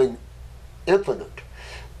becoming infinite.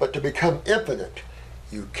 But to become infinite,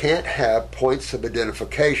 you can't have points of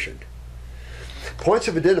identification. Points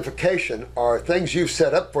of identification are things you've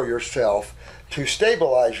set up for yourself to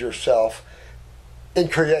stabilize yourself in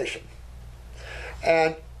creation.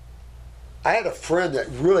 And I had a friend that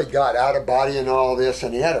really got out of body and all this,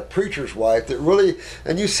 and he had a preacher's wife that really,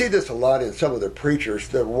 and you see this a lot in some of the preachers,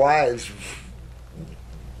 their wives,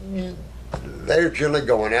 they're generally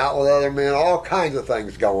going out with other men, all kinds of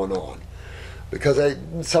things going on. Because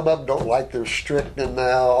some of them don't like their strict and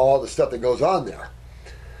all the stuff that goes on there.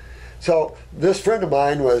 So this friend of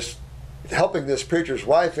mine was helping this preacher's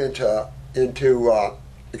wife into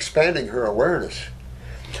expanding her awareness.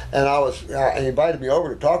 And he invited me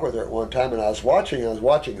over to talk with her at one time, and I was watching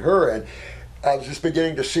her, and I was just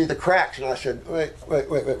beginning to see the cracks, and I said, wait.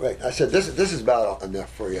 I said, this is about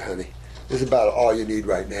enough for you, honey. This is about all you need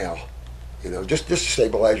right now. Just to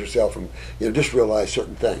stabilize yourself and, just realize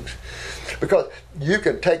certain things. Because you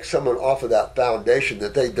can take someone off of that foundation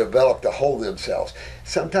that they developed to hold themselves.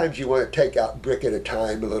 Sometimes you want to take out brick at a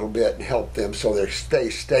time a little bit and help them so they stay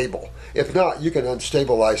stable. If not, you can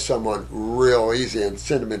unstabilize someone real easy and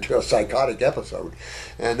send them into a psychotic episode.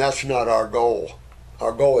 And that's not our goal.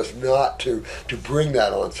 Our goal is not to bring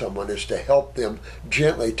that on someone. It's to help them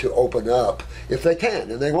gently to open up if they can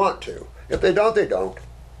and they want to. If they don't, they don't.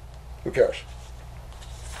 Who cares?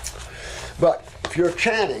 But if you're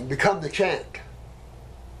chanting, become the chant.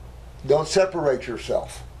 Don't separate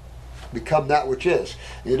yourself. Become that which is.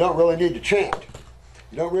 You don't really need to chant.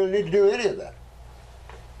 You don't really need to do any of that.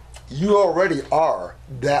 You already are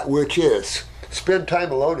that which is. Spend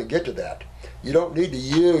time alone and get to that. You don't need to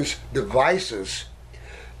use devices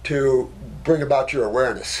to bring about your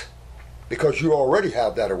awareness, because you already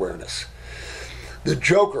have that awareness. The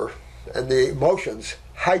joker and the emotions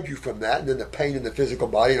hide you from that, and then the pain in the physical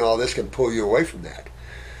body and all this can pull you away from that.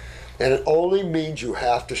 And it only means you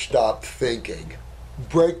have to stop thinking.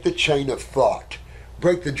 Break the chain of thought.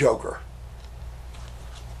 Break the joker.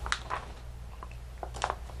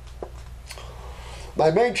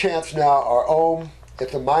 My main chants now are Om.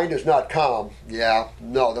 If the mind is not calm,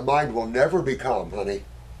 the mind will never be calm, honey.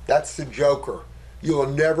 That's the joker. You will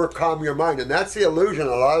never calm your mind. And that's the illusion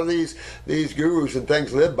a lot of these gurus and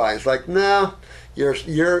things live by. It's like, no,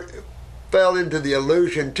 you're fell into the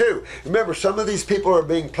illusion too. Remember, some of these people are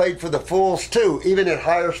being played for the fools too, even at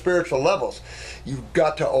higher spiritual levels. You've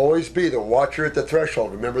got to always be the watcher at the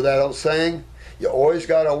threshold. Remember that old saying? You always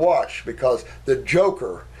got to watch, because the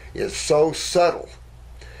joker is so subtle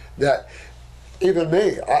that even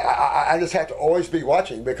me, I just have to always be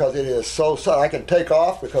watching, because it is so subtle. I can take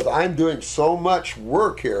off because I'm doing so much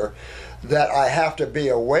work here that I have to be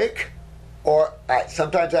awake, or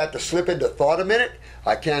sometimes I have to slip into thought a minute.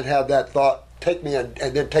 I can't have that thought take me and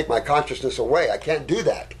then take my consciousness away. I can't do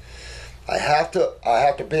that. I have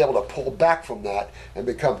to be able to pull back from that and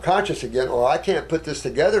become conscious again, or I can't put this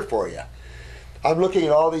together for you. I'm looking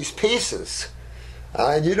at all these pieces.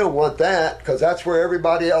 And you don't want that, because that's where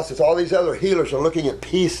everybody else is. All these other healers are looking at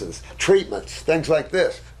pieces, treatments, things like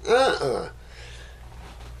this.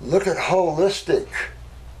 Look at holistic,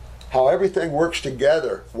 how everything works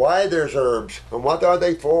together, why there's herbs, and what are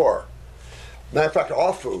they for. Matter of fact,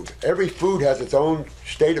 all food. Every food has its own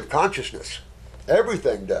state of consciousness.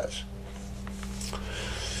 Everything does.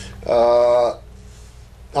 I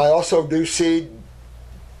also do seed,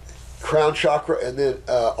 crown chakra, and then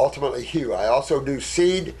ultimately hue. I also do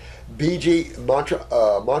seed, BG,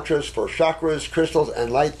 mantras for chakras, crystals, and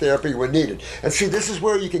light therapy when needed. And see, this is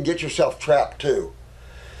where you can get yourself trapped too.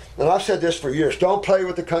 And I've said this for years. Don't play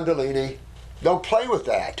with the Kundalini. Don't play with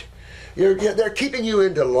that. They're keeping you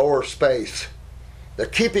into lower space. They're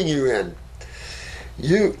keeping you in.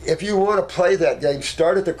 If you want to play that game,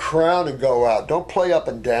 start at the crown and go out. Don't play up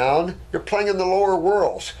and down. You're playing in the lower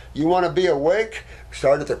worlds. You want to be awake?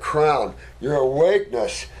 Start at the crown. Your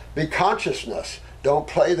awakeness, be consciousness. Don't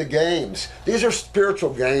play the games. These are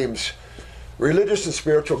spiritual games. Religious and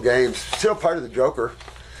spiritual games. Still part of the joker.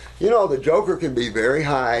 The joker can be very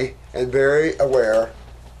high and very aware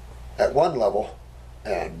at one level,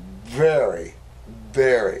 and very,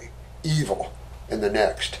 very evil in the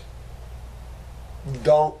next.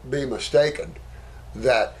 Don't be mistaken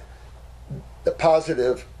that the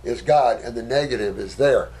positive is God and the negative is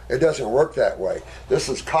there. It doesn't work that way. This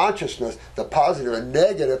is consciousness. The positive and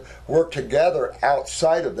negative work together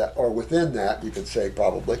outside of that, or within that, you could say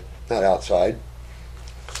probably, not outside.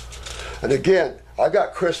 And again, I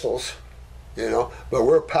got crystals, but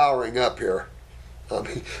we're powering up here. I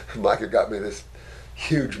mean, Micah got me this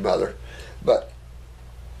huge mother, but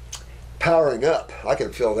powering up, I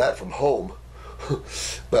can feel that from home.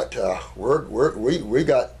 But we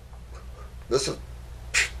got, this is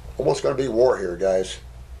almost going to be war here, guys.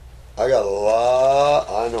 I got a lot,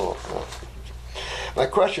 I know. My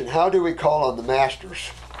question, how do we call on the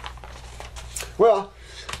masters? Well,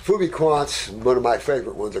 Phoebe Quantz, one of my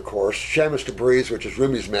favorite ones, of course. Shamus Tabriz, which is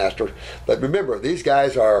Rumi's master. But remember, these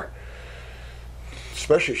guys are,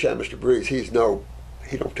 especially Shamus Tabriz,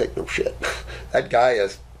 he don't take no shit. That guy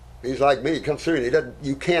he's like me. He comes through and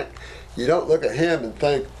you don't look at him and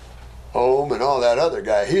think, Om and all that other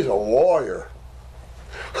guy. He's a warrior.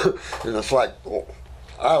 And it's like,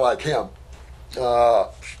 I like him.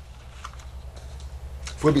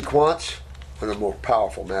 Phoebe Quantz, one of the more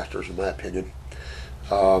powerful masters in my opinion.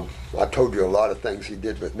 I told you a lot of things he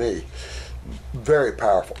did with me. Very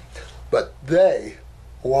powerful. But they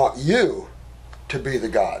want you to be the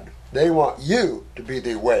God. They want you to be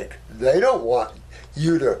the awake. They don't want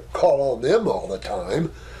you to call on them all the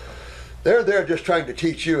time. They're there just trying to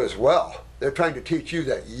teach you as well. They're trying to teach you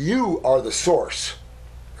that you are the source.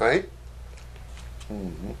 Right?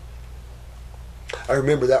 Mm-hmm. I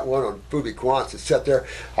remember that one on Phoebe Quantz. It sat there.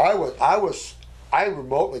 I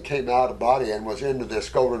remotely came out of body and was into this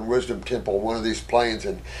Golden Wisdom Temple, one of these planes,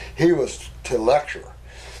 and he was to lecture.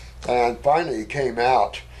 And finally he came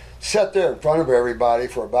out, sat there in front of everybody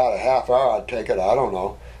for about a half hour, I'd take it, I don't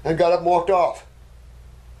know, and got up and walked off.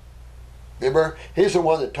 Remember? He's the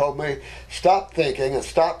one that told me, stop thinking and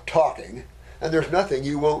stop talking, and there's nothing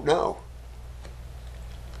you won't know.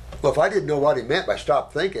 Well, if I didn't know what he meant by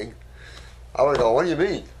stop thinking, I would go, what do you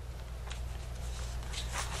mean?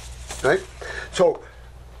 Right? So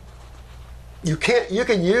you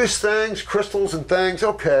can use things, crystals and things,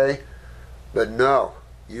 okay, but no,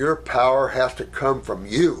 your power has to come from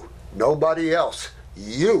you, nobody else,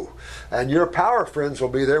 you. And your power friends will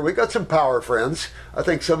be there. We got some power friends. I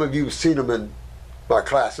think some of you have seen them in my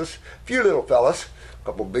classes. A few little fellas, a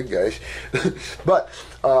couple big guys, but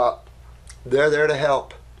they're there to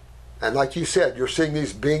help. And like you said, you're seeing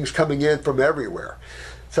these beings coming in from everywhere.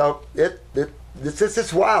 So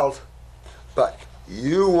it's wild. But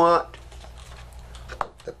you want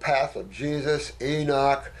the path of Jesus,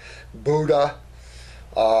 Enoch, Buddha,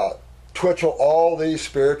 Twitchell, all these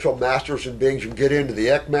spiritual masters and beings. You can get into the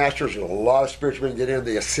Ek masters. There's a lot of spiritual beings. Get into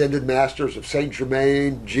the ascended masters of Saint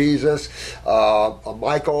Germain, Jesus,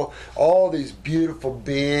 Michael. All these beautiful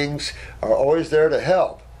beings are always there to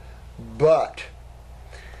help. But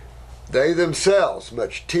they themselves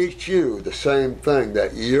must teach you the same thing,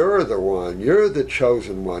 that you're the one, you're the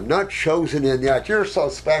chosen one, not chosen in that you're so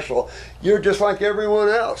special, you're just like everyone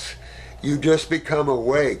else. You just become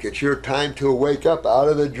awake. It's your time to wake up out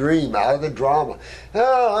of the dream, out of the drama.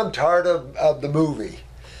 Oh, I'm tired of the movie.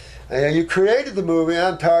 And you created the movie,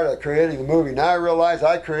 I'm tired of creating the movie. Now I realize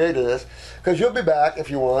I created this, because you'll be back if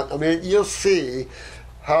you want. I mean, you'll see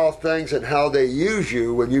how things and how they use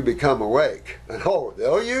you when you become awake. And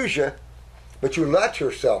they'll use you, but you let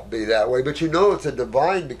yourself be that way. But you know it's a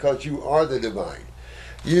divine because you are the divine.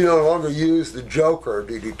 You no longer use the joker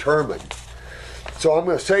to determine. So I'm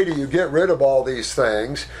going to say to you, get rid of all these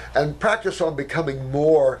things and practice on becoming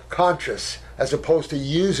more conscious as opposed to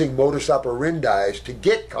using modus operandi to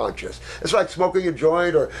get conscious. It's like smoking a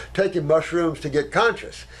joint or taking mushrooms to get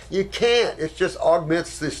conscious. You can't. It just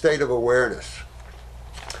augments the state of awareness.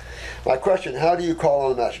 My question, how do you call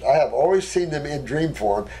on the master? I have always seen them in dream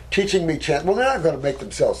form, teaching me chant. Well, they're not going to make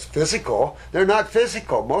themselves physical. They're not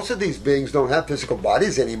physical. Most of these beings don't have physical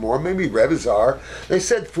bodies anymore. Maybe Revizar. They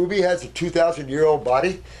said Phoebe has a 2,000-year-old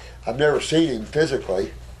body. I've never seen him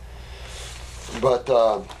physically. But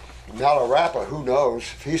Milarepa, who knows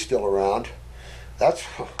if he's still around. That's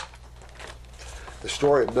the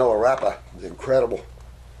story of Milarepa is incredible.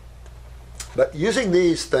 But using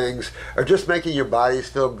these things are just making your bodies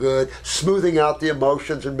feel good, smoothing out the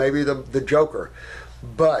emotions and maybe the joker.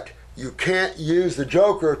 But you can't use the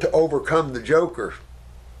joker to overcome the joker.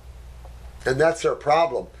 And that's their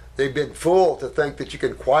problem. They've been fooled to think that you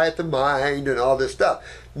can quiet the mind and all this stuff.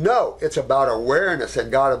 No, it's about awareness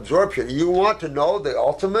and God absorption. You want to know the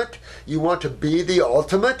ultimate? You want to be the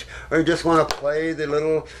ultimate? Or you just want to play the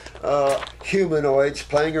little humanoids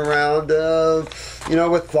playing around,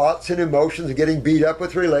 with thoughts and emotions and getting beat up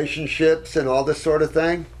with relationships and all this sort of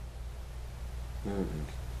thing?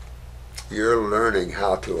 Mm-hmm. You're learning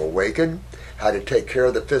how to awaken, how to take care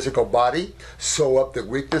of the physical body, sew up the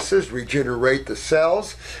weaknesses, regenerate the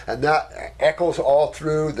cells, and that echoes all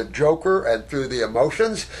through the joker and through the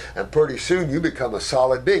emotions, and pretty soon you become a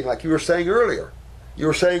solid being, like you were saying earlier. You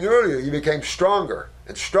were saying earlier you became stronger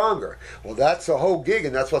and stronger. Well, that's the whole gig,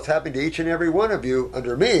 and that's what's happening to each and every one of you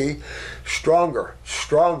under me. Stronger,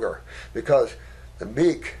 stronger, because the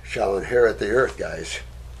meek shall inherit the earth, guys.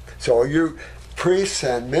 So you priests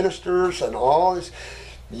and ministers and all this,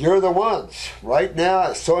 you're the ones. Right now,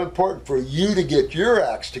 it's so important for you to get your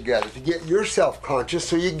acts together, to get yourself conscious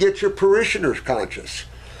so you can get your parishioners conscious.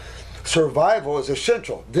 Survival is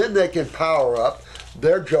essential. Then they can power up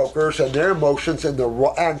their jokers and their emotions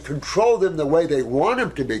and control them the way they want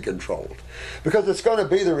them to be controlled. Because it's going to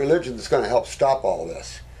be the religion that's going to help stop all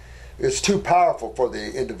this. It's too powerful for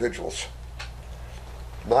the individuals.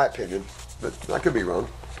 My opinion, but I could be wrong.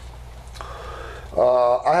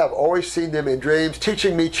 I have always seen them in dreams,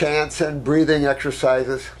 teaching me chants and breathing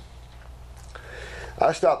exercises.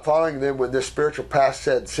 I stopped following them when this spiritual path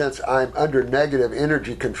said, since I'm under negative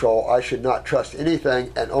energy control, I should not trust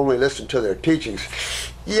anything and only listen to their teachings.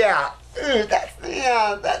 Yeah,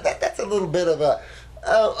 that's a little bit of a,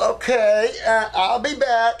 oh, okay, I'll be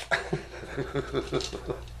back.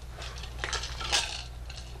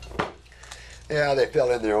 Yeah, they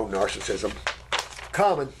fell in their own narcissism.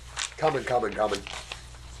 Common.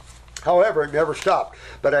 However, it never stopped.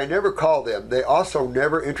 But I never called them. They also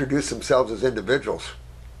never introduced themselves as individuals.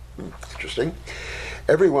 Interesting.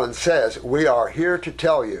 Everyone says, we are here to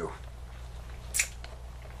tell you.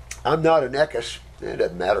 I'm not an Ekis. It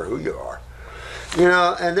doesn't matter who you are. You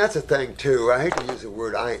know, and that's a thing too. I hate to use the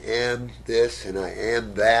word I am this and I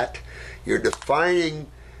am that. You're defining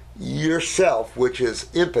yourself, which is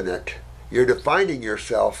infinite. You're defining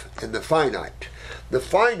yourself in the finite. The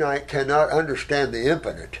finite cannot understand the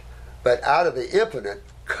infinite, but out of the infinite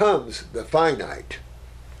comes the finite.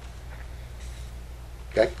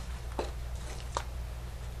 Okay?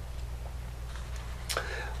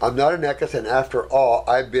 I'm not an Ekis, and after all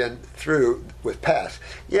I've been through with past.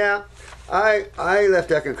 Yeah, I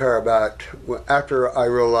left Eckankar about after I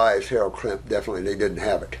realized Harold Klemp definitely didn't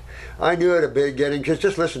have it. I knew at the beginning,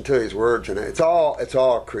 just listen to his words, and it's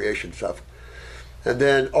all creation stuff. And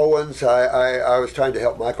then Owens, I was trying to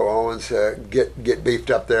help Michael Owens get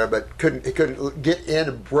beefed up there, but he couldn't get in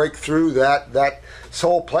and break through that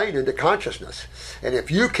soul plane into consciousness. And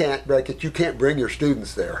if you can't break it, you can't bring your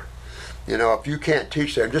students there. You know, if you can't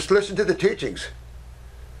teach there, just listen to the teachings.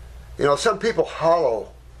 You know, some people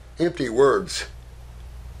hollow, empty words.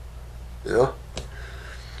 You know,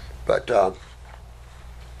 but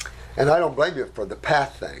and I don't blame you for the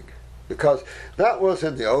path thing, because that was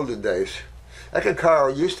in the olden days.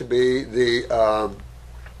 Eckankar used to be the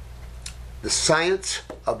science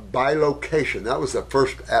of bilocation. That was the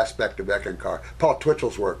first aspect of Eckankar. Paul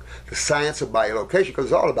Twitchell's work, the science of bilocation, because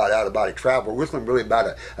it's all about out-of-body travel. We're talking really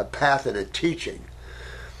about a path and a teaching.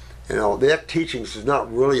 You know, that teachings is not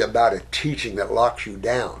really about a teaching that locks you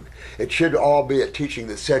down. It should all be a teaching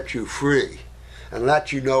that sets you free and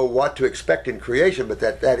lets you know what to expect in creation, but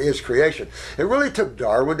that is creation. It really took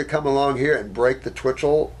Darwin to come along here and break the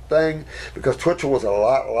Twitchell thing, because Twitchell was a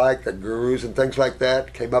lot like the gurus and things like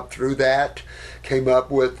that, came up through that, came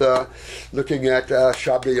up with looking at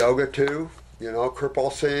Shabda Yoga too, you know,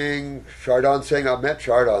 Kirpal Singh, Chardon Singh. I met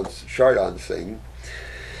Chardon Singh.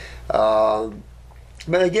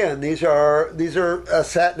 But again, these are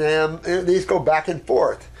Satnam, these go back and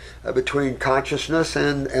forth between consciousness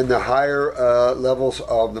and the higher levels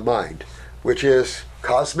of the mind, which is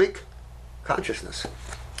cosmic consciousness.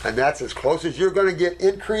 And that's as close as you're going to get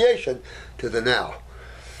in creation to the now.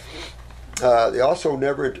 They also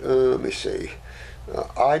never, let me see,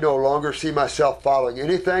 I no longer see myself following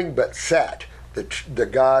anything but Sat, the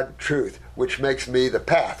God truth, which makes me the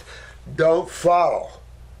path. Don't follow.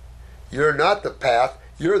 You're not the path,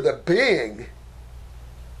 you're the being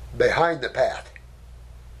behind the path.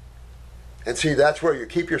 And see, that's where you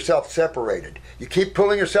keep yourself separated. You keep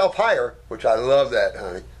pulling yourself higher, which I love that,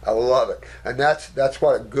 honey. I love it. And that's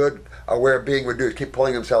what a good aware being would do, is keep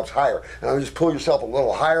pulling themselves higher. And just pull yourself a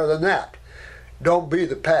little higher than that. Don't be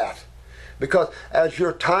the path. Because as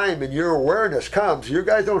your time and your awareness comes, you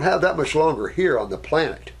guys don't have that much longer here on the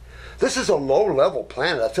planet. This is a low-level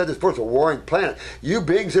planet. I've said this before, it's a warring planet. You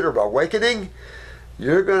beings that are awakening,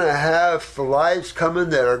 you're going to have lives coming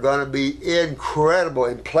that are going to be incredible,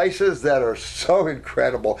 in places that are so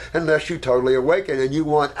incredible, unless you totally awaken and you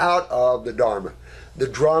want out of the Dharma, the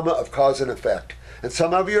drama of cause and effect. And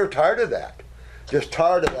some of you are tired of that. Just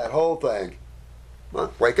tired of that whole thing.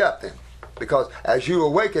 Well, wake up then. Because as you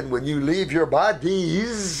awaken, when you leave your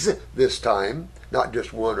bodies this time, not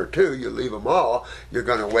just one or two, you leave them all, you're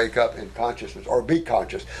going to wake up in consciousness or be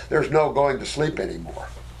conscious. There's no going to sleep anymore.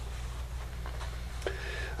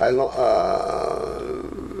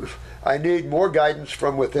 I need more guidance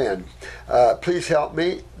from within. Please help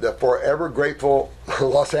me, the forever grateful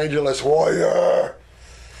Los Angeles warrior.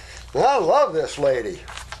 I love this lady.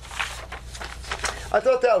 I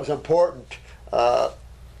thought that was important.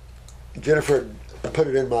 Jennifer put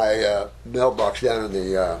it in my mailbox down in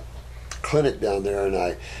the clinic down there,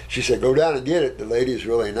 and she said, go down and get it. The lady's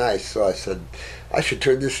really nice. So I said, I should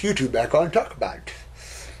turn this YouTube back on and talk about it.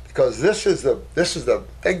 Because this is the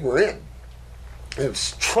thing we're in. I've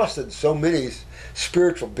trusted so many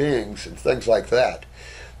spiritual beings and things like that,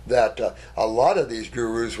 that a lot of these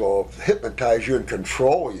gurus will hypnotize you and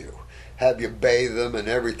control you, have you bathe them and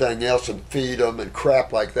everything else and feed them and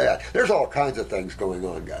crap like that. There's all kinds of things going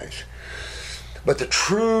on, guys. But the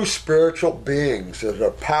true spiritual beings,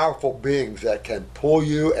 the powerful beings that can pull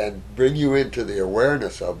you and bring you into the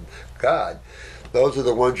awareness of God, those are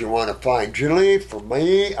the ones you want to find. Generally, for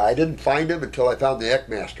me, I didn't find them until I found the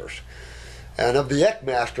Eckmasters. And of the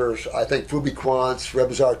Eckmasters, I think Fubi Quants,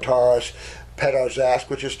 Rebazar Taurus, Pedar Zask,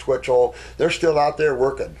 which is Twitchell, they're still out there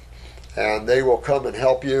working. And they will come and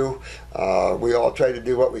help you. We all try to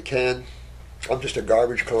do what we can. I'm just a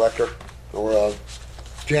garbage collector or a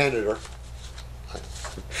janitor.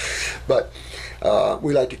 But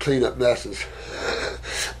we like to clean up messes.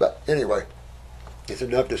 But anyway, it's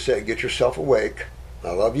enough to say, get yourself awake.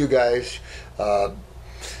 I love you guys.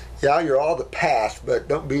 Yeah, you're all the path, but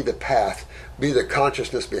don't be the path. Be the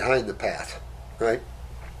consciousness behind the path, right?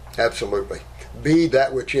 Absolutely. Be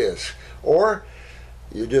that which is. Or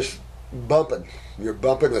you're just bumping. You're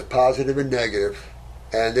bumping with positive and negative,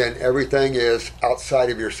 and then everything is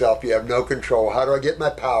outside of yourself. You have no control. How do I get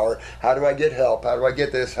my power? How do I get help? How do I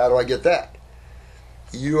get this? How do I get that?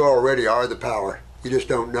 You already are the power. You just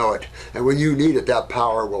don't know it. And when you need it, that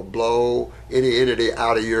power will blow any entity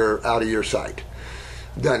out of your sight.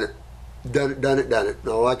 Done it. Done it.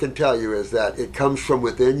 All I can tell you is that it comes from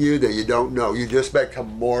within you that you don't know. You just become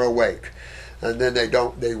more awake. And then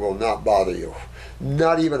they will not bother you.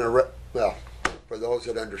 Not even well, for those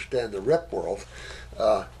that understand the rep world,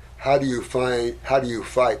 how do you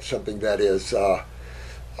fight something that is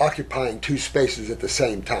occupying two spaces at the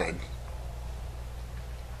same time?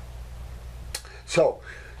 So,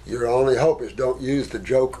 your only hope is don't use the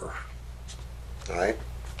joker. Alright?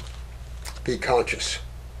 Be conscious.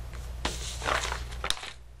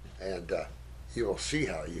 And you will see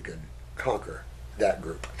how you can conquer that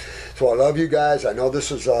group. So I love you guys. I know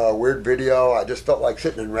this is a weird video. I just felt like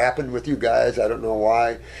sitting and rapping with you guys. I don't know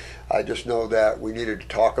why. I just know that we needed to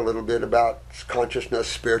talk a little bit about consciousness,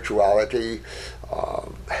 spirituality,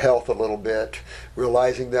 health a little bit,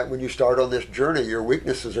 realizing that when you start on this journey, your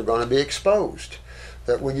weaknesses are going to be exposed.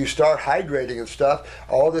 That when you start hydrating and stuff,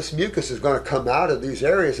 all this mucus is going to come out of these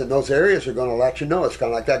areas, and those areas are going to let you know. It's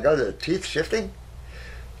kind of like that guy, the teeth shifting.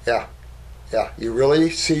 Yeah, you really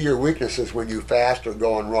see your weaknesses when you fast or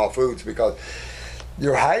go on raw foods, because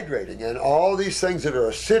you're hydrating, and all these things that are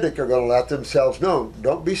acidic are going to let themselves know.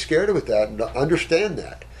 Don't be scared with that, and understand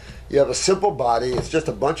that. You have a simple body. It's just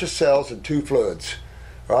a bunch of cells and two fluids,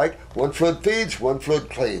 right? One fluid feeds, one fluid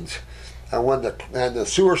cleans. And the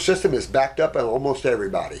sewer system is backed up in almost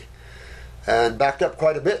everybody, and backed up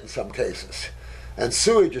quite a bit in some cases. And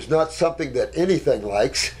sewage is not something that anything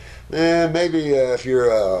likes. Maybe if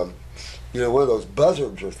you're one of those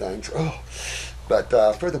buzzards or things. Oh, but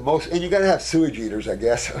for the most, and you got to have sewage eaters, I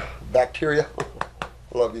guess. Bacteria.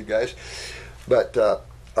 Love you guys. But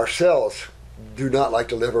our cells do not like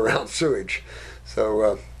to live around sewage.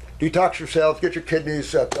 So detox yourselves, get your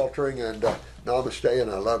kidneys filtering, and namaste,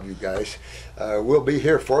 and I love you guys. We'll be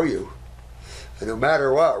here for you. And no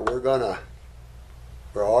matter what, we're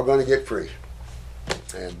all gonna get free.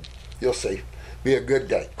 And you'll see. Be a good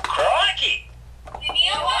day. Crikey! Give me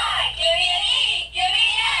a Y, give me an E, give me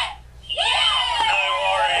an F. Yeah!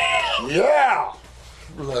 No worries. Yeah!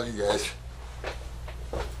 Love you guys.